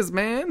ideas,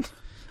 man.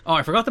 Oh,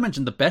 I forgot to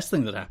mention the best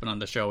thing that happened on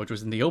the show, which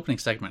was in the opening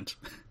segment.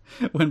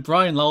 When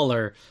Brian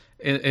Lawler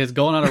is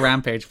going on a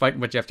rampage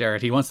fighting with Jeff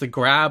Jarrett, he wants to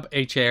grab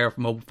a chair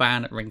from a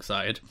fan at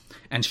ringside,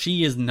 and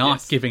she is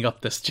not giving up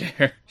this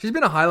chair. She's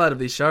been a highlight of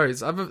these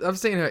shows. I've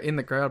seen her in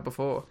the crowd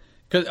before.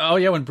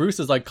 When Bruce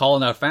is like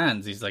calling out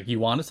fans, he's like, you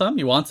want some?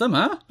 You want some,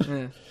 huh?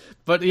 Yeah.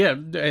 But yeah,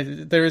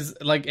 there's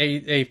like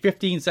a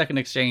 15-second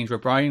exchange where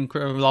Brian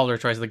Lawler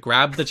tries to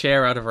grab the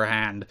chair out of her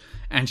hand,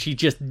 and she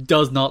just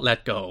does not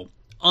let go.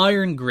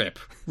 Iron grip,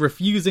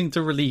 refusing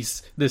to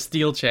release the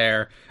steel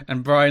chair,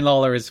 and Brian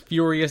Lawler is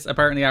furious.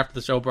 Apparently after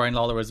the show, Brian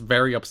Lawler was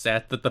very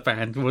upset that the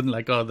fan wouldn't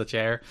let go of the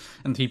chair,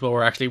 and people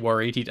were actually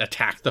worried he'd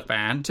attack the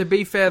fan. To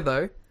be fair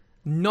though,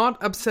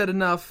 not upset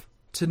enough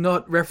to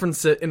not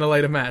reference it in a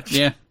later match.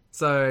 Yeah.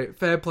 So,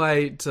 fair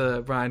play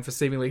to Brian for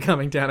seemingly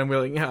coming down and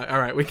willing,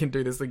 alright, we can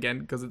do this again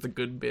because it's a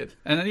good bit.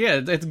 And yeah,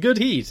 it's good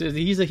heat.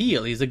 He's a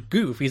heel. He's a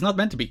goof. He's not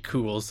meant to be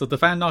cool. So the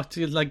fan not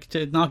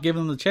give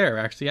him the chair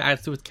actually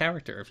adds to his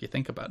character if you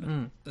think about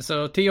it.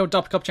 So Tio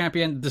Dup Cup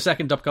champion. The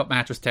second Dup Cup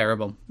match was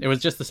terrible. It was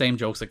just the same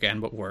jokes again,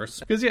 but worse.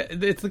 Because yeah,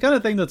 it's the kind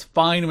of thing that's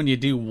fine when you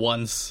do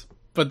once,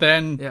 but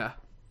then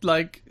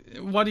like,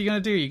 what are you gonna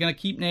do? You're gonna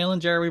keep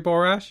nailing Jerry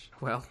Borash?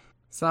 Well,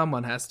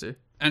 someone has to.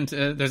 And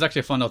there's actually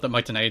a fun note that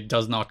Mike Tenay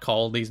does not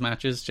call these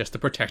matches just to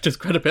protect his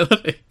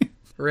credibility.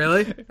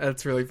 Really?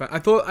 That's really fun.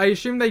 I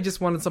assumed they just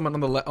wanted someone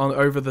on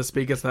over the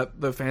speakers so that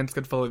the fans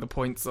could follow the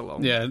points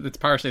along. Yeah, it's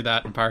partially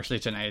that and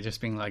partially Tenay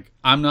just being like,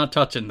 I'm not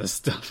touching this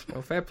stuff.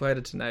 Well, fair play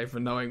to Tenay for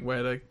knowing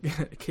where to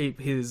keep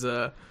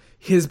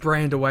his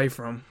brand away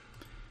from.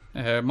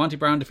 Monty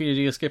Brown defeated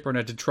Eel Skipper in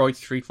a Detroit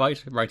street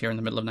fight right here in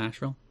the middle of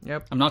Nashville.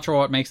 Yep. I'm not sure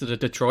what makes it a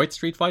Detroit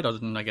street fight, other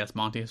than I guess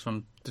Monty is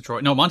from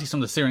Detroit. No, Monty's from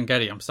the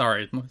Serengeti. I'm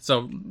sorry.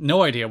 So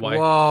no idea why.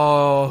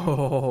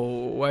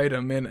 Whoa, wait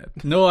a minute.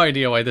 No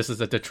idea why this is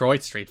a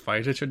Detroit street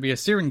fight. It should be a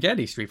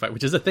Serengeti street fight,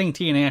 which is a thing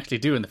TNA actually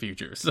do in the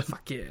future. So.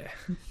 Fuck yeah.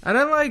 I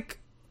don't like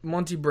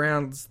Monty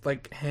Brown's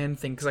like hand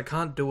thing because I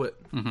can't do it.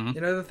 Mm-hmm.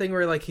 You know the thing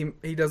where like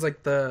he does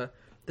like the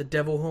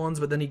devil horns,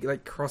 but then he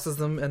like crosses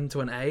them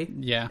into an A.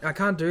 Yeah. I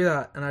can't do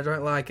that, and I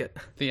don't like it.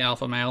 The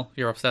alpha male.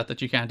 You're upset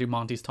that you can't do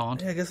Monty's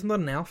taunt. Yeah, I guess I'm not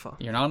an alpha.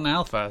 You're not an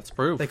alpha. It's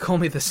proof. They call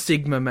me the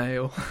Sigma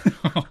male.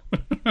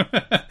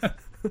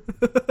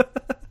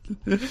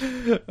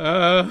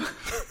 That's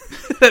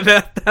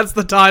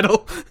the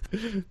title.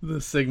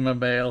 The Sigma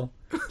male.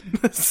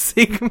 The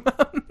Sigma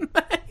male.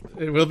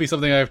 It will be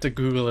something I have to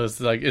Google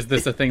is like, is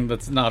this a thing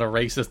that's not a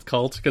racist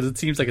cult? Because it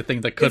seems like a thing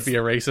that could be a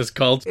racist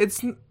cult.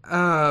 It's,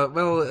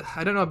 well,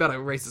 I don't know about a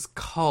racist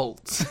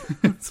cult,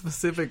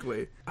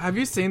 specifically. Have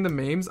you seen the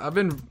memes? I've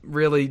been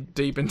really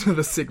deep into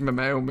the Sigma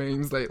male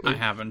memes lately. I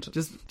haven't.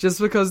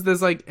 Just because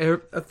there's like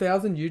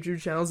 1,000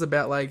 YouTube channels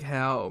about like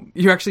how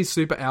you're actually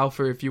super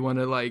alpha if you want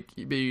to like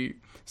be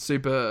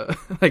super,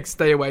 like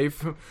stay away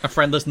from... A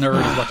friendless nerd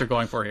is what you're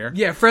going for here.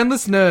 Yeah,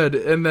 friendless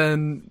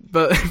nerd,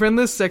 but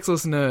friendless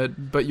sexless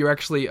nerd, but you're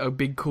actually a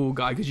big cool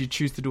guy because you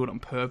choose to do it on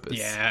purpose.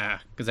 Yeah,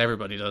 because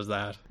everybody does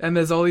that. And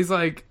there's all these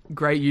like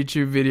great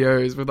YouTube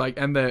videos with like,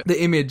 and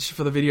the image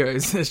for the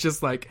videos is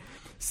just like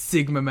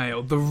Sigma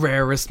male, the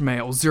rarest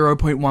male,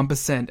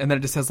 0.1%, and then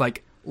it just has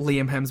like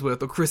Liam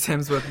Hemsworth or Chris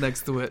Hemsworth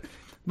next to it.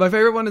 My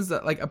favorite one is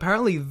that, like,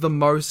 apparently the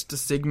most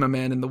Sigma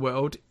man in the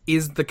world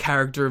is the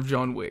character of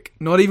John Wick.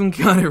 Not even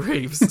Keanu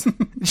Reeves.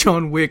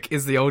 John Wick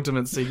is the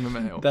ultimate Sigma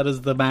male. That is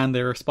the man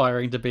they're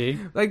aspiring to be.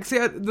 Like, see,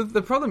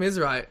 the problem is,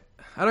 right,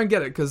 I don't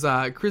get it, because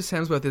Chris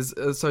Hemsworth is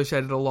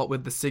associated a lot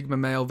with the Sigma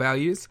male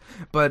values,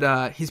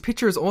 but his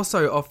picture is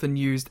also often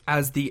used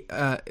as the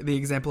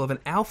example of an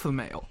alpha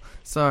male.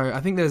 So I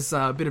think there's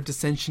a bit of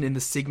dissension in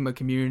the Sigma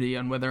community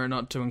on whether or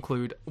not to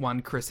include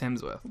one Chris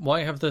Hemsworth.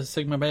 Why have the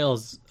Sigma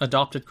males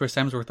adopted Chris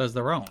Hemsworth as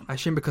their own? I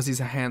assume because he's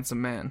a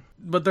handsome man.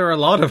 But there are a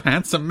lot of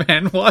handsome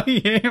men. Why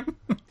him?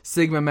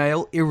 Sigma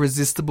male,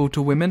 irresistible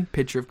to women,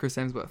 picture of Chris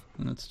Hemsworth.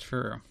 That's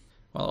true.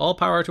 Well, all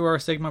power to our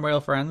Sigma male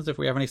friends. If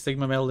we have any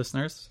Sigma male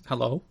listeners,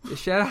 hello.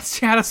 Shout out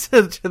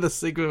to the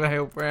Sigma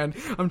male brand.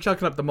 I'm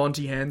chucking up the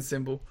Monty hand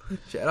symbol.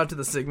 Shout out to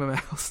the Sigma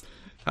males.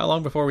 How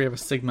long before we have a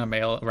Sigma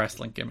male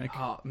wrestling gimmick?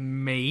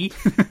 Me?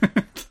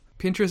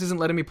 Pinterest isn't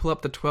letting me pull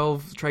up the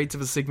 12 traits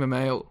of a Sigma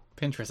male.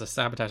 Pinterest is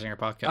sabotaging our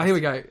podcast. Oh, here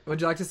we go. Would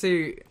you like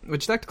to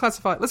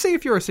classify... Let's see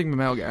if you're a Sigma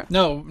male, Garrett.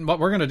 No, what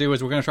we're going to do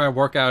is we're going to try and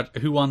work out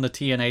who on the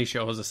TNA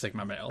show is a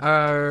Sigma male.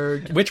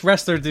 Which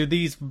wrestler do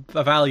these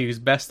values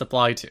best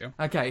apply to?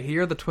 Okay,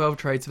 here are the 12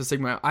 traits of a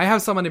Sigma male. I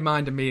have someone in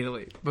mind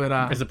immediately, but...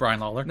 Is it Brian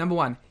Lawler? Number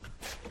 1.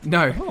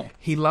 No.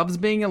 He loves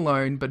being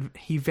alone, but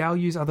he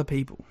values other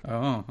people.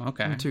 Oh,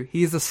 okay. Number 2.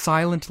 He is a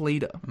silent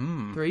leader.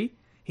 3.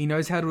 He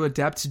knows how to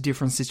adapt to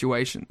different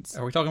situations.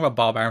 Are we talking about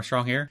Bob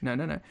Armstrong here?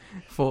 No.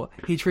 4.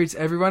 He treats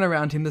everyone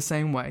around him the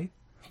same way.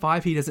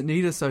 5. He doesn't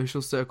need a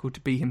social circle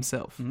to be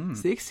himself.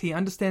 6. He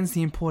understands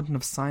the importance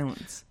of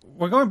silence.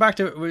 We're going back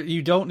to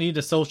you don't need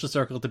a social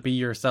circle to be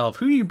yourself.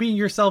 Who are you being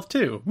yourself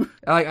to?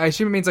 I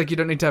assume it means like you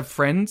don't need to have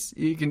friends.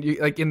 You can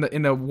like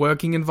in a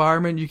working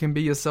environment you can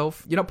be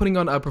yourself. You're not putting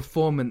on a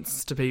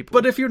performance to people.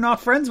 But if you're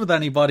not friends with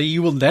anybody,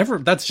 you will never.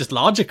 That's just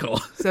logical.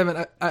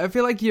 7. I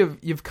feel like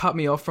you've cut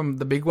me off from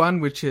the big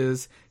one, which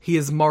is he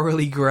is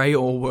morally grey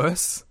or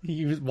worse.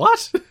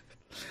 What?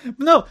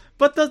 No,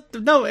 but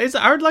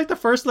aren't like the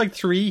first like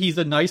 3, he's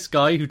a nice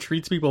guy who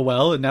treats people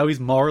well, and now he's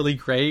morally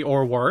grey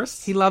or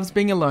worse? He loves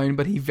being alone,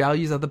 but he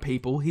values other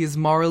people. He is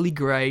morally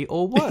grey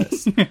or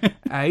worse.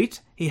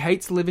 8, he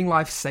hates living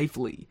life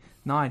safely.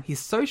 9, his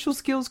social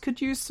skills could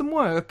use some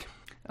work.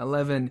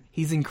 11,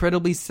 he's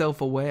incredibly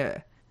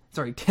self-aware.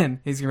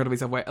 10, he's incredibly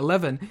self-aware.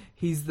 11,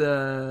 he's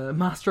the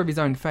master of his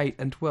own fate.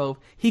 And 12,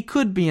 he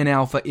could be an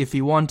alpha if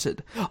he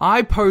wanted.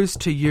 I pose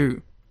to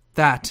you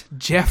that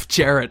Jeff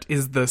Jarrett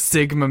is the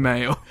Sigma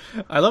male.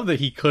 I love that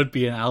he could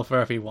be an alpha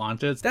if he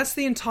wanted. That's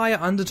the entire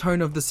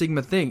undertone of the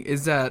Sigma thing,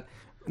 is that,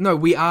 no,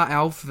 we are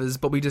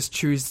alphas, but we just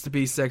choose to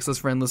be sexless,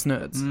 friendless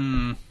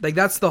nerds. Like,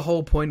 that's the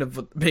whole point of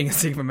what being a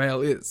Sigma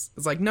male is.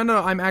 It's like, no,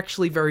 I'm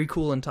actually very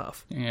cool and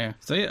tough. Yeah.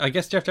 So yeah, I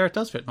guess Jeff Jarrett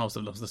does fit most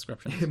of those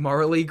descriptions.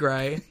 Morally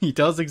grey. He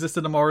does exist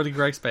in a morally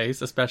grey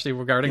space, especially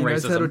regarding racism. He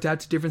knows how to racism.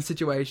 adapt to different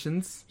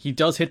situations. He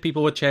does hit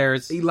people with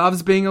chairs. He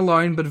loves being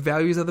alone, but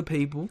values other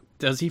people.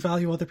 Does he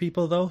value other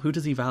people, though? Who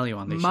does he value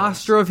on these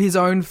Master shows? of his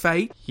own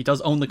fate. He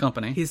does own the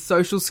company. His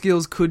social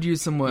skills could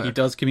use some work. He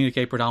does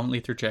communicate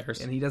predominantly through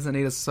chairs. And he doesn't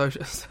need a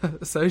social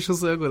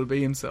circle to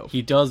be himself.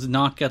 He does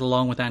not get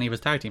along with any of his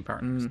tag team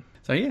partners.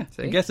 So yeah,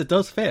 I guess it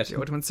does fit. The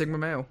ultimate Sigma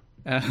male.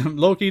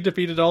 Loki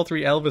defeated all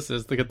 3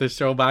 Elvises to get this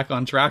show back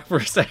on track for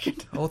a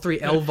second. All 3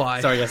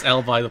 Elvi. Sorry, yes,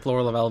 Elvi. The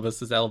plural of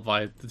Elvis is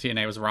Elvi. The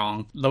TNA was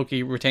wrong.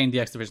 Loki retained the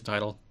X Division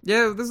title.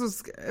 Yeah, it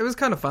was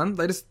kind of fun.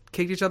 They just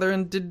kicked each other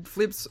and did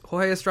flips.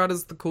 Jorge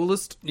Estrada's the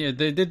coolest. Yeah,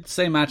 they did the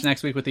same match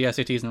next week with the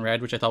SATs in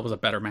red, which I thought was a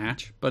better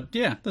match. But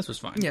yeah, this was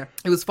fine. Yeah,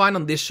 it was fine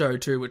on this show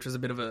too, which was a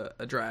bit of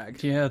a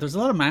drag. Yeah, there's a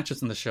lot of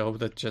matches in the show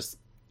that just...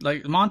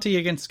 Like, Monty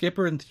against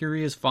Skipper in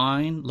theory is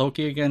fine.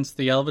 Loki against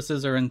the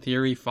Elvises are in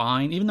theory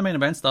fine. Even the main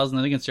event styles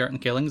and against Jarrett and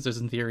Killings is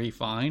in theory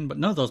fine. But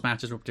none of those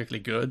matches were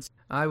particularly good.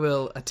 I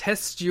will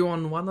attest you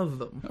on one of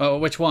them. Oh,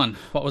 which one?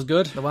 What was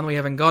good? The one we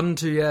haven't gotten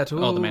to yet.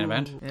 Ooh. Oh, the main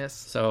event? Yes.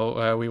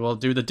 So we will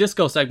do the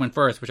disco segment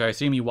first, which I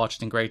assume you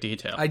watched in great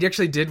detail. I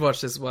actually did watch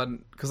this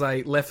one because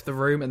I left the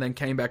room and then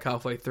came back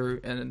halfway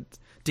through and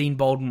Dean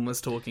Baldwin was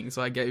talking,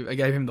 so I gave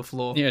him the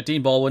floor. Yeah,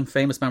 Dean Baldwin,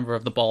 famous member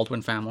of the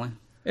Baldwin family.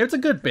 It's a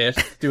good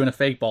bit, doing a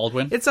fake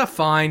Baldwin. It's a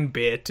fine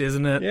bit,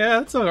 isn't it?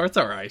 Yeah, it's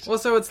alright.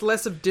 Also, it's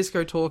less of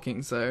disco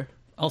talking, so...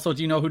 Also,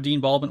 do you know who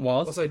Dean Baldwin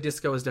was? Also,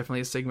 disco is definitely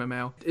a Sigma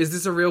male. Is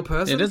this a real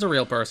person? It is a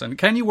real person.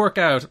 Can you work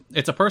out...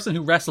 It's a person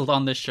who wrestled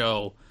on this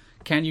show.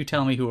 Can you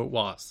tell me who it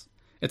was?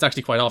 It's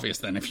actually quite obvious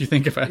then, if you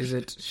think about it. Is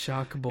it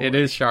Shark Boy? It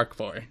is Shark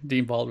Boy.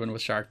 Dean Baldwin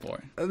was Shark Boy.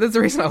 That's the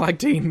reason I like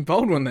Dean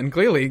Baldwin then,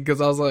 clearly, because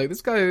I was like,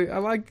 this guy, I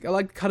like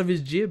the cut of his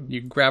jib. You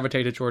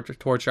gravitated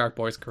toward Shark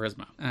Boy's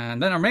charisma.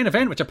 And then our main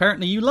event, which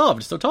apparently you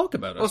loved, so talk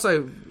about it.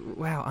 Also,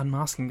 wow,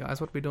 unmasking,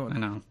 guys, what are we doing? I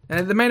know.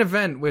 And the main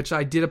event, which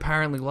I did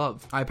apparently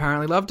love. I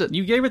apparently loved it.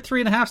 You gave it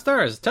 3.5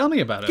 stars. Tell me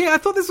about it. Yeah, I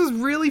thought this was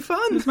really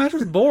fun. This match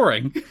was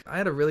boring. I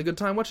had a really good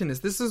time watching this.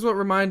 This is what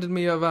reminded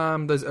me of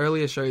those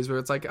earlier shows where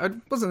it's like, I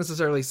wasn't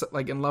necessarily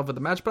like in love with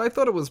the match, but I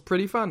thought it was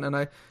pretty fun, and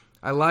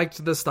I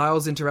liked the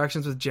Styles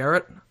interactions with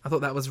Jarrett. I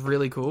thought that was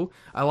really cool.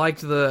 I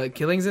liked the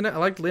Killings in it. I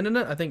liked Lynn in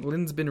it. I think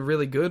Lynn's been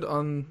really good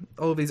on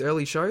all of these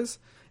early shows.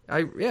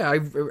 I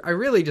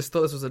really just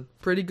thought this was a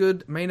pretty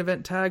good main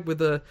event tag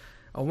with a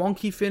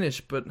wonky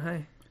finish, but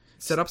hey,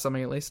 set up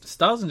something at least.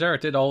 Styles and Jarrett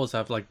did always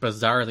have like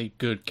bizarrely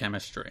good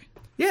chemistry.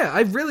 Yeah,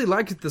 I really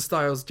liked the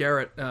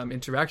Styles-Jarrett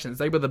interactions.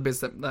 They were the bits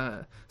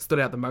that stood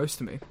out the most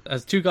to me.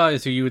 As two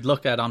guys who you would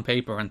look at on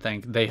paper and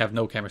think they have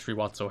no chemistry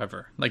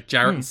whatsoever. Like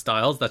Jarrett and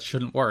Styles, that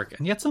shouldn't work.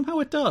 And yet somehow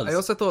it does. I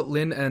also thought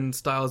Lynn and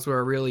Styles were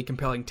a really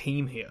compelling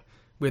team here.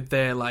 With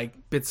their, like,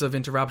 bits of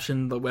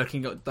interruption, but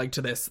working, like,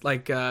 to this,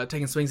 like,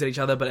 taking swings at each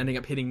other, but ending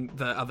up hitting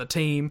the other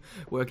team,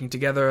 working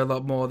together a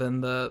lot more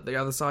than the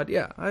other side.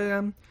 Yeah,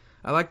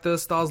 I like the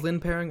Styles-Lynn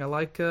pairing. I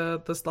like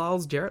the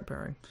Styles-Jarrett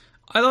pairing.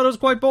 I thought it was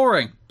quite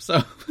boring,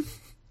 so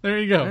there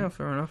you go. Yeah,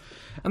 fair enough.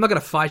 I'm not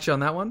going to fight you on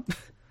that one.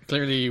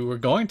 Clearly you were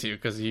going to,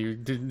 because you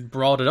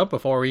brought it up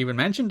before we even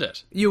mentioned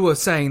it. You were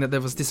saying that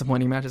there was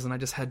disappointing matches, and I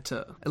just had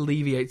to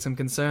alleviate some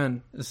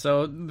concern.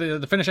 So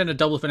the finish ended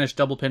double finish,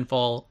 double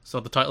pinfall,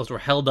 so the titles were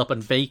held up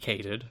and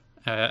vacated.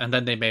 And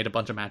then they made a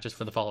bunch of matches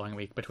for the following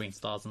week between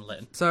Styles and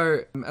Lynn.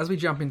 So, as we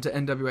jump into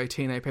NWA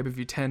TNA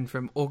Pay-Per-View 10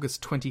 from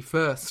August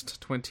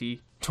 21st,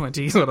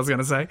 2020 is what I was going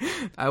to say,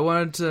 I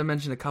wanted to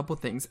mention a couple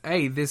things.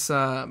 This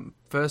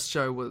first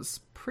show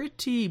was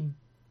pretty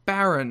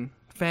barren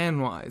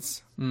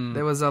fan-wise.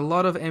 There was a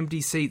lot of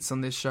empty seats on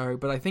this show,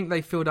 but I think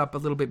they filled up a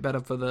little bit better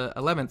for the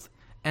 11th.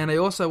 And I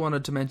also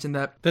wanted to mention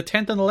that... The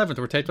 10th and 11th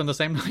were taped on the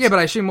same night? Yeah, but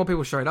I assume more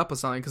people showed up or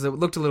something, because it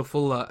looked a little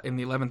fuller in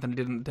the 11th than it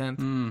did in the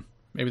 10th.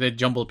 Maybe they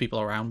jumbled people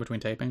around between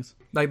tapings.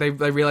 Like they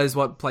realized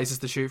what places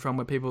to shoot from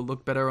where people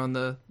look better on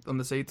the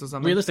seats or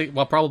something. Realistically,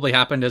 what probably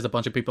happened is a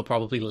bunch of people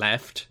probably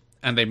left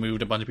and they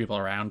moved a bunch of people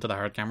around to the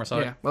hard camera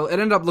side. Yeah, well, it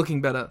ended up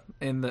looking better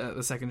in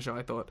the second show,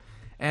 I thought.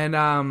 And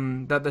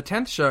that the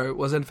 10th show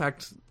was in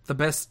fact the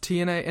best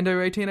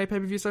NWA TNA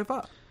pay-per-view so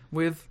far,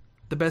 with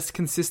the best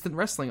consistent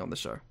wrestling on the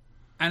show.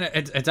 And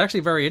it's actually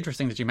very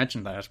interesting that you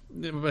mentioned that,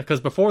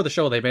 because before the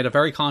show they made a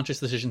very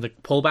conscious decision to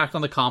pull back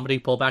on the comedy,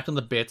 pull back on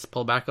the bits,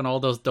 pull back on all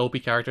those dopey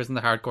characters and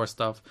the hardcore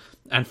stuff,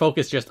 and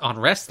focus just on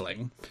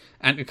wrestling.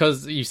 And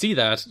because you see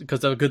that,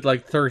 because a good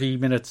 30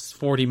 minutes,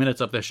 40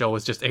 minutes of the show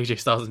is just AJ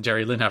Styles and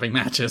Jerry Lynn having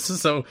matches,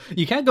 so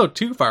you can't go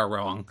too far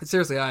wrong.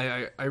 Seriously,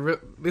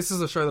 this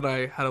is a show that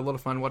I had a lot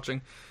of fun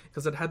watching,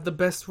 because it had the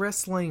best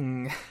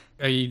wrestling.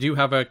 You do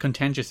have a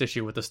contentious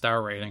issue with the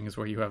star ratings,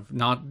 where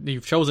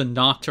you've chosen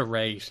not to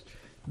rate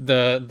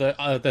the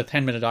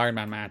 10-minute Iron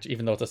Man match,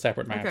 even though it's a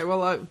separate match. Okay,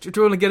 well, do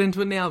you want to get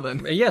into it now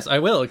then? Yes, I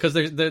will, because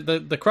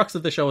the crux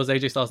of the show is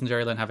AJ Styles and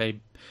Jerry Lynn have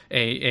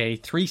a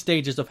 3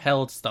 stages of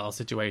hell style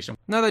situation.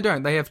 No, they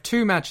don't. They have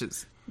 2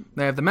 matches.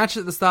 They have the match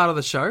at the start of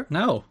the show.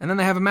 No. And then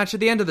they have a match at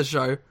the end of the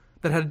show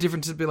that had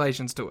different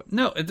stipulations to it.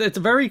 No, it's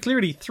very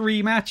clearly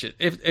 3 matches.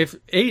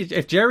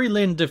 If Jerry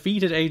Lynn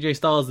defeated AJ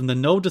Styles in the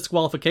no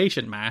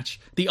disqualification match,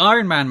 the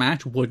Iron Man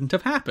match wouldn't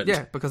have happened.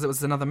 Yeah, because it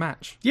was another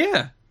match.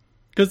 Yeah.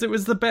 Because it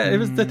was the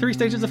 3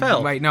 stages of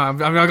hell. Wait, no, I'm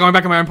going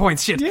back on my own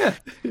points. Shit. Yeah.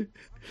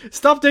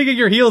 Stop digging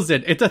your heels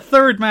in. It's a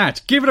 3rd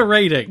match. Give it a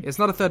rating. It's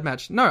not a 3rd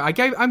match. No,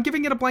 I'm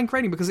giving it a blank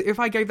rating, because if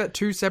I gave that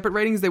 2 separate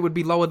ratings, they would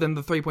be lower than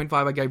the 3.5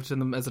 I gave to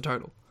them as a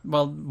total.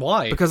 Well,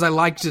 why? Because I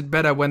liked it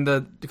better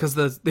because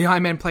the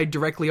Iron Man played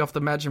directly off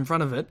the match in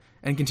front of it,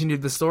 and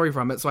continued the story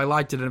from it, so I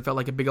liked it and it felt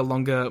like a bigger,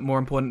 longer, more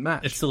important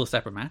match. It's still a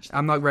separate match.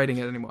 I'm not rating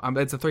it anymore.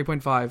 It's a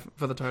 3.5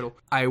 for the total.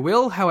 I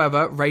will,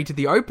 however, rate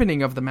the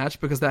opening of the match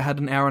because that had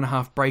an hour and a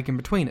half break in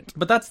between it.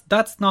 But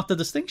that's not the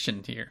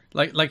distinction here.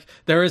 Like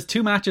there is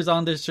 2 matches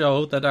on this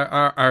show that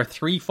are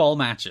 3 fall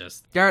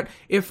matches. Garrett,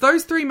 if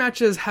those 3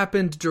 matches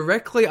happened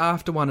directly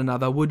after one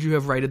another, would you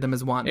have rated them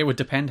as one? It would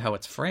depend how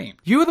it's framed.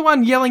 You were the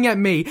one yelling at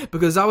me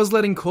because I was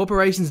letting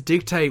corporations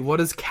dictate what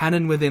is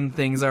canon within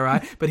things,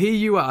 alright? But here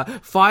you are,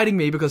 fighting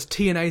me because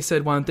TNA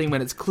said one thing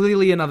when it's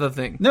clearly another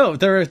thing. No,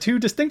 there are 2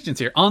 distinctions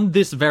here. On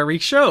this very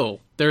show,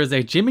 there is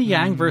a Jimmy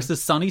Yang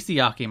versus Sonny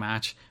Siaki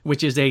match,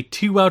 which is a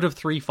 2 out of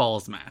 3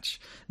 falls match.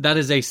 That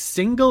is a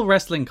single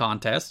wrestling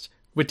contest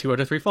with 2 out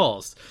of 3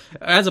 falls.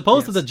 As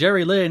opposed to the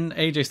Jerry Lynn,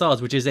 AJ Styles,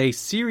 which is a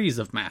series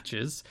of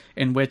matches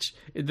in which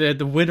the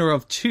winner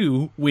of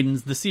 2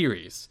 wins the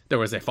series. There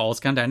was a Falls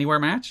Count Anywhere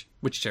match,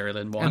 which Jerry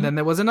Lynn won. And then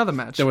there was another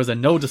match. There was a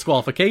no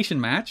disqualification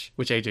match,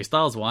 which AJ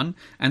Styles won.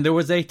 And there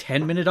was a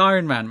 10-minute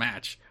Iron Man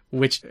match,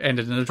 which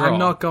ended in a draw. I'm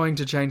not going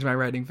to change my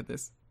rating for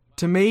this.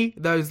 To me,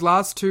 those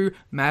last 2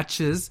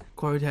 matches,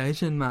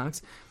 quotation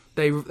marks,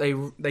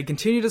 they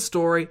continued a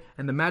story,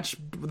 and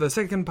the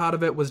second part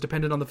of it was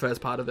dependent on the first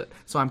part of it.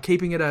 So I'm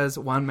keeping it as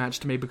one match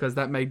to me because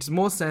that makes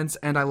more sense,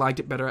 and I liked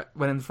it better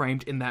when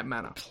framed in that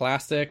manner.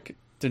 Classic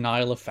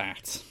denial of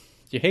facts.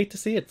 You hate to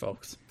see it,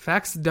 folks.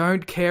 Facts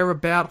don't care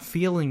about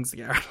feelings,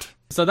 Garrett.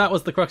 So that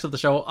was the crux of the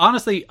show.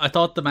 Honestly, I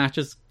thought the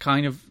matches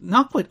kind of,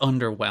 not quite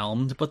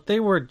underwhelmed, but they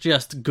were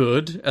just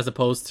good, as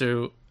opposed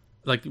to,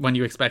 like, when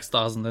you expect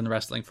Styles and Lynn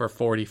wrestling for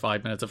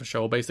 45 minutes of a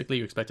show, basically,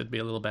 you expect it to be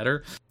a little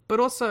better. But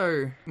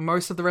also,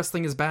 most of the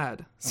wrestling is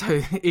bad.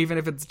 So even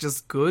if it's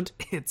just good,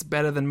 it's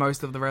better than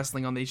most of the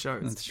wrestling on these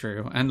shows. That's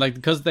true. And, like,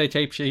 because they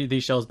tape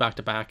these shows back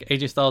to back,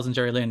 AJ Styles and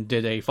Jerry Lynn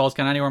did a Falls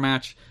Count Anywhere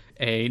match,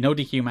 a no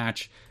DQ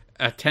match,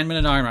 a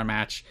 10-minute Iron Man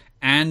match,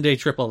 and a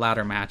triple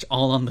ladder match,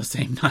 all on the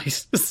same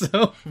night.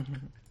 So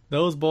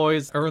those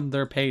boys earned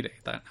their payday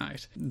that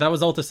night. That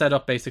was all to set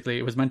up, basically.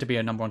 It was meant to be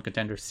a number 1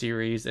 contender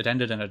series. It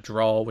ended in a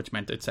draw, which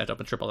meant it set up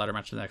a triple ladder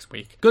match the next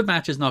week. Good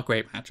matches, not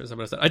great matches, I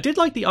would have said. I did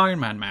like the Iron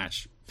Man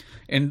match.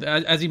 And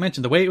as you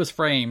mentioned, the way it was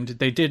framed,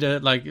 they did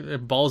a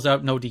balls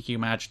out, no DQ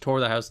match, tore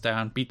the house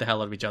down, beat the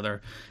hell out of each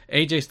other.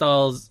 AJ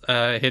Styles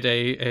hit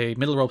a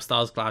middle rope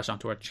Styles Clash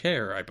onto a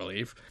chair, I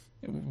believe,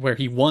 where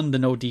he won the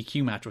no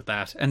DQ match with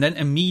that, and then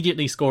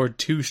immediately scored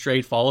 2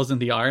 straight falls in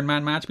the Iron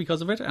Man match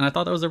because of it, and I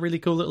thought that was a really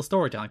cool little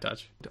storytelling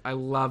touch. I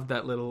love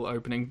that little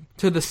opening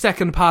to the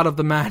second part of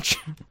the match.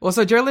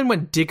 Also, Jerry Lynn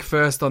went dick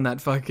first on that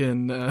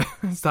fucking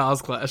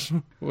Styles Clash.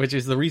 Which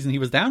is the reason he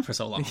was down for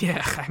so long.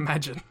 Yeah, I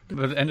imagine.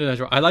 But it ended in a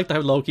draw. I liked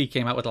how Loki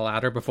came out with a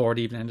ladder before it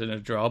even ended in a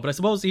draw, but I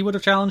suppose he would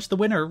have challenged the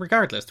winner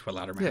regardless to a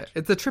ladder match. Yeah,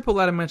 it's a triple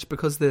ladder match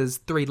because there's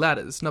 3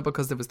 ladders, not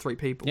because there was 3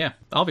 people. Yeah,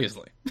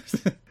 obviously.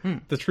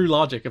 The true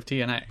logic of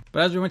TNA.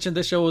 But as we mentioned,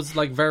 this show was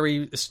like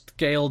very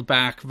scaled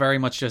back, very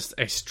much just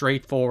a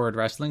straightforward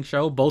wrestling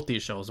show. Both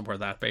these shows were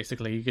that,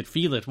 basically. You could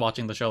feel it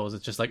watching the shows.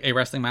 It's just like a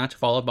wrestling match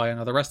followed by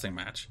another wrestling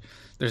match.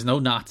 There's no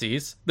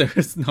Nazis.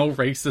 There's no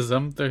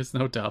racism. There's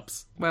no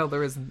dubs. Well,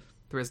 there isn't.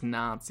 There is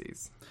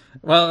Nazis.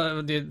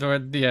 Well,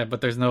 yeah, but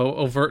there's no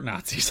overt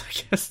Nazis,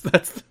 I guess.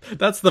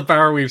 That's the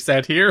bar we've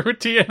set here with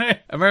TNA.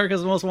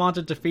 America's Most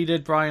Wanted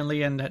defeated Brian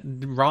Lee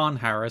and Ron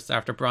Harris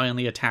after Brian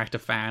Lee attacked a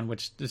fan,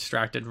 which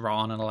distracted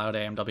Ron and allowed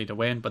AMW to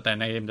win, but then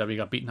AMW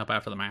got beaten up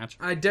after the match.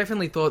 I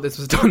definitely thought this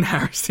was Don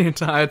Harris the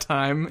entire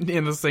time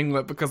in the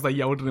singlet because they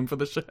yelled at him for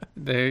the shirt.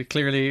 They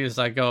clearly is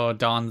like, oh,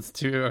 Don's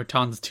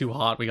too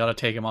hot, we gotta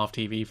take him off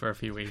TV for a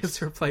few weeks.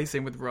 Just replace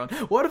him with Ron.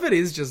 What if it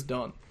is just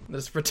Don?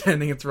 Just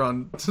pretending it's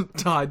Ron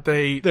tied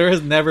the... There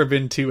has never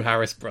been 2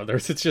 Harris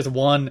brothers. It's just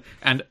one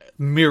and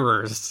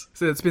mirrors.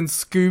 So it's been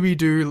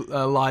Scooby-Doo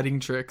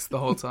lighting tricks the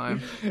whole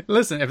time.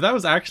 Listen, if that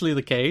was actually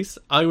the case,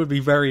 I would be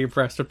very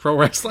impressed with pro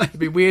wrestling. It'd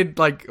be weird,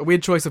 like a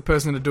weird choice of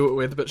person to do it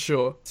with, but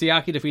sure.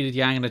 Siaki defeated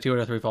Yang in a 2 out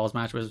of 3 falls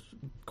match. Was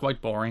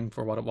quite boring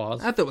for what it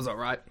was. I thought it was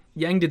alright.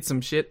 Yang did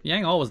some shit.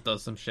 Yang always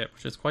does some shit,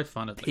 which is quite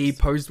fun at least. He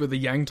posed with a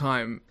Yang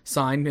time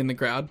sign in the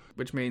crowd,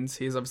 which means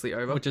he is obviously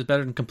over. Which is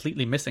better than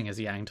completely missing his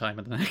Yang time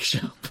in the next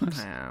show.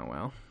 Ah,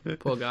 well.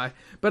 Poor guy.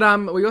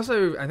 But we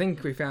also, I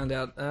think we found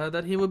out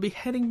that he would be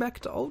heading back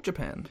to Old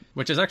Japan.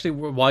 Which is actually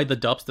why the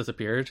Dubs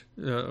disappeared.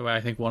 I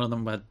think one of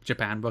them had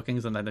Japan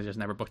bookings and then they just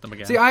never booked them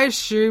again. See, I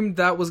assumed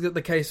that was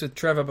the case with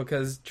Trevor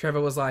because Trevor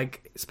was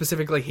like,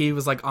 specifically he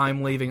was like,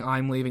 I'm leaving.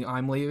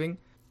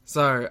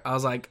 So I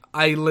was like,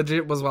 I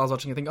legit was while I was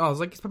watching, I think,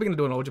 he's probably going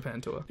to do an All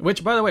Japan tour.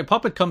 Which, by the way,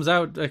 Puppet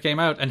came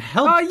out and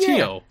helped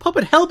Tio.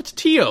 Puppet helped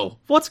Tio.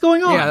 What's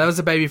going on? Yeah, that was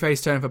a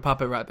babyface turn for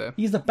Puppet right there.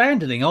 He's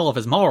abandoning all of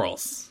his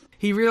morals.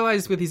 He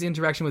realized with his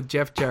interaction with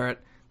Jeff Jarrett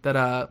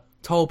that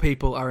tall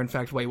people are in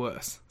fact way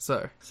worse.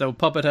 So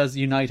Puppet has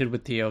united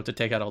with Tio to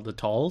take out all the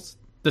talls.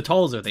 The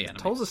talls are the enemy.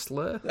 Tall's a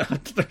slur.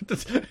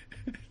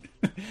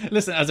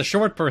 Listen, as a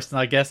short person,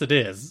 I guess it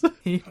is.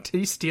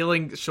 He's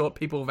stealing short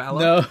people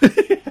valor? No.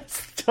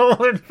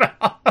 Stolen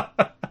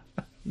valor.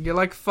 You're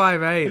like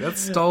 5'8".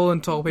 That's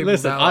stolen tall people.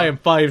 Listen, valor. I am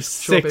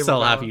 5'6", people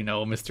I'll have power. you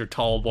know, Mr.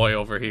 Tall Boy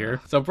over here.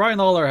 So Brian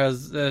Lawler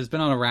has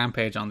been on a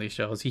rampage on these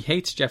shows. He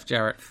hates Jeff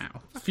Jarrett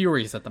now.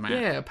 Furious at the man.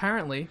 Yeah,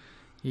 apparently.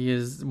 He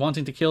is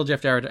wanting to kill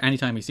Jeff Jarrett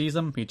anytime he sees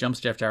him. He jumps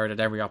Jeff Jarrett at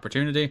every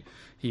opportunity.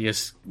 He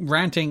is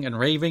ranting and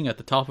raving at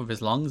the top of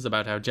his lungs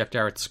about how Jeff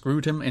Jarrett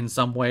screwed him in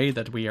some way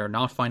that we are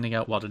not finding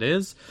out what it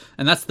is.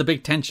 And that's the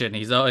big tension.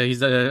 He's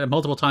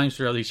multiple times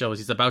throughout these shows,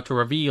 he's about to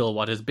reveal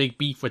what his big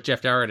beef with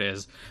Jeff Jarrett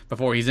is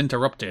before he's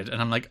interrupted. And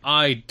I'm like,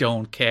 I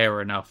don't care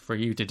enough for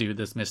you to do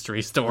this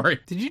mystery story.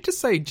 Did you just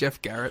say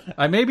Jeff Garrett?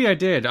 Maybe I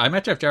did. I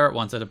met Jeff Jarrett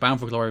once at a Bound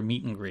for Glory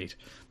meet and greet.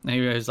 And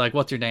he was like,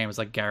 what's your name? It's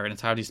like Garrett.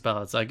 It's how do you spell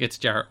it? It's like, it's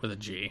Jarrett with a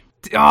G.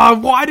 Oh,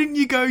 why didn't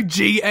you go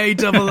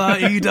GARRETT?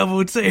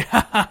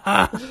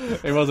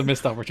 It was a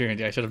missed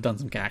opportunity. I should have done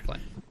some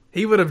cackling.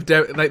 He would have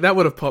that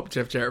would have popped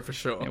Jeff Jarrett for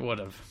sure. It would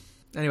have.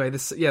 Anyway,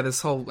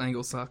 this whole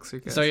angle sucks. Who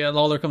cares? So yeah,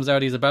 Lawler comes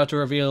out. He's about to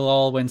reveal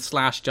all when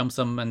Slash jumps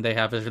him, and they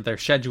have their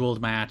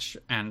scheduled match,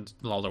 and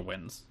Lawler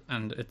wins.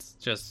 And it's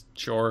just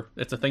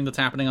it's a thing that's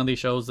happening on these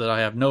shows that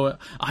I have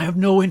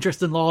no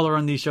interest in Lawler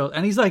on these shows.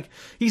 And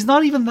he's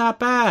not even that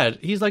bad.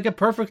 He's like a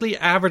perfectly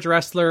average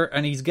wrestler,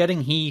 and he's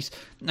getting heat,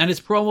 and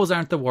his promos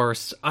aren't the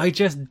worst. I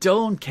just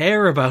don't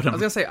care about him. I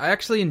was gonna say I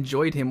actually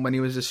enjoyed him when he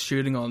was just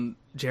shooting on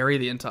Jerry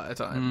the entire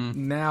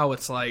time. Now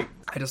it's like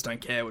I just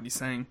don't care what he's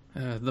saying.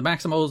 The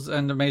Maximos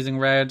and Amazing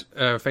Red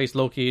faced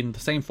Loki in the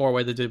same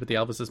four-way they did with the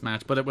Elvis's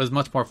match, but it was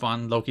much more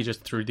fun. Loki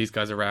just threw these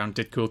guys around,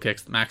 did cool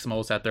kicks. The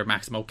Maximos had their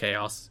Maximo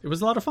Chaos. It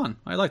was a lot of fun.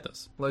 I like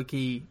this.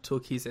 Loki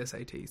took his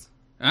SATs.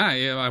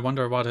 Yeah, I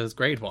wonder what his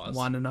grade was.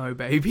 1-0,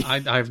 baby.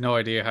 I have no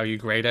idea how you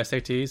grade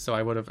SATs, so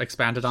I would have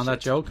expanded on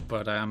that joke,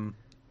 but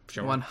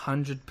sure.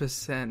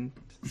 100%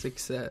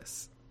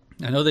 success.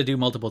 I know they do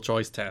multiple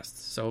choice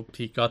tests, so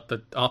he got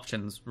the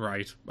options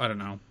right. I don't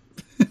know.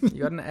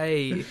 You got an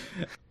A.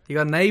 You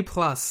got an A+.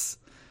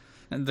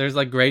 And there's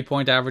like grade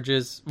point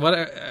averages.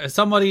 What?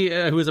 Somebody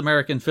who is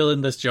American, fill in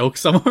this joke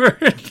somewhere.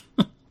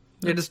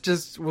 Yeah,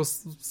 just we'll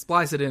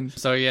splice it in.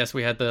 So yes,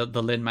 we had the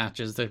Lynn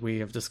matches that we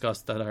have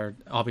discussed that are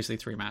obviously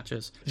 3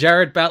 matches.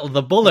 Jarrett battled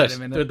the Bullet. Wait a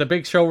minute. The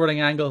big show running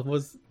angle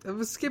was... I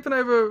was skipping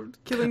over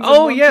Killings.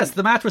 Oh yes,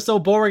 the match was so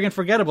boring and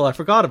forgettable, I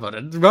forgot about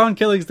it. Ron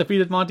Killings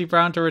defeated Monty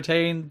Brown to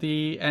retain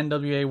the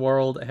NWA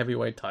World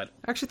Heavyweight title.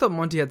 I actually thought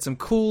Monty had some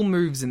cool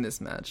moves in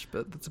this match,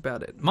 but that's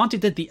about it. Monty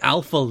did the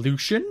Alpha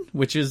Lucian,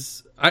 which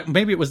is...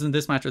 maybe it was in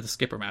this match or the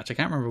Skipper match. I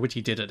can't remember which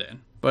he did it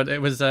in. But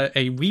it was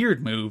a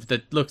weird move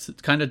that looks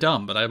kind of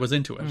dumb, but I was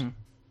into it.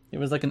 It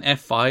was like an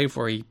F5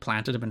 where he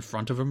planted him in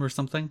front of him or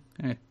something.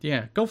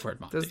 Yeah, go for it,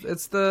 Monty.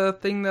 It's the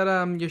thing that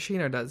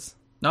Yoshino does.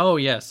 Oh,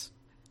 yes.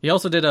 He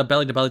also did a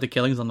belly-to-belly to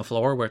Killings on the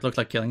floor where it looked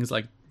like Killings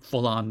like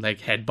full-on like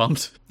head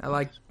bumped. I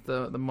like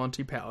the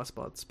Monty power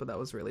spots, but that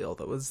was really all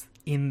that was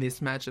in this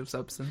match of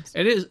substance.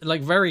 It is like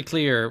very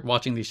clear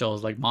watching these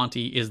shows like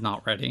Monty is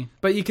not ready.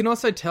 But you can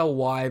also tell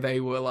why they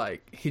were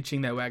like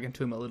hitching their wagon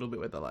to him a little bit,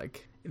 where they're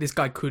like, this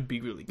guy could be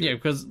really good. Yeah,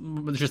 because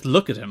just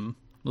look at him.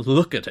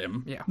 Look at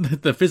him. Yeah.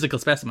 The physical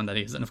specimen that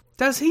he is. And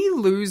Does he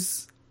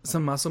lose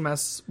some muscle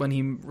mass when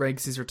he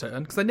makes his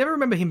return? Because I never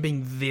remember him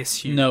being this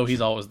huge. no, he's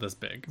always this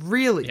big.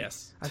 Really?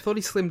 Yes. I thought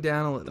he slimmed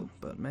down a little,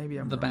 but maybe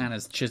I'm The wrong. man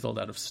is chiseled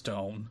out of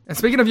stone. And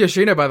speaking of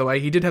Yoshino, by the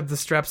way, he did have the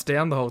straps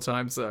down the whole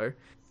time, so...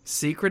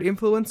 Secret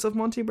influence of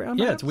Monty Brown?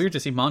 Yeah, perhaps? it's weird to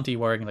see Monty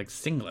wearing like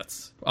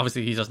singlets.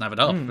 Obviously, he doesn't have it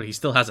up, but he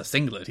still has a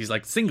singlet. He's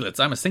like, singlets,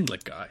 I'm a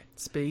singlet guy.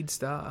 Speed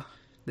star.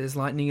 There's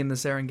lightning in the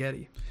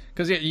Serengeti.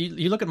 Because yeah,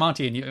 you look at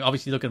Monty and you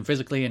obviously look at him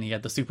physically, and he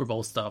had the Super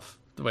Bowl stuff,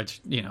 which,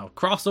 you know,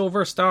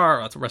 crossover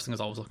star, that's what wrestling is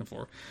always looking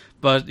for.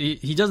 But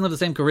he doesn't have the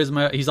same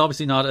charisma. He's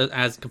obviously not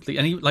as complete.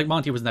 And he, like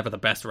Monty was never the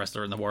best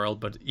wrestler in the world,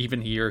 but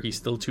even here, he's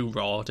still too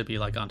raw to be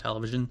like on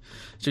television.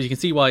 So you can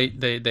see why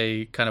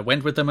they kind of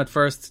went with him at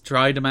first,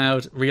 tried him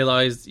out,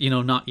 realized, you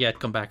know, not yet,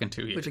 come back in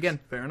 2 years. Which,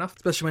 again, fair enough.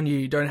 Especially when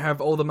you don't have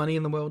all the money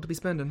in the world to be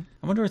spending.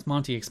 I wonder is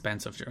Monty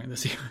expensive during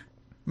this year?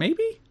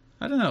 Maybe?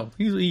 I don't know.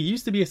 He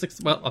used to be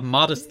a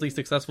modestly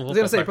successful I football was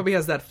going to say, player. he probably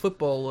has that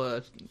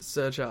football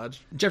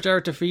surcharge. Jeff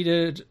Jarrett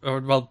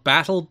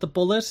battled the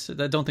Bullet.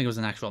 I don't think it was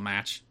an actual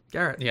match.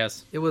 Garrett.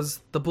 Yes. It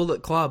was the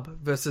Bullet Club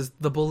versus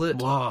the Bullet.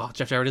 Wow,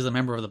 Jeff Jarrett is a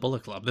member of the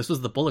Bullet Club. This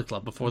was the Bullet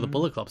Club before the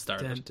Bullet Club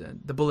started.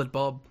 The Bullet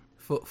Bob.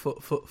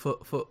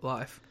 Foot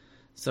life.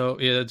 So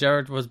yeah,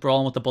 Jarrett was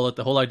brawling with the Bullet.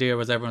 The whole idea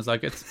was everyone's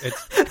like, it's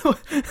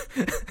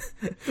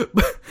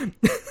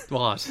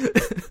what?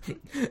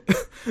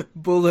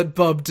 Bullet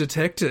Bob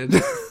detected.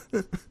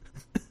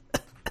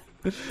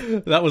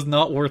 That was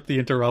not worth the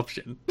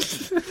interruption.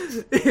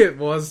 It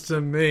was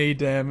to me,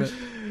 damn it.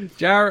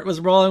 Jarrett was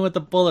rolling with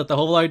the Bullet. The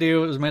whole idea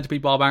was meant to be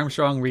Bob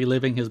Armstrong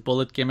reliving his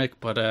Bullet gimmick,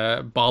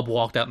 but Bob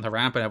walked out on the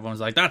ramp and everyone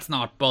was like, that's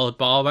not Bob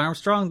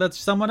Armstrong, that's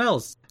someone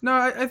else. No,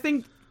 I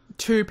think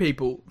 2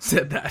 people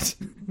said that.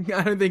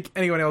 I don't think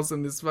anyone else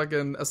in this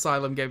fucking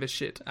asylum gave a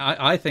shit.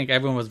 I think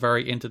everyone was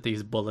very into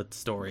these bullet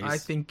stories. I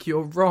think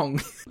you're wrong.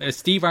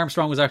 Steve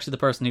Armstrong was actually the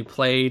person who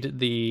played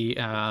the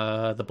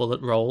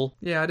bullet role.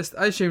 Yeah,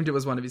 I assumed it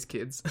was one of his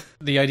kids.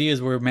 The idea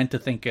is we're meant to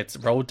think it's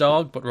Road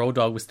Dogg, but Road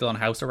Dogg was still on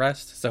house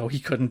arrest, so he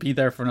couldn't be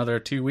there for another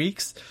 2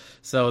 weeks.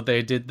 So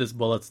they did this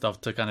bullet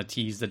stuff to kind of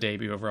tease the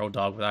debut of Road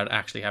Dogg without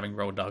actually having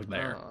Road Dogg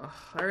there.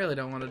 I really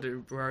don't want to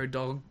do Road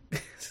Dogg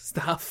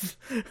stuff.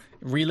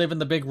 Reliving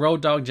the big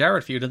Road Dogg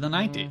Jarrett feud in the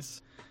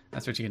 90s.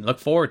 That's what you can look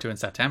forward to in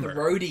September.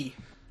 Roadie.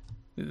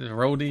 The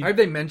roadie. I hope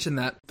they mention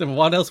that.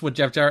 What else would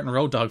Jeff Jarrett and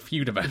Road Dogg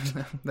feud about?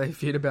 They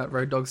feud about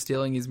Road Dogg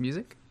stealing his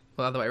music?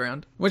 Well, other way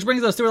around. Which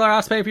brings us to our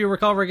last pay-per-view we're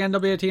covering,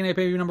 NWA TNA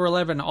pay-per-view number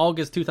 11,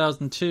 August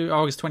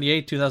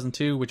 28,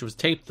 2002, which was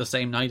taped the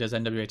same night as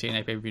NWA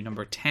TNA pay-per-view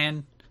number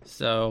 10.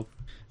 So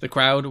the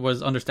crowd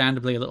was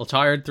understandably a little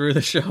tired through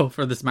the show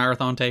for this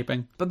marathon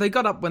taping. But they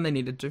got up when they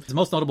needed to. It's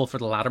most notable for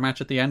the ladder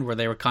match at the end, where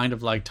they were kind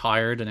of like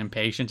tired and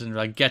impatient and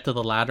like get to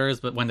the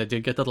ladders, but when they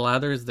did get to the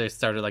ladders, they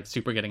started like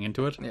super getting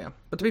into it. Yeah.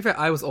 But to be fair,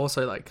 I was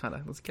also like, kind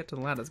of, let's get to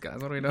the ladders, guys.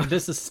 What are we doing?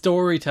 This is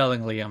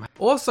storytelling, Liam.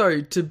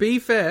 Also, to be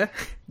fair,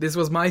 this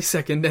was my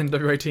second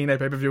NWA TNA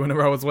pay-per-view in a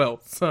row as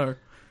well, so...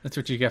 That's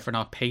what you get for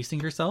not pacing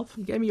yourself.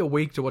 You gave me a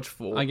week to watch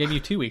 4. I gave you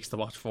 2 weeks to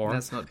watch 4.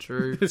 That's not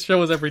true. This show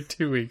was every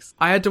 2 weeks.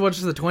 I had to watch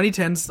the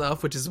 2010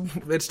 stuff,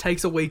 which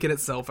takes a week in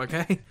itself,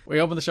 okay? We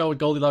open the show with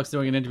Goldilocks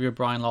doing an interview with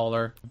Brian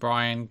Lawler.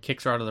 Brian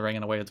kicks her out of the ring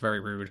in a way that's very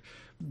rude.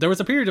 There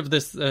was a period of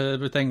this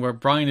thing where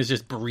Brian is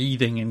just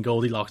breathing in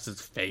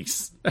Goldilocks'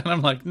 face. And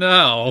I'm like,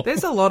 no.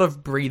 There's a lot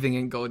of breathing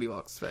in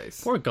Goldilocks'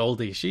 face. Poor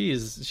Goldie. She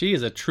is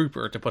a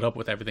trooper to put up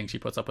with everything she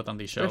puts up with on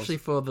these shows. Especially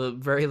for the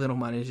very little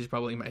money she's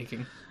probably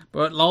making.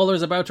 But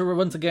Lawler's about to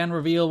once again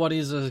reveal what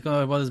his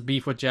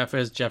beef with Jeff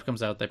is. Jeff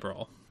comes out, they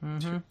brawl.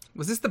 Mm-hmm.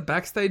 Was this the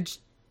backstage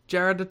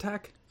Jarrett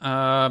attack?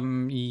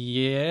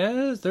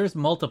 Yes. There's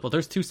multiple.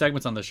 There's 2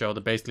 segments on the show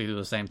that basically do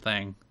the same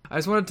thing. I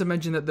just wanted to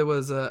mention that there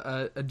was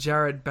a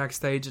Jarrett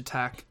backstage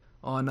attack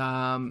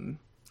on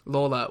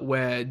Lawler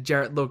where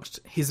Jarrett looked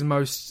his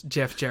most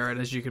Jeff Jarrett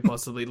as you could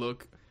possibly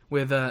look,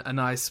 with a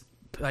nice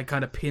like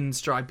kind of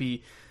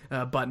pinstripey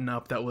button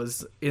up that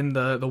was in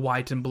the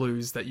white and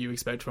blues that you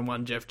expect from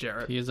one Jeff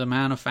Jarrett. He is a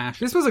man of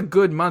fashion. This was a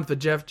good month for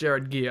Jeff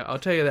Jarrett gear. I'll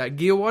tell you that.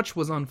 Gear Watch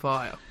was on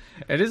fire.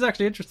 It is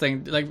actually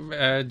interesting. Like,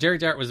 Jerry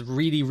Jarrett was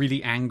really,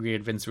 really angry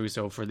at Vince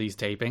Russo for these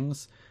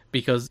tapings.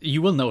 Because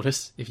you will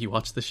notice, if you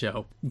watch the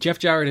show, Jeff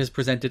Jarrett is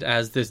presented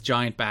as this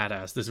giant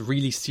badass, this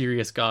really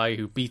serious guy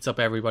who beats up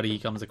everybody he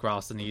comes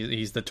across, and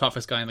he's the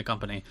toughest guy in the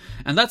company.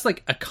 And that's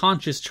like a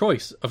conscious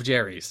choice of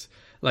Jerry's.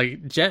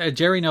 Like,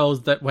 Jerry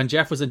knows that when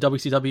Jeff was in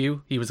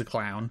WCW, he was a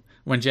clown.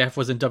 When Jeff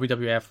was in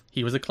WWF,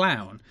 he was a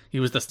clown. He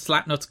was the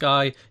slapnuts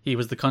guy. He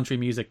was the country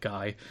music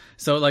guy.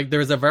 So, like,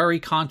 there's a very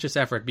conscious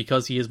effort,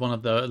 because he is one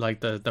of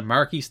the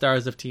marquee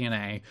stars of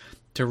TNA,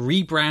 to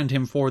rebrand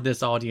him for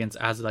this audience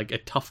as like a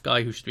tough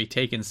guy who should be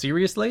taken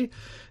seriously.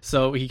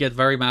 So he gets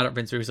very mad at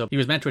Vince Russo. He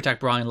was meant to attack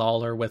Brian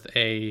Lawler with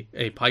a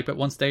pipe at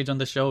one stage on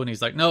the show, and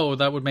he's like, no,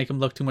 that would make him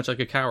look too much like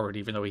a coward,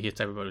 even though he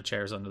hits everybody with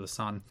chairs under the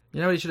sun.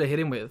 You know what he should have hit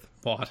him with?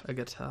 What? A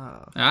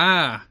guitar.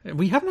 Ah,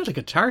 we haven't had a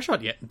guitar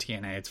shot yet in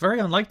TNA. It's very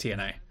unlike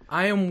TNA.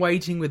 I am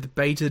waiting with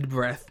bated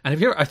breath.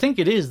 And I think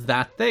it is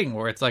that thing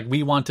where it's like,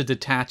 we want to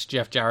detach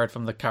Jeff Jarrett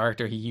from the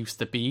character he used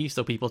to be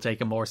so people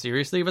take him more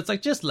seriously. But it's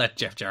like, just let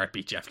Jeff Jarrett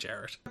be Jeff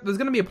Jarrett. There's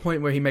going to be a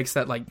point where he makes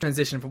that like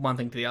transition from one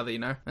thing to the other, you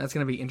know? And that's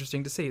going to be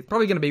interesting to see. It's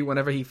probably going to be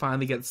whenever he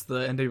finally gets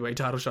the NWA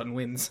title shot and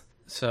wins.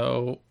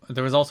 So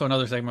there was also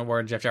another segment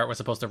where Jeff Jarrett was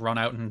supposed to run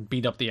out and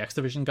beat up the X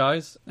Division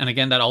guys. And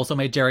again, that also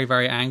made Jerry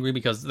very angry,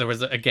 because there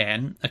was,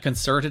 again, a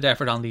concerted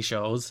effort on these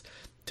shows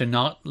to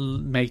not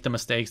make the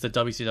mistakes that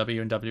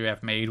WCW and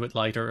WF made with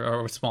lighter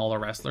or smaller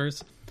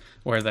wrestlers,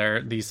 where they're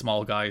these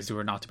small guys who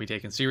are not to be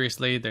taken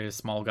seriously. They're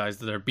small guys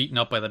that are beaten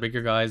up by the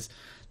bigger guys,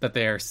 that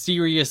they are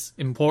serious,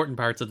 important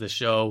parts of the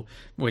show,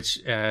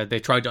 which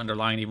they tried to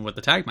underline even with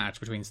the tag match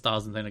between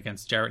Styles and Lynn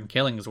against Jarrett and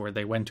Killings, where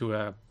they went to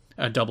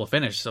a double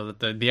finish so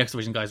that the X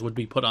Division guys would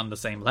be put on the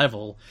same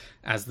level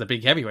as the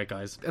big heavyweight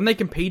guys. And they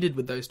competed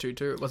with those two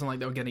too. It wasn't like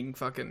they were getting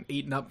fucking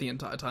eaten up the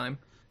entire time.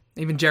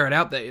 Even Jarrett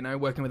out there, you know,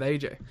 working with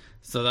AJ.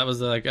 So that was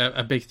like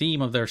a big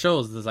theme of their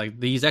shows. It's like,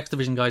 these X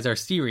Division guys are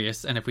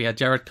serious, and if we had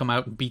Jarrett come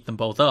out and beat them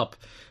both up,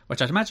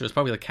 which I'd imagine was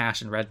probably the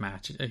Cash and Red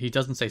match. He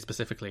doesn't say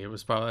specifically, it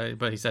was probably,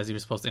 but he says he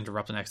was supposed to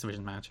interrupt an X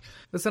Division match.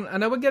 Listen, I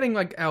know we're getting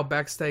like our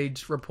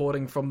backstage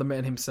reporting from the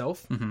man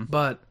himself,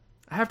 but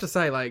I have to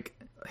say, like,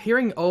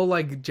 hearing all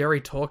like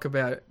Jerry talk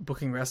about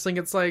booking wrestling,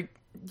 it's like,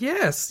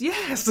 yes,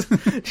 this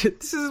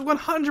is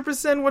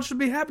 100% what should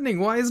be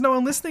happening. Why is no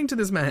one listening to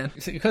this man?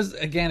 Because,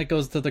 again, it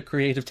goes to the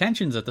creative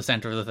tensions at the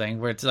center of the thing,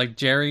 where it's like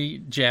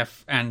Jerry,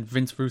 Jeff, and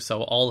Vince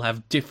Russo all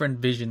have different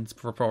visions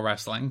for pro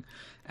wrestling,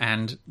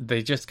 and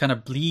they just kind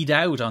of bleed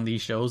out on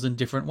these shows in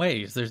different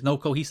ways. There's no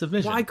cohesive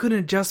vision. Why couldn't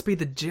it just be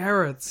the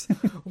Jarretts?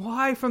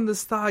 Why from the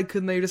start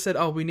couldn't they just said,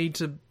 oh, we've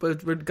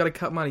got to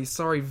cut money.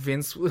 Sorry,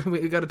 Vince,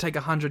 we got to take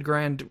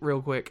 $100,000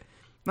 real quick.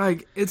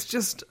 Like, it's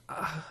just...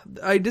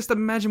 I just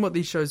imagine what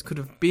these shows could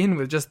have been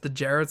with just the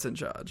Jarretts in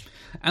charge.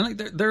 And like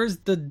there's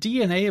the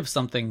DNA of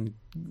something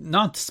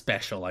not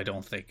special. I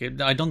don't think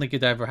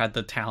it ever had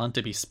the talent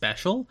to be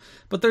special.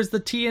 But there's the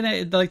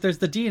TNA, like there's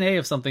the DNA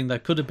of something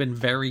that could have been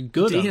very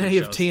good.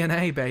 DNA of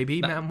TNA, baby,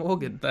 Matt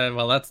Morgan.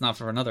 Well, that's not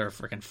for another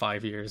freaking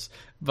 5 years.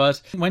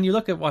 But when you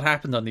look at what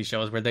happened on these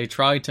shows, where they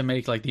tried to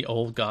make like the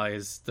old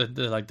guys,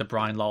 like the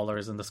Brian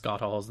Lawlers and the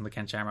Scott Halls and the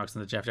Ken Shamrocks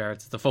and the Jeff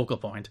Jarretts, the focal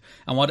point,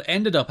 and what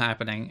ended up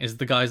happening is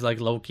the guys like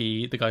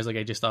Loki, the guys like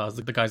AJ Styles,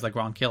 the guys like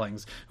Ron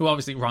Killings, who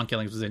obviously Ron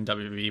Killings was in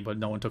WWE, but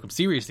no one took him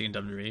seriously in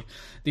WWE.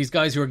 These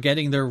guys who are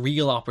getting their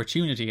real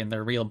opportunity and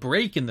their real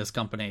break in this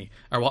company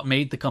are what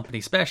made the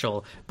company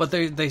special. But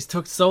they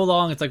took so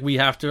long. It's like, we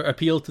have to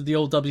appeal to the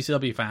old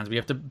WCW fans. We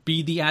have to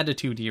be the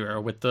Attitude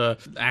Era with the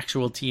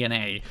actual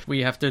TNA.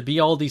 We have to be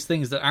all these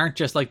things that aren't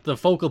just like the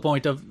focal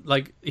point of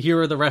like, here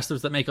are the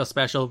wrestlers that make us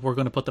special. We're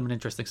going to put them in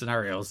interesting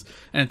scenarios.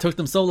 And it took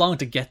them so long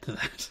to get to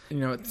that. You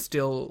know, it's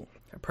still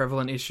a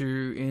prevalent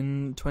issue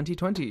in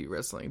 2020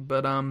 wrestling.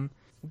 But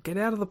get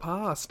out of the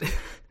past.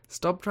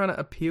 Stop trying to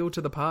appeal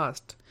to the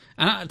past.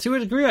 To a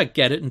degree, I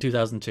get it in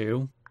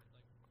 2002.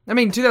 I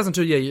mean,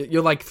 2002, yeah,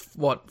 you're like,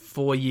 what,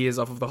 4 years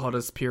off of the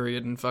hottest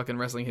period in fucking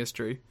wrestling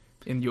history,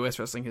 in US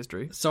wrestling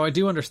history. So I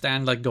do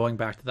understand, like, going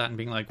back to that and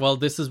being like, well,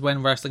 this is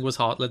when wrestling was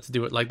hot, let's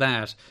do it like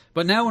that.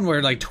 But now when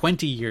we're, like,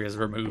 20 years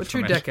removed We're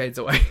from 2 it, decades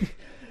away.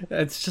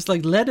 it's just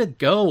like, let it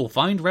go.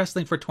 Find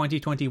wrestling for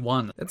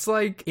 2021. It's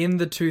like in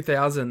the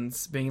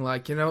 2000s being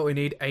like, you know what, we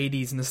need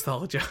 80s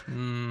nostalgia.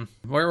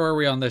 Where were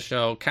we on this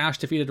show? Cash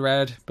defeated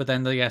Red, but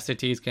then the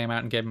SATs came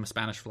out and gave him a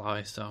Spanish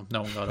fly, so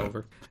no one got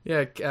over.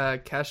 Yeah,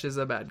 Cash is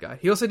a bad guy.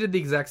 He also did the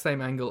exact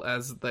same angle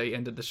as they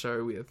ended the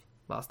show with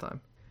last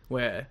time,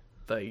 where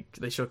they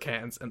shook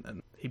hands and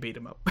then he beat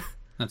him up.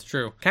 That's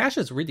true. Cash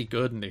is really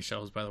good in these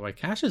shows, by the way.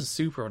 Cash is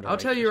super underrated. I'll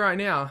tell you right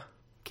now,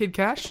 Kid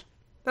Cash,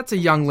 that's a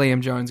young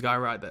Liam Jones guy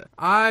right there.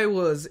 I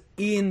was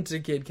into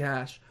Kid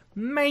Cash,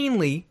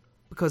 mainly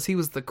because he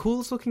was the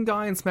coolest looking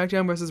guy in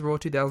SmackDown vs. Raw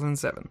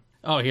 2007.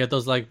 Oh, he had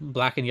those, like,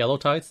 black and yellow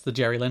tights, the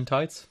Jerry Lynn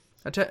tights.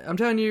 I'm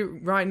telling you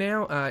right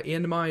now,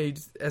 in my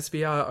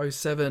SBR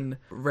 07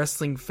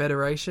 Wrestling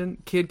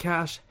Federation, Kid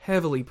Cash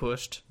heavily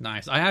pushed.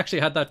 Nice. I actually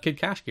had that Kid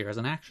Cash gear as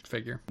an action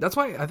figure. That's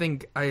why I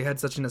think I had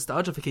such a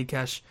nostalgia for Kid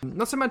Cash.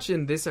 Not so much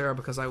in this era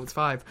because I was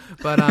 5,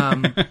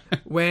 but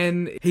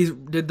when he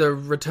did the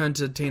return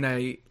to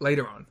TNA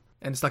later on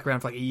and stuck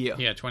around for like a year.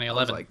 Yeah, I was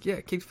 2011. like,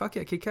 yeah,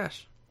 Kid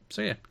Cash.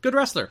 So yeah, good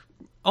wrestler.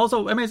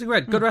 Also, Amazing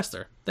Red, good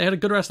wrestler. They had a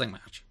good wrestling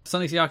match.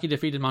 Sonny Siaki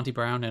defeated Monty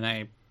Brown in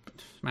a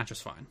match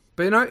was fine.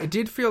 But you know, it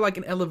did feel like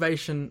an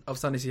elevation of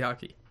Sonny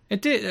Siaki.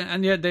 It did,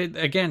 and yet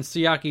again,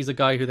 Siaki's a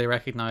guy who they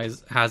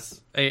recognize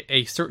has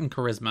a certain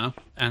charisma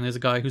and is a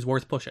guy who's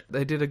worth pushing.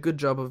 They did a good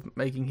job of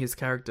making his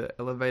character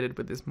elevated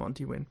with this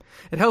Monty win.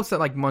 It helps that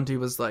like Monty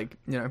was like,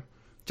 you know,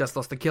 just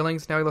lost the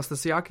Killings, now he lost the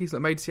Siakis, that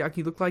made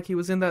Siaki look like he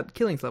was in that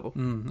Killings level.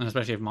 And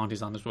especially if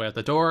Monty's on his way out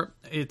the door,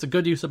 it's a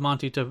good use of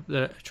Monty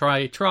to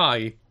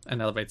try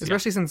and elevate Siaki.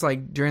 Especially since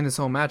like during this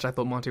whole match, I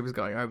thought Monty was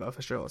going over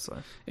for sure. So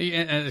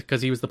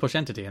because he was the push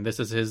entity, and this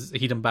is his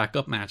heat him back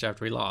up match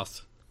after he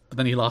lost. But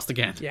then he lost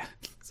again. yeah,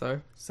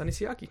 so Sonny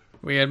Siaki.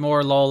 We had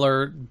more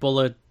Lawler,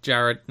 Bullet,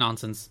 Jarrett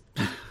nonsense.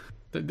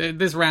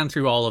 This ran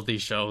through all of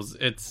these shows.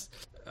 It's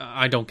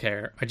I don't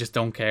care. I just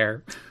don't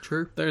care.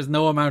 True. There's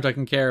no amount I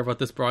can care about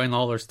this Brian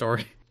Lawler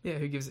story. Yeah,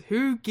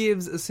 who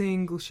gives a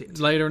single shit?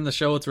 Later in the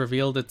show, it's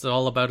revealed it's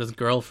all about his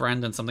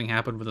girlfriend and something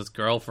happened with his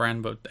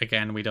girlfriend, but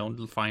again, we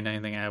don't find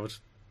anything out.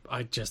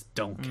 I just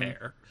don't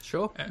care.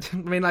 Sure. I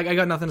mean, like, I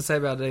got nothing to say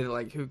about it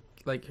either. Who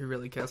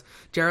really cares?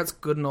 Jarrett's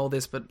good and all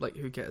this, but like,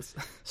 who cares?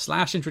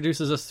 Slash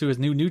introduces us to his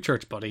new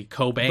church buddy,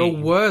 Cobain.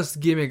 The worst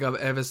gimmick I've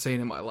ever seen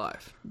in my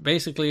life.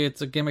 Basically,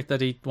 it's a gimmick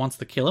that he wants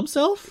to kill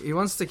himself. He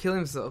wants to kill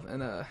himself,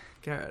 and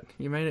Garrett,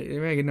 you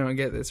may not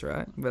get this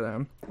right, but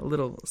a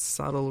little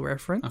subtle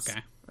reference. Okay.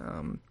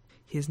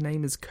 His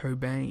name is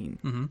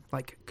Cobain,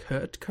 like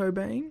Kurt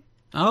Cobain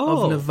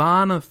Oh, of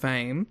Nirvana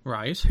fame,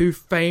 right. who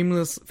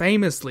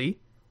famously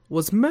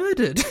was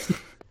murdered.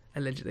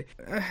 Allegedly.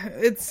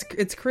 It's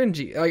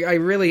cringy.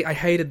 I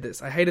hated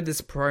this. I hated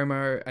this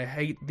promo. I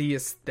hate the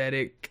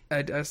aesthetic.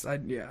 I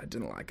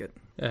didn't like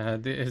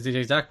it. His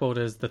exact quote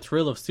is, "The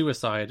thrill of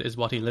suicide is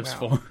what he lives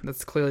for."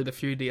 That's clearly the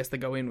feud he has to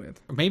go in with.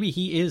 Maybe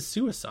he is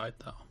suicide,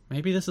 though.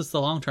 Maybe this is the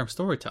long-term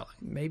storytelling.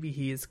 Maybe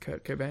he is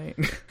Kurt Cobain.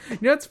 You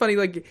know, it's funny,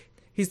 like,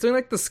 he's doing,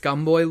 like, the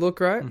scumboy look,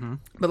 right? Mm-hmm.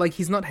 But, like,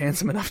 he's not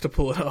handsome enough to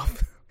pull it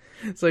off.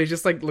 So he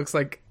just, like, looks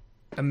like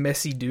a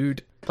messy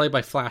dude. Played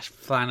by Flash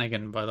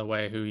Flanagan, by the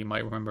way, who you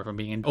might remember from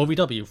being in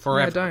OVW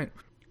forever. No, I don't.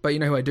 But you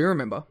know who I do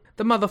remember?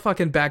 The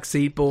motherfucking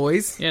Backseat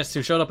Boys. Yes,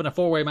 who showed up in a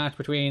 4-way match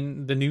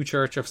between the New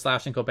Church of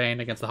Slash and Cobain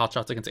against the Hot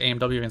Shots against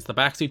AMW against the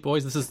Backseat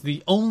Boys. This is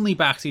the only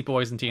Backseat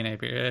Boys in TNA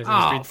history.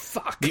 Oh,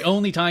 fuck. The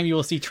only time you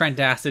will see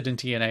Trent Acid in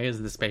TNA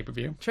is this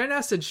pay-per-view. Trent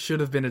Acid should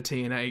have been a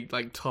TNA,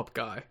 like, top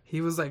guy.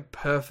 He was, like,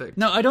 perfect.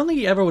 No, I don't think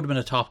he ever would have been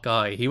a top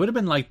guy. He would have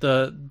been like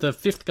the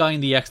fifth guy in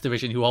the X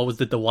division who always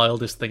did the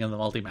wildest thing in the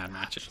multi-man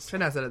matches.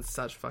 Trent Acid had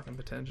such fucking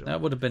potential. That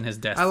would have been his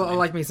I destiny.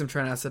 like me some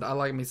Trent Acid. I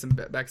like me some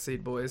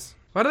Backseat Boys.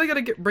 Why do they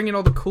gotta bring in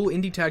all the cool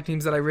indie tag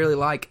teams that I really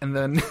like and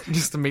then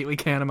just immediately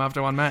can them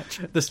after one match?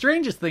 The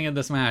strangest thing in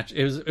this match,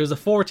 it was a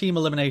 4-team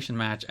elimination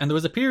match, and there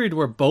was a period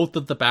where both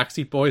of the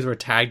Backseat Boys were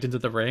tagged into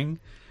the ring,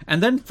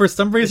 and then for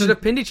some They reason should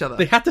have pinned each other.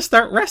 they had to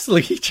start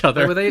wrestling each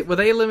other. Were they was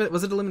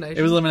it elimination?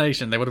 It was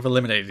elimination. They would have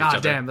eliminated each Ah,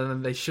 other. damn,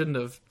 then they shouldn't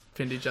have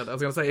pinned each other. I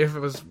was gonna say if it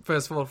was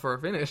first fall for a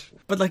finish.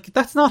 But like,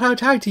 that's not how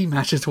tag team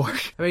matches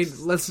work. I mean,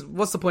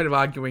 what's the point of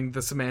arguing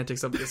the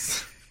semantics of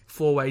this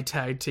 4-way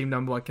tag team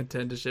number 1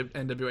 contendership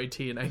NWA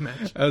TNA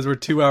match? As we're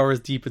 2 hours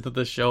deep into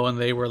the show, and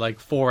they were like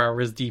 4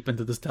 hours deep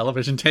into this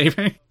television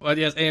taping. But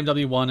yes,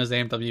 AMW won as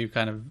AMW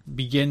kind of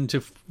begin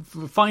to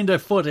find a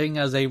footing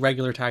as a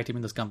regular tag team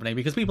in this company,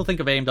 because people think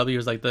of AMW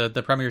as like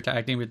the premier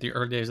tag team with the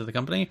early days of the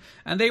company,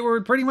 and they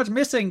were pretty much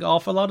missing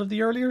off a lot of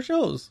the earlier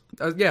shows.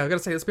 Yeah, I gotta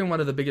say, it's been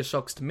one of the biggest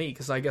shocks to me,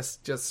 because I guess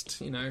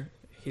just,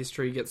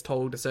 history gets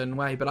told a certain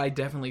way, but I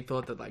definitely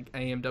thought that, like,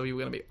 AMW were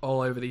gonna be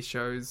all over these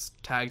shows,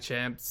 tag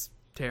champs,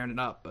 tearing it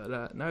up,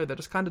 but no, they're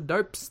just kind of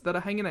dopes that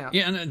are hanging out.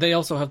 Yeah, and they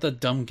also have the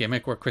dumb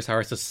gimmick where Chris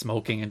Harris is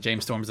smoking and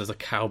James Storms is a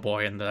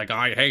cowboy, and they're like,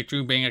 I hate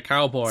you being a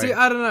cowboy. See,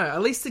 I don't know,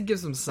 at least it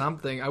gives them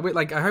something. I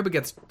hope it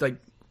gets, like,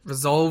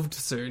 resolved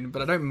soon,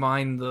 but I don't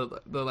mind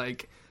the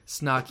like,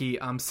 snarky,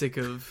 I'm sick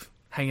of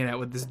hanging out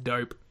with this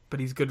dope, but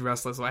he's a good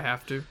wrestler, so I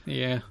have to.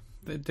 Yeah,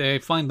 they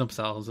find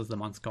themselves as the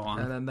months go on.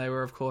 And then they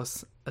were, of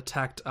course,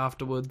 attacked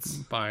afterwards.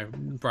 By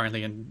Brian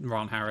Lee and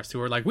Ron Harris, who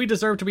were like, we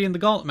deserve to be in the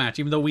gauntlet match,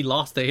 even though we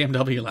lost to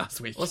AMW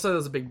last week. Also,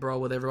 there's a big brawl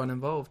with everyone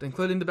involved,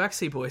 including the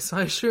Backseat Boys, so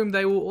I assume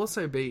they will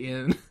also be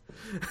in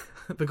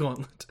the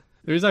gauntlet.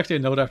 There was actually a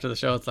note after the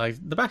show, it's like,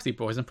 the Backseat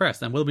Boys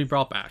impressed and will be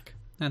brought back.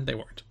 And they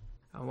weren't.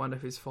 I wonder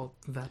whose fault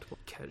that was.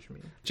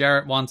 Cashmere.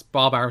 Jarrett wants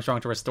Bob Armstrong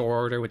to restore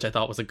order, which I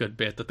thought was a good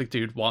bit, that the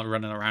dude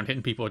running around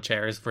hitting people with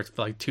chairs for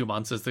like 2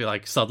 months is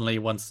like, suddenly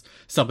once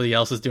somebody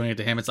else is doing it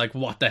to him, it's like,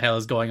 what the hell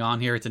is going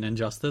on here? It's an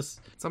injustice.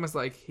 It's almost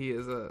like he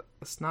is a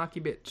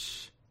snarky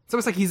bitch. It's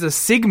almost like he's a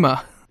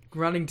Sigma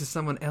running to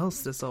someone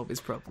else to solve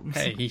his problems.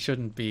 Hey, he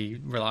shouldn't be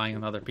relying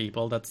on other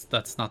people.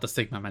 That's not the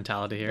Sigma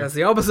mentality here. That's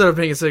the opposite of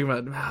being a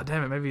Sigma. Ah,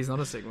 damn it, maybe he's not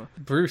a Sigma.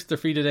 Bruce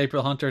defeated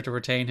April Hunter to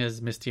retain his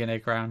Miss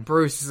TNA crown.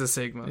 Bruce is a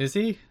Sigma. Is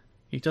he?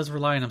 He does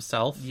rely on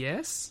himself.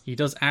 Yes. He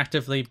does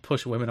actively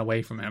push women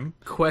away from him.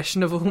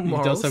 Questionable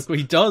morals.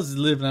 He does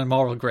live in a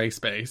moral grey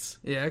space.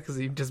 Yeah, because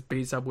he just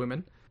beats up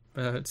women.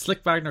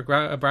 Slick Wagner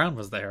Brown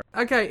was there.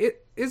 Okay,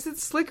 is it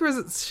Slick or is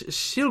it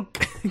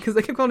Shilk? Because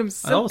they kept calling him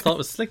Silk. I always thought it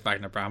was Slick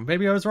Wagner Brown.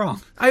 Maybe I was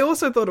wrong. I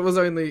also thought it was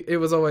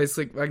always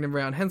Slick Wagner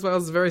Brown. Hence why I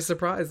was very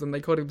surprised when they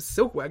called him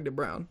Silk Wagner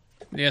Brown.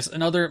 Yes,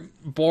 another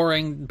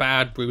boring,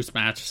 bad Bruce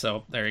match,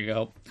 so there you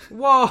go.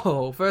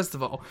 Whoa, first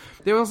of all,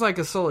 there was like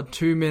a solid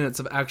 2 minutes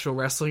of actual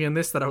wrestling in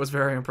this that I was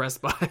very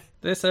impressed by.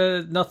 This,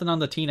 nothing on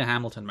the Tina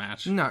Hamilton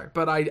match. No,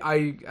 but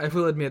I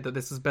will admit that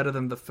this is better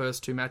than the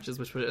first 2 matches,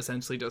 which were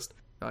essentially just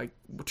like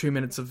 2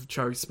 minutes of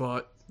choke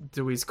spot,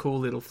 do his cool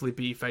little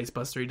flippy face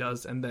buster he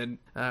does, and then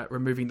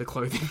removing the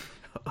clothing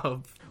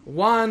of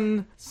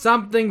one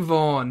something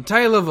Vaughn,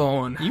 Taylor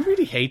Vaughn. You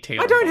really hate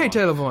Taylor I don't Vaughn. hate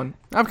Taylor Vaughn.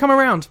 I've come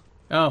around.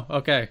 Oh,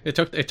 okay. It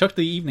took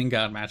the evening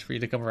gown match for you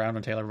to come around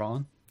on Taylor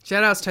Vaughn.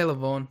 Shoutouts Taylor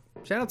Vaughn.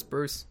 Shoutouts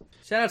Bruce.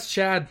 Shoutouts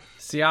Chad.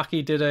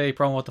 Siaki did a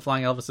promo with the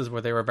Flying Elvises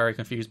where they were very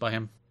confused by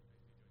him.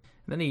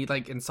 And then he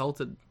like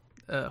insulted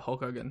Hulk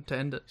Hogan to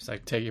end it. He's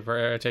like, take your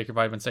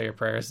vitamin, say your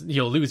prayers.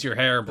 You'll lose your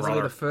hair, It's really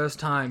brother. the first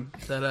time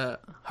that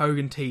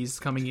Hogan teased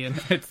coming in.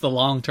 It's the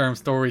long-term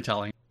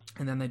storytelling.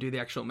 And then they do the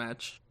actual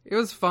match. It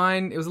was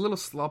fine. It was a little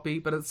sloppy,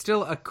 but it's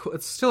still a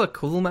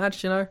cool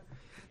match, you know?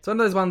 It's one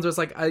of those ones where it's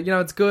like,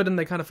 it's good and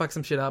they kind of fuck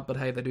some shit up, but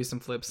hey, they do some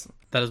flips.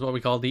 That is what we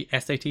call the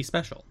SAT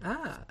special.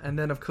 And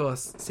then, of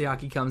course,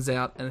 Siaki comes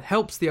out and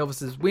helps the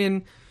Elvises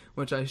win,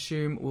 which I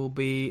assume will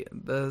be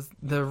the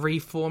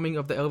reforming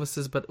of the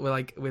Elvises, but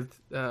with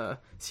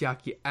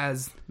Siaki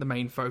as the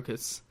main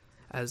focus,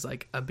 as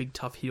like a big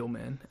tough heel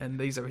man, and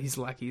these are his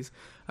lackeys.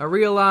 A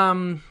real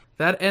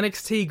that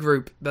NXT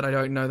group that I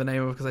don't know the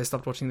name of because I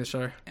stopped watching the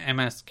show.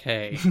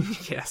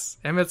 MSK. Yes,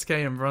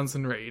 MSK and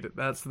Bronson Reed.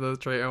 That's the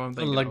trio I'm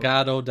thinking of.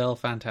 Legado del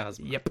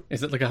Fantasma. Yep.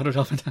 Is it Legado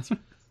del Fantasma?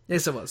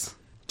 Yes, it was.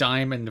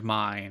 Diamond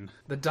Mine.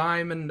 The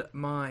Diamond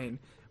Mine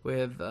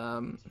with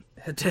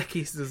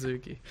Hideki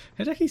Suzuki.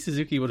 Hideki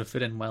Suzuki would have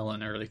fit in well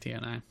in early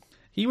TNA.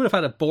 He would have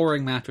had a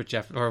boring match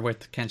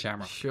with Ken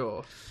Shamrock.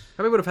 Sure.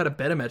 Probably would have had a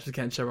better match with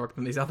Ken Shamrock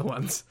than these other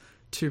ones,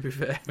 to be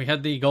fair. We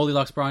had the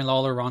Goldilocks, Brian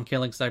Lawler, Ron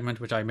Killing segment,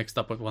 which I mixed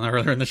up with one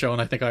earlier in the show,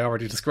 and I think I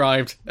already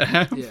described.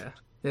 Yeah,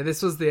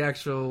 this was the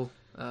actual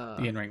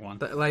The in-ring one.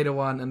 The later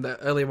one, and the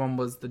earlier one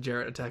was the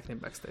Jarrett attacking him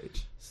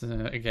backstage. So,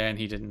 again,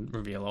 he didn't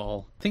reveal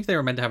all. I think they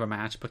were meant to have a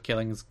match, but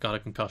Killings got a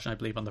concussion, I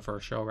believe, on the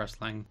first show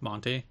wrestling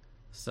Monty.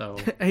 So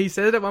He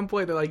said it at one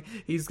point that like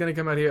he's gonna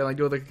come out here and like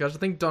do all the concussion. I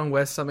think Don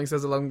West something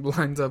says along the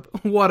lines of,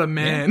 "What a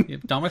man, yeah,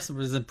 Don West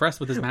was impressed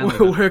with his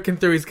manliness. working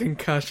through his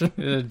concussion."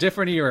 A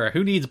different era.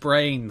 Who needs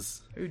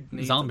brains? Who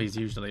needs Zombies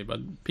usually,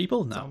 but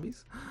people no.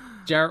 zombies?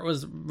 Jarrett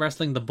was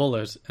wrestling the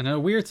Bullet, and in a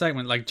weird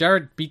segment, like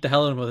Jarrett beat the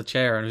hell out of him with a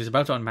chair, and he was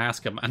about to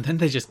unmask him, and then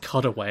they just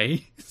cut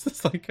away. It's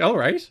just like, all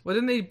right, Well,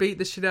 didn't he beat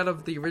the shit out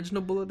of the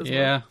original Bullet as well?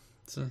 yeah.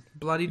 So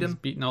Bloodied he's him.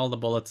 beating all the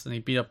Bullets, and he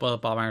beat up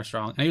Bob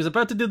Armstrong, and he was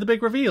about to do the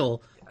big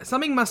reveal.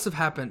 Something must have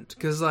happened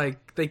because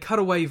like they cut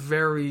away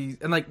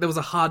and like there was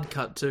a hard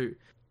cut too,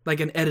 like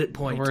an edit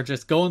point. We're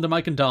just going to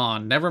Mike and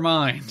Don. Never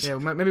mind. Yeah,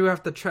 maybe we'll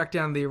have to track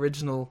down the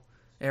original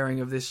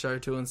airing of this show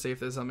too and see if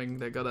there's something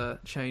that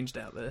got changed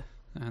out there.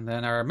 And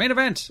then our main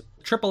event,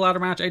 triple ladder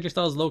match, AJ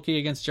Styles Loki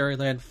against Jerry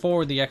Lynn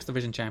for the X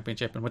Division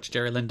Championship, in which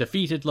Jerry Lynn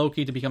defeated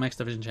Loki to become X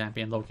Division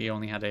Champion. Loki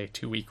only had a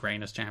 2-week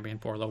reign as champion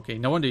for Loki.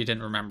 No wonder you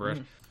didn't remember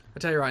it. I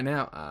tell you right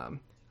now,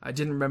 I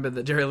didn't remember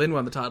that Jerry Lynn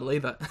won the title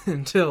either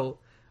until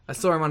I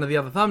saw him under the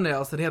other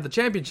thumbnails that he had the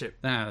championship.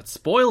 Nah, it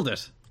spoiled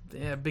it.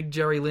 Yeah, big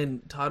Jerry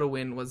Lynn title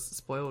win was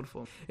spoiled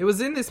for him. It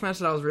was in this match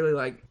that I was really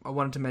like, I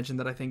wanted to mention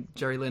that I think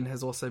Jerry Lynn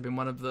has also been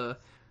one of the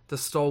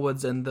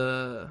stalwarts and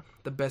the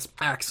best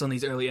acts on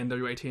these early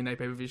NWA TNA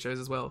pay-per-view shows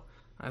as well.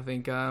 I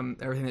think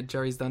everything that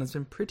Jerry's done has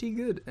been pretty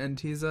good, and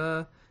he's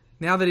now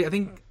that I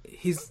think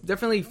he's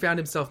definitely found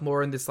himself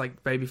more in this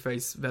like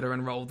babyface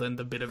veteran role than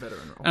the bitter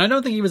veteran role. And I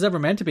don't think he was ever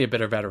meant to be a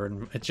bitter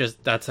veteran. It's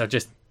just, that's how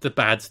just the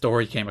bad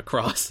story came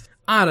across.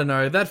 I don't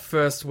know, that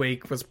first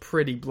week was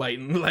pretty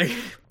blatant. Like,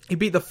 he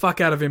beat the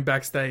fuck out of him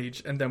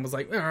backstage and then was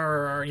like,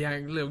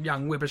 little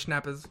young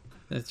whippersnappers.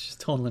 It's just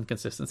total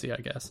inconsistency, I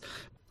guess.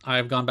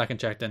 I've gone back and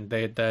checked, and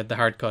the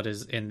hard cut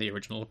is in the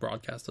original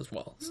broadcast as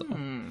well. So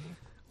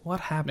What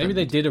happened? maybe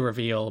they did a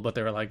reveal, but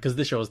they were like, because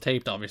this show is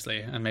taped, obviously,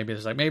 and maybe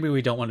it's like, maybe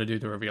we don't want to do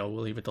the reveal.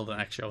 We'll leave it till the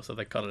next show, so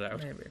they cut it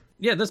out. Maybe.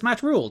 Yeah, this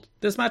match ruled.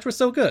 This match was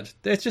so good.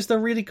 It's just a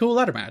really cool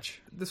ladder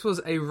match. This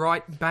was a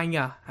right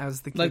banger,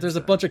 as the kids Like, there's a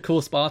say. bunch of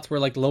cool spots where,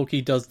 like,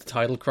 Loki does the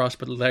title crush,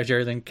 but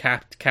Jerry then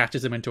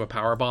catches him into a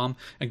powerbomb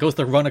and goes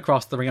to run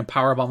across the ring and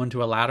powerbomb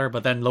into a ladder,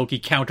 but then Loki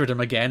countered him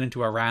again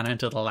into a ran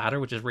into the ladder,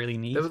 which is really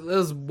neat. There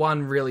was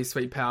one really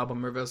sweet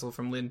powerbomb reversal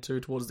from Lynn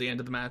too towards the end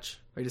of the match,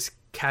 where he just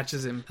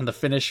catches him, And the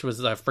finish was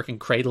a freaking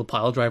cradle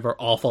pile driver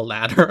off a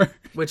ladder.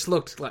 which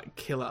looked like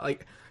killer.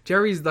 Like,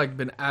 Jerry's like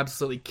been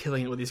absolutely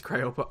killing it with his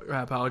cradle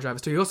power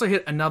drivers too. He also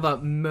hit another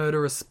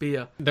murderous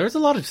spear. There's a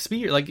lot of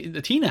spear.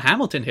 Like, Tina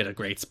Hamilton hit a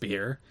great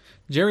spear.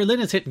 Jerry Lynn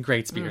is hitting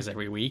great spears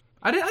every week.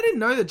 I didn't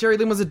know that Jerry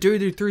Lynn was a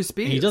dude who threw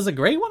spears. He does a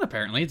great one,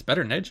 apparently. It's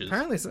better than Edge's.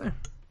 Apparently so.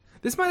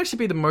 This might actually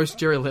be the most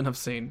Jerry Lynn I've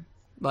seen,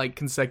 like,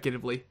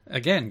 consecutively.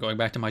 Again, going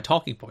back to my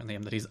talking point,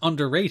 Liam, that he's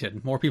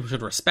underrated. More people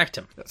should respect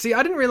him. See,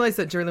 I didn't realize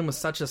that Jerry Lynn was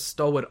such a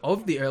stalwart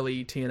of the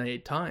early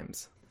TNA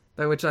times.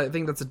 Which I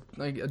think that's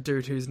a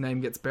dude whose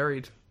name gets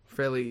buried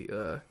fairly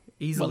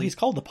easily. Well, he's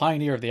called the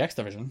pioneer of the X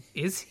Division.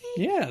 Is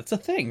he? Yeah, it's a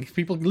thing.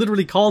 People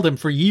literally called him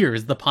for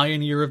years the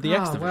pioneer of the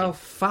X Oh, Division. well,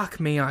 fuck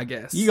me, I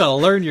guess. You gotta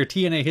learn your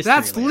TNA history.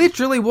 That's Liam.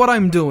 literally what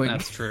I'm doing.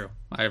 That's true.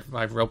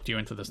 I've roped you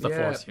into this, the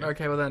yeah, force here.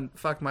 okay, well then,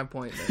 fuck my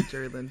point then.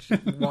 Jerry Lynch,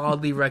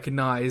 wildly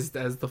recognized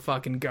as the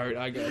fucking goat,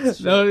 I guess.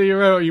 No,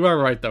 you are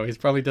right, though. He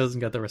probably doesn't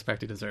get the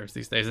respect he deserves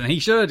these days. And he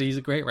should. He's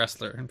a great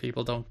wrestler, and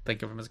people don't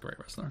think of him as a great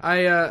wrestler. I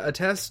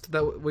attest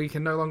that we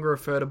can no longer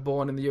refer to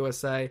Born in the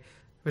USA,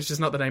 which is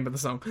not the name of the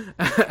song,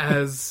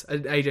 as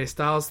an AJ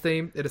Styles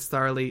theme. It is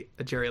thoroughly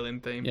a Jerry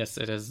Lynn theme. Yes,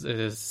 it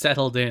is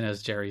settled in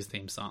as Jerry's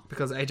theme song.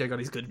 Because AJ got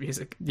his good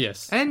music.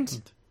 Yes.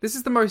 And this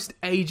is the most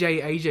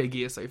AJ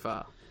gear so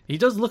far. He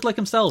does look like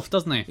himself,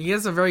 doesn't he? He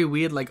has a very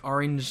weird, like,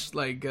 orange,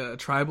 like,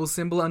 tribal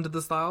symbol under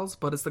the Styles,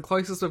 but it's the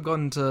closest we've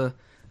gotten to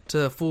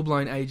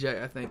full-blown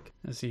AJ, I think.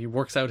 As he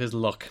works out his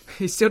look.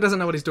 He still doesn't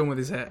know what he's doing with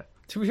his hair.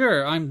 To be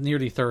fair, I'm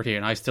nearly 30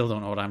 and I still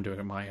don't know what I'm doing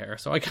with my hair,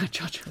 so I can't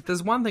judge him. If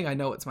there's one thing I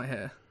know, it's my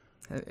hair.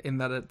 In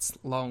that it's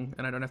long,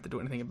 and I don't have to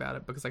do anything about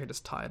it, because I can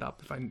just tie it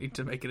up if I need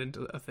to make it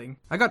into a thing.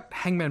 I got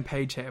Hangman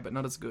Page hair, but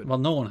not as good. Well,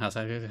 no one has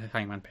a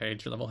Hangman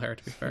Page level hair,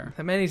 to be fair.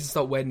 That man needs to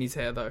stop wetting his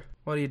hair, though.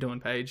 What are you doing,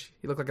 Paige?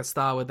 You look like a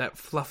star with that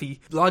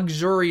fluffy,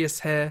 luxurious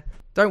hair.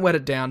 Don't wet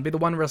it down. Be the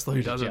one wrestler who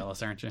You're does it.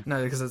 jealous, aren't you?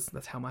 No, because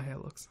that's how my hair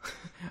looks.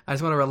 I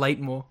just want to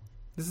relate more.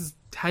 This is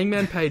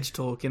Hangman Page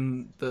talk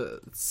in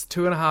the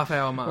 2.5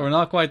 hour mark. We're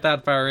not quite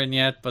that far in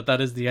yet, but that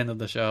is the end of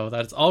the show.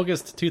 That's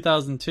August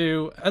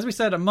 2002. As we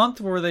said, a month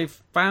where they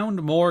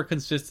found more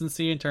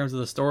consistency in terms of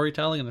the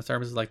storytelling and in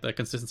terms of like the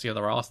consistency of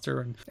the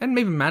roster. And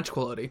maybe match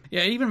quality.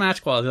 Yeah, even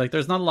match quality. Like,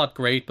 there's not a lot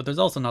great, but there's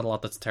also not a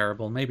lot that's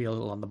terrible. Maybe a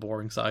little on the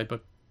boring side,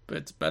 but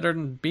it's better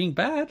than being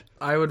bad.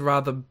 I would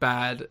rather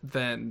bad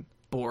than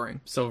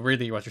boring. So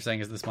really what you're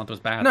saying is this month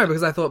was bad? No,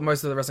 because I thought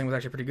most of the wrestling was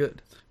actually pretty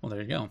good. Well,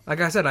 there you go. Like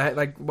I said, I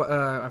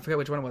forget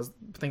which one it was.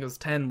 I think it was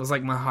 10. Was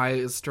like my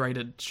highest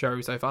rated show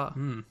so far.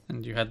 And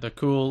you had the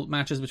cool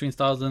matches between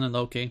Styles and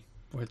Loki,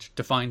 which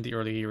defined the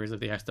early years of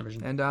the X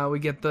Division. And we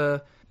get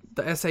the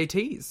the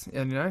SATs,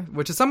 and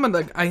which is something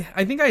that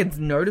I think I had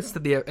noticed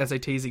that the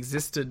SATs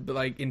existed, but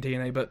like in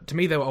TNA, but to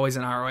me they were always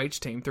an ROH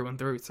team through and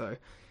through. So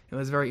it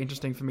was very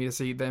interesting for me to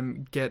see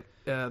them get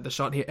the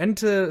shot here, and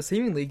to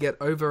seemingly get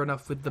over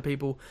enough with the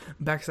people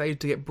backstage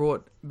to get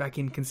brought back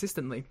in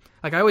consistently.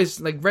 Like I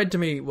always Red to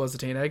me was the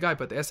TNA guy,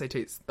 but the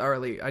SATs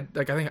thoroughly. I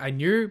think I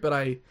knew, but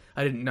I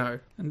didn't know.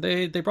 And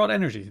they brought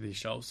energy to these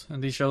shows,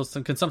 and these shows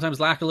can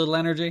sometimes lack a little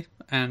energy,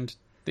 and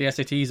the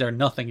SATs are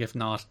nothing if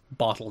not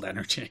bottled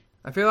energy.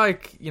 I feel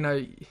like,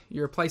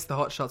 you replace the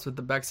hot shots with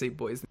the backseat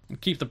boys.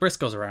 And keep the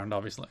Briscoes around,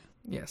 obviously.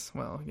 Yes,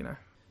 well,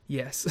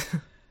 yes.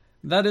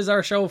 That is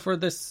our show for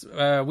this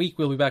week.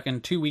 We'll be back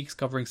in 2 weeks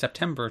covering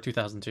September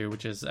 2002,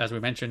 which is, as we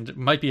mentioned,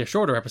 might be a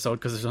shorter episode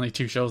because there's only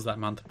 2 shows that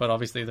month. But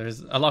obviously there's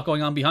a lot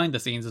going on behind the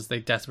scenes as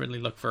they desperately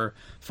look for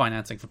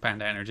financing for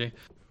Panda Energy.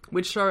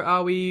 Which show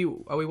are we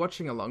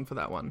watching along for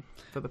that one?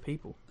 For the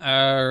people?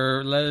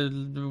 I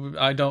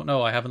don't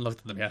know. I haven't looked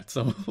at them yet,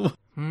 so...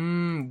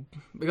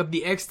 We got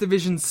the X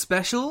Division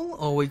special,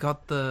 or we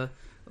got the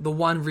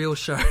one real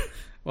show?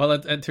 Well,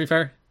 to be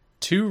fair,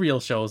 2 real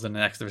shows in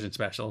the X Division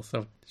special,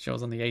 so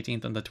shows on the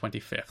 18th and the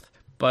 25th.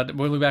 But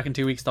we'll be back in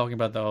 2 weeks talking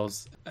about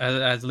those.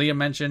 As Liam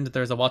mentioned,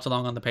 there's a watch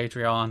along on the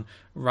Patreon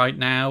right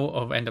now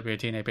of NWA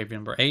TNA Pay-Per-View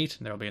number 8.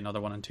 There will be another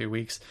one in 2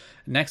 weeks.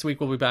 Next week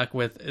we'll be back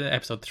with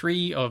episode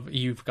 3 of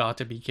You've Got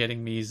to Be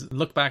Kidding Me's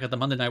look back at the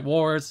Monday Night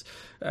Wars,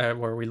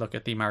 where we look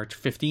at the March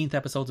 15th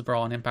episodes of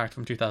Raw and Impact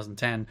from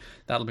 2010.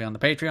 That'll be on the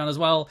Patreon as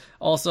well.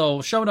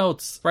 Also, show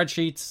notes,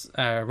 spreadsheets,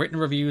 written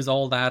reviews,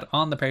 all that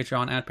on the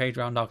Patreon at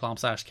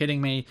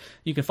patreon.com/kiddingme.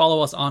 You can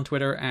follow us on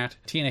Twitter at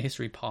TNA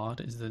History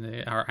Pod is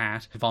our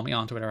at. You can follow me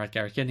on Twitter at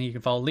Gary Kidney. You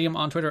can follow Liam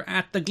on Twitter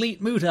at The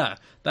Gleet Muta.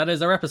 That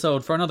is our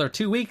episode for another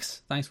 2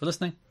 weeks. Thanks for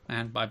listening,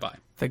 and bye-bye.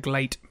 The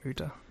Glate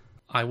Muta.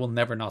 I will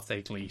never not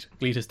say Gleet.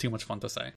 Gleet is too much fun to say.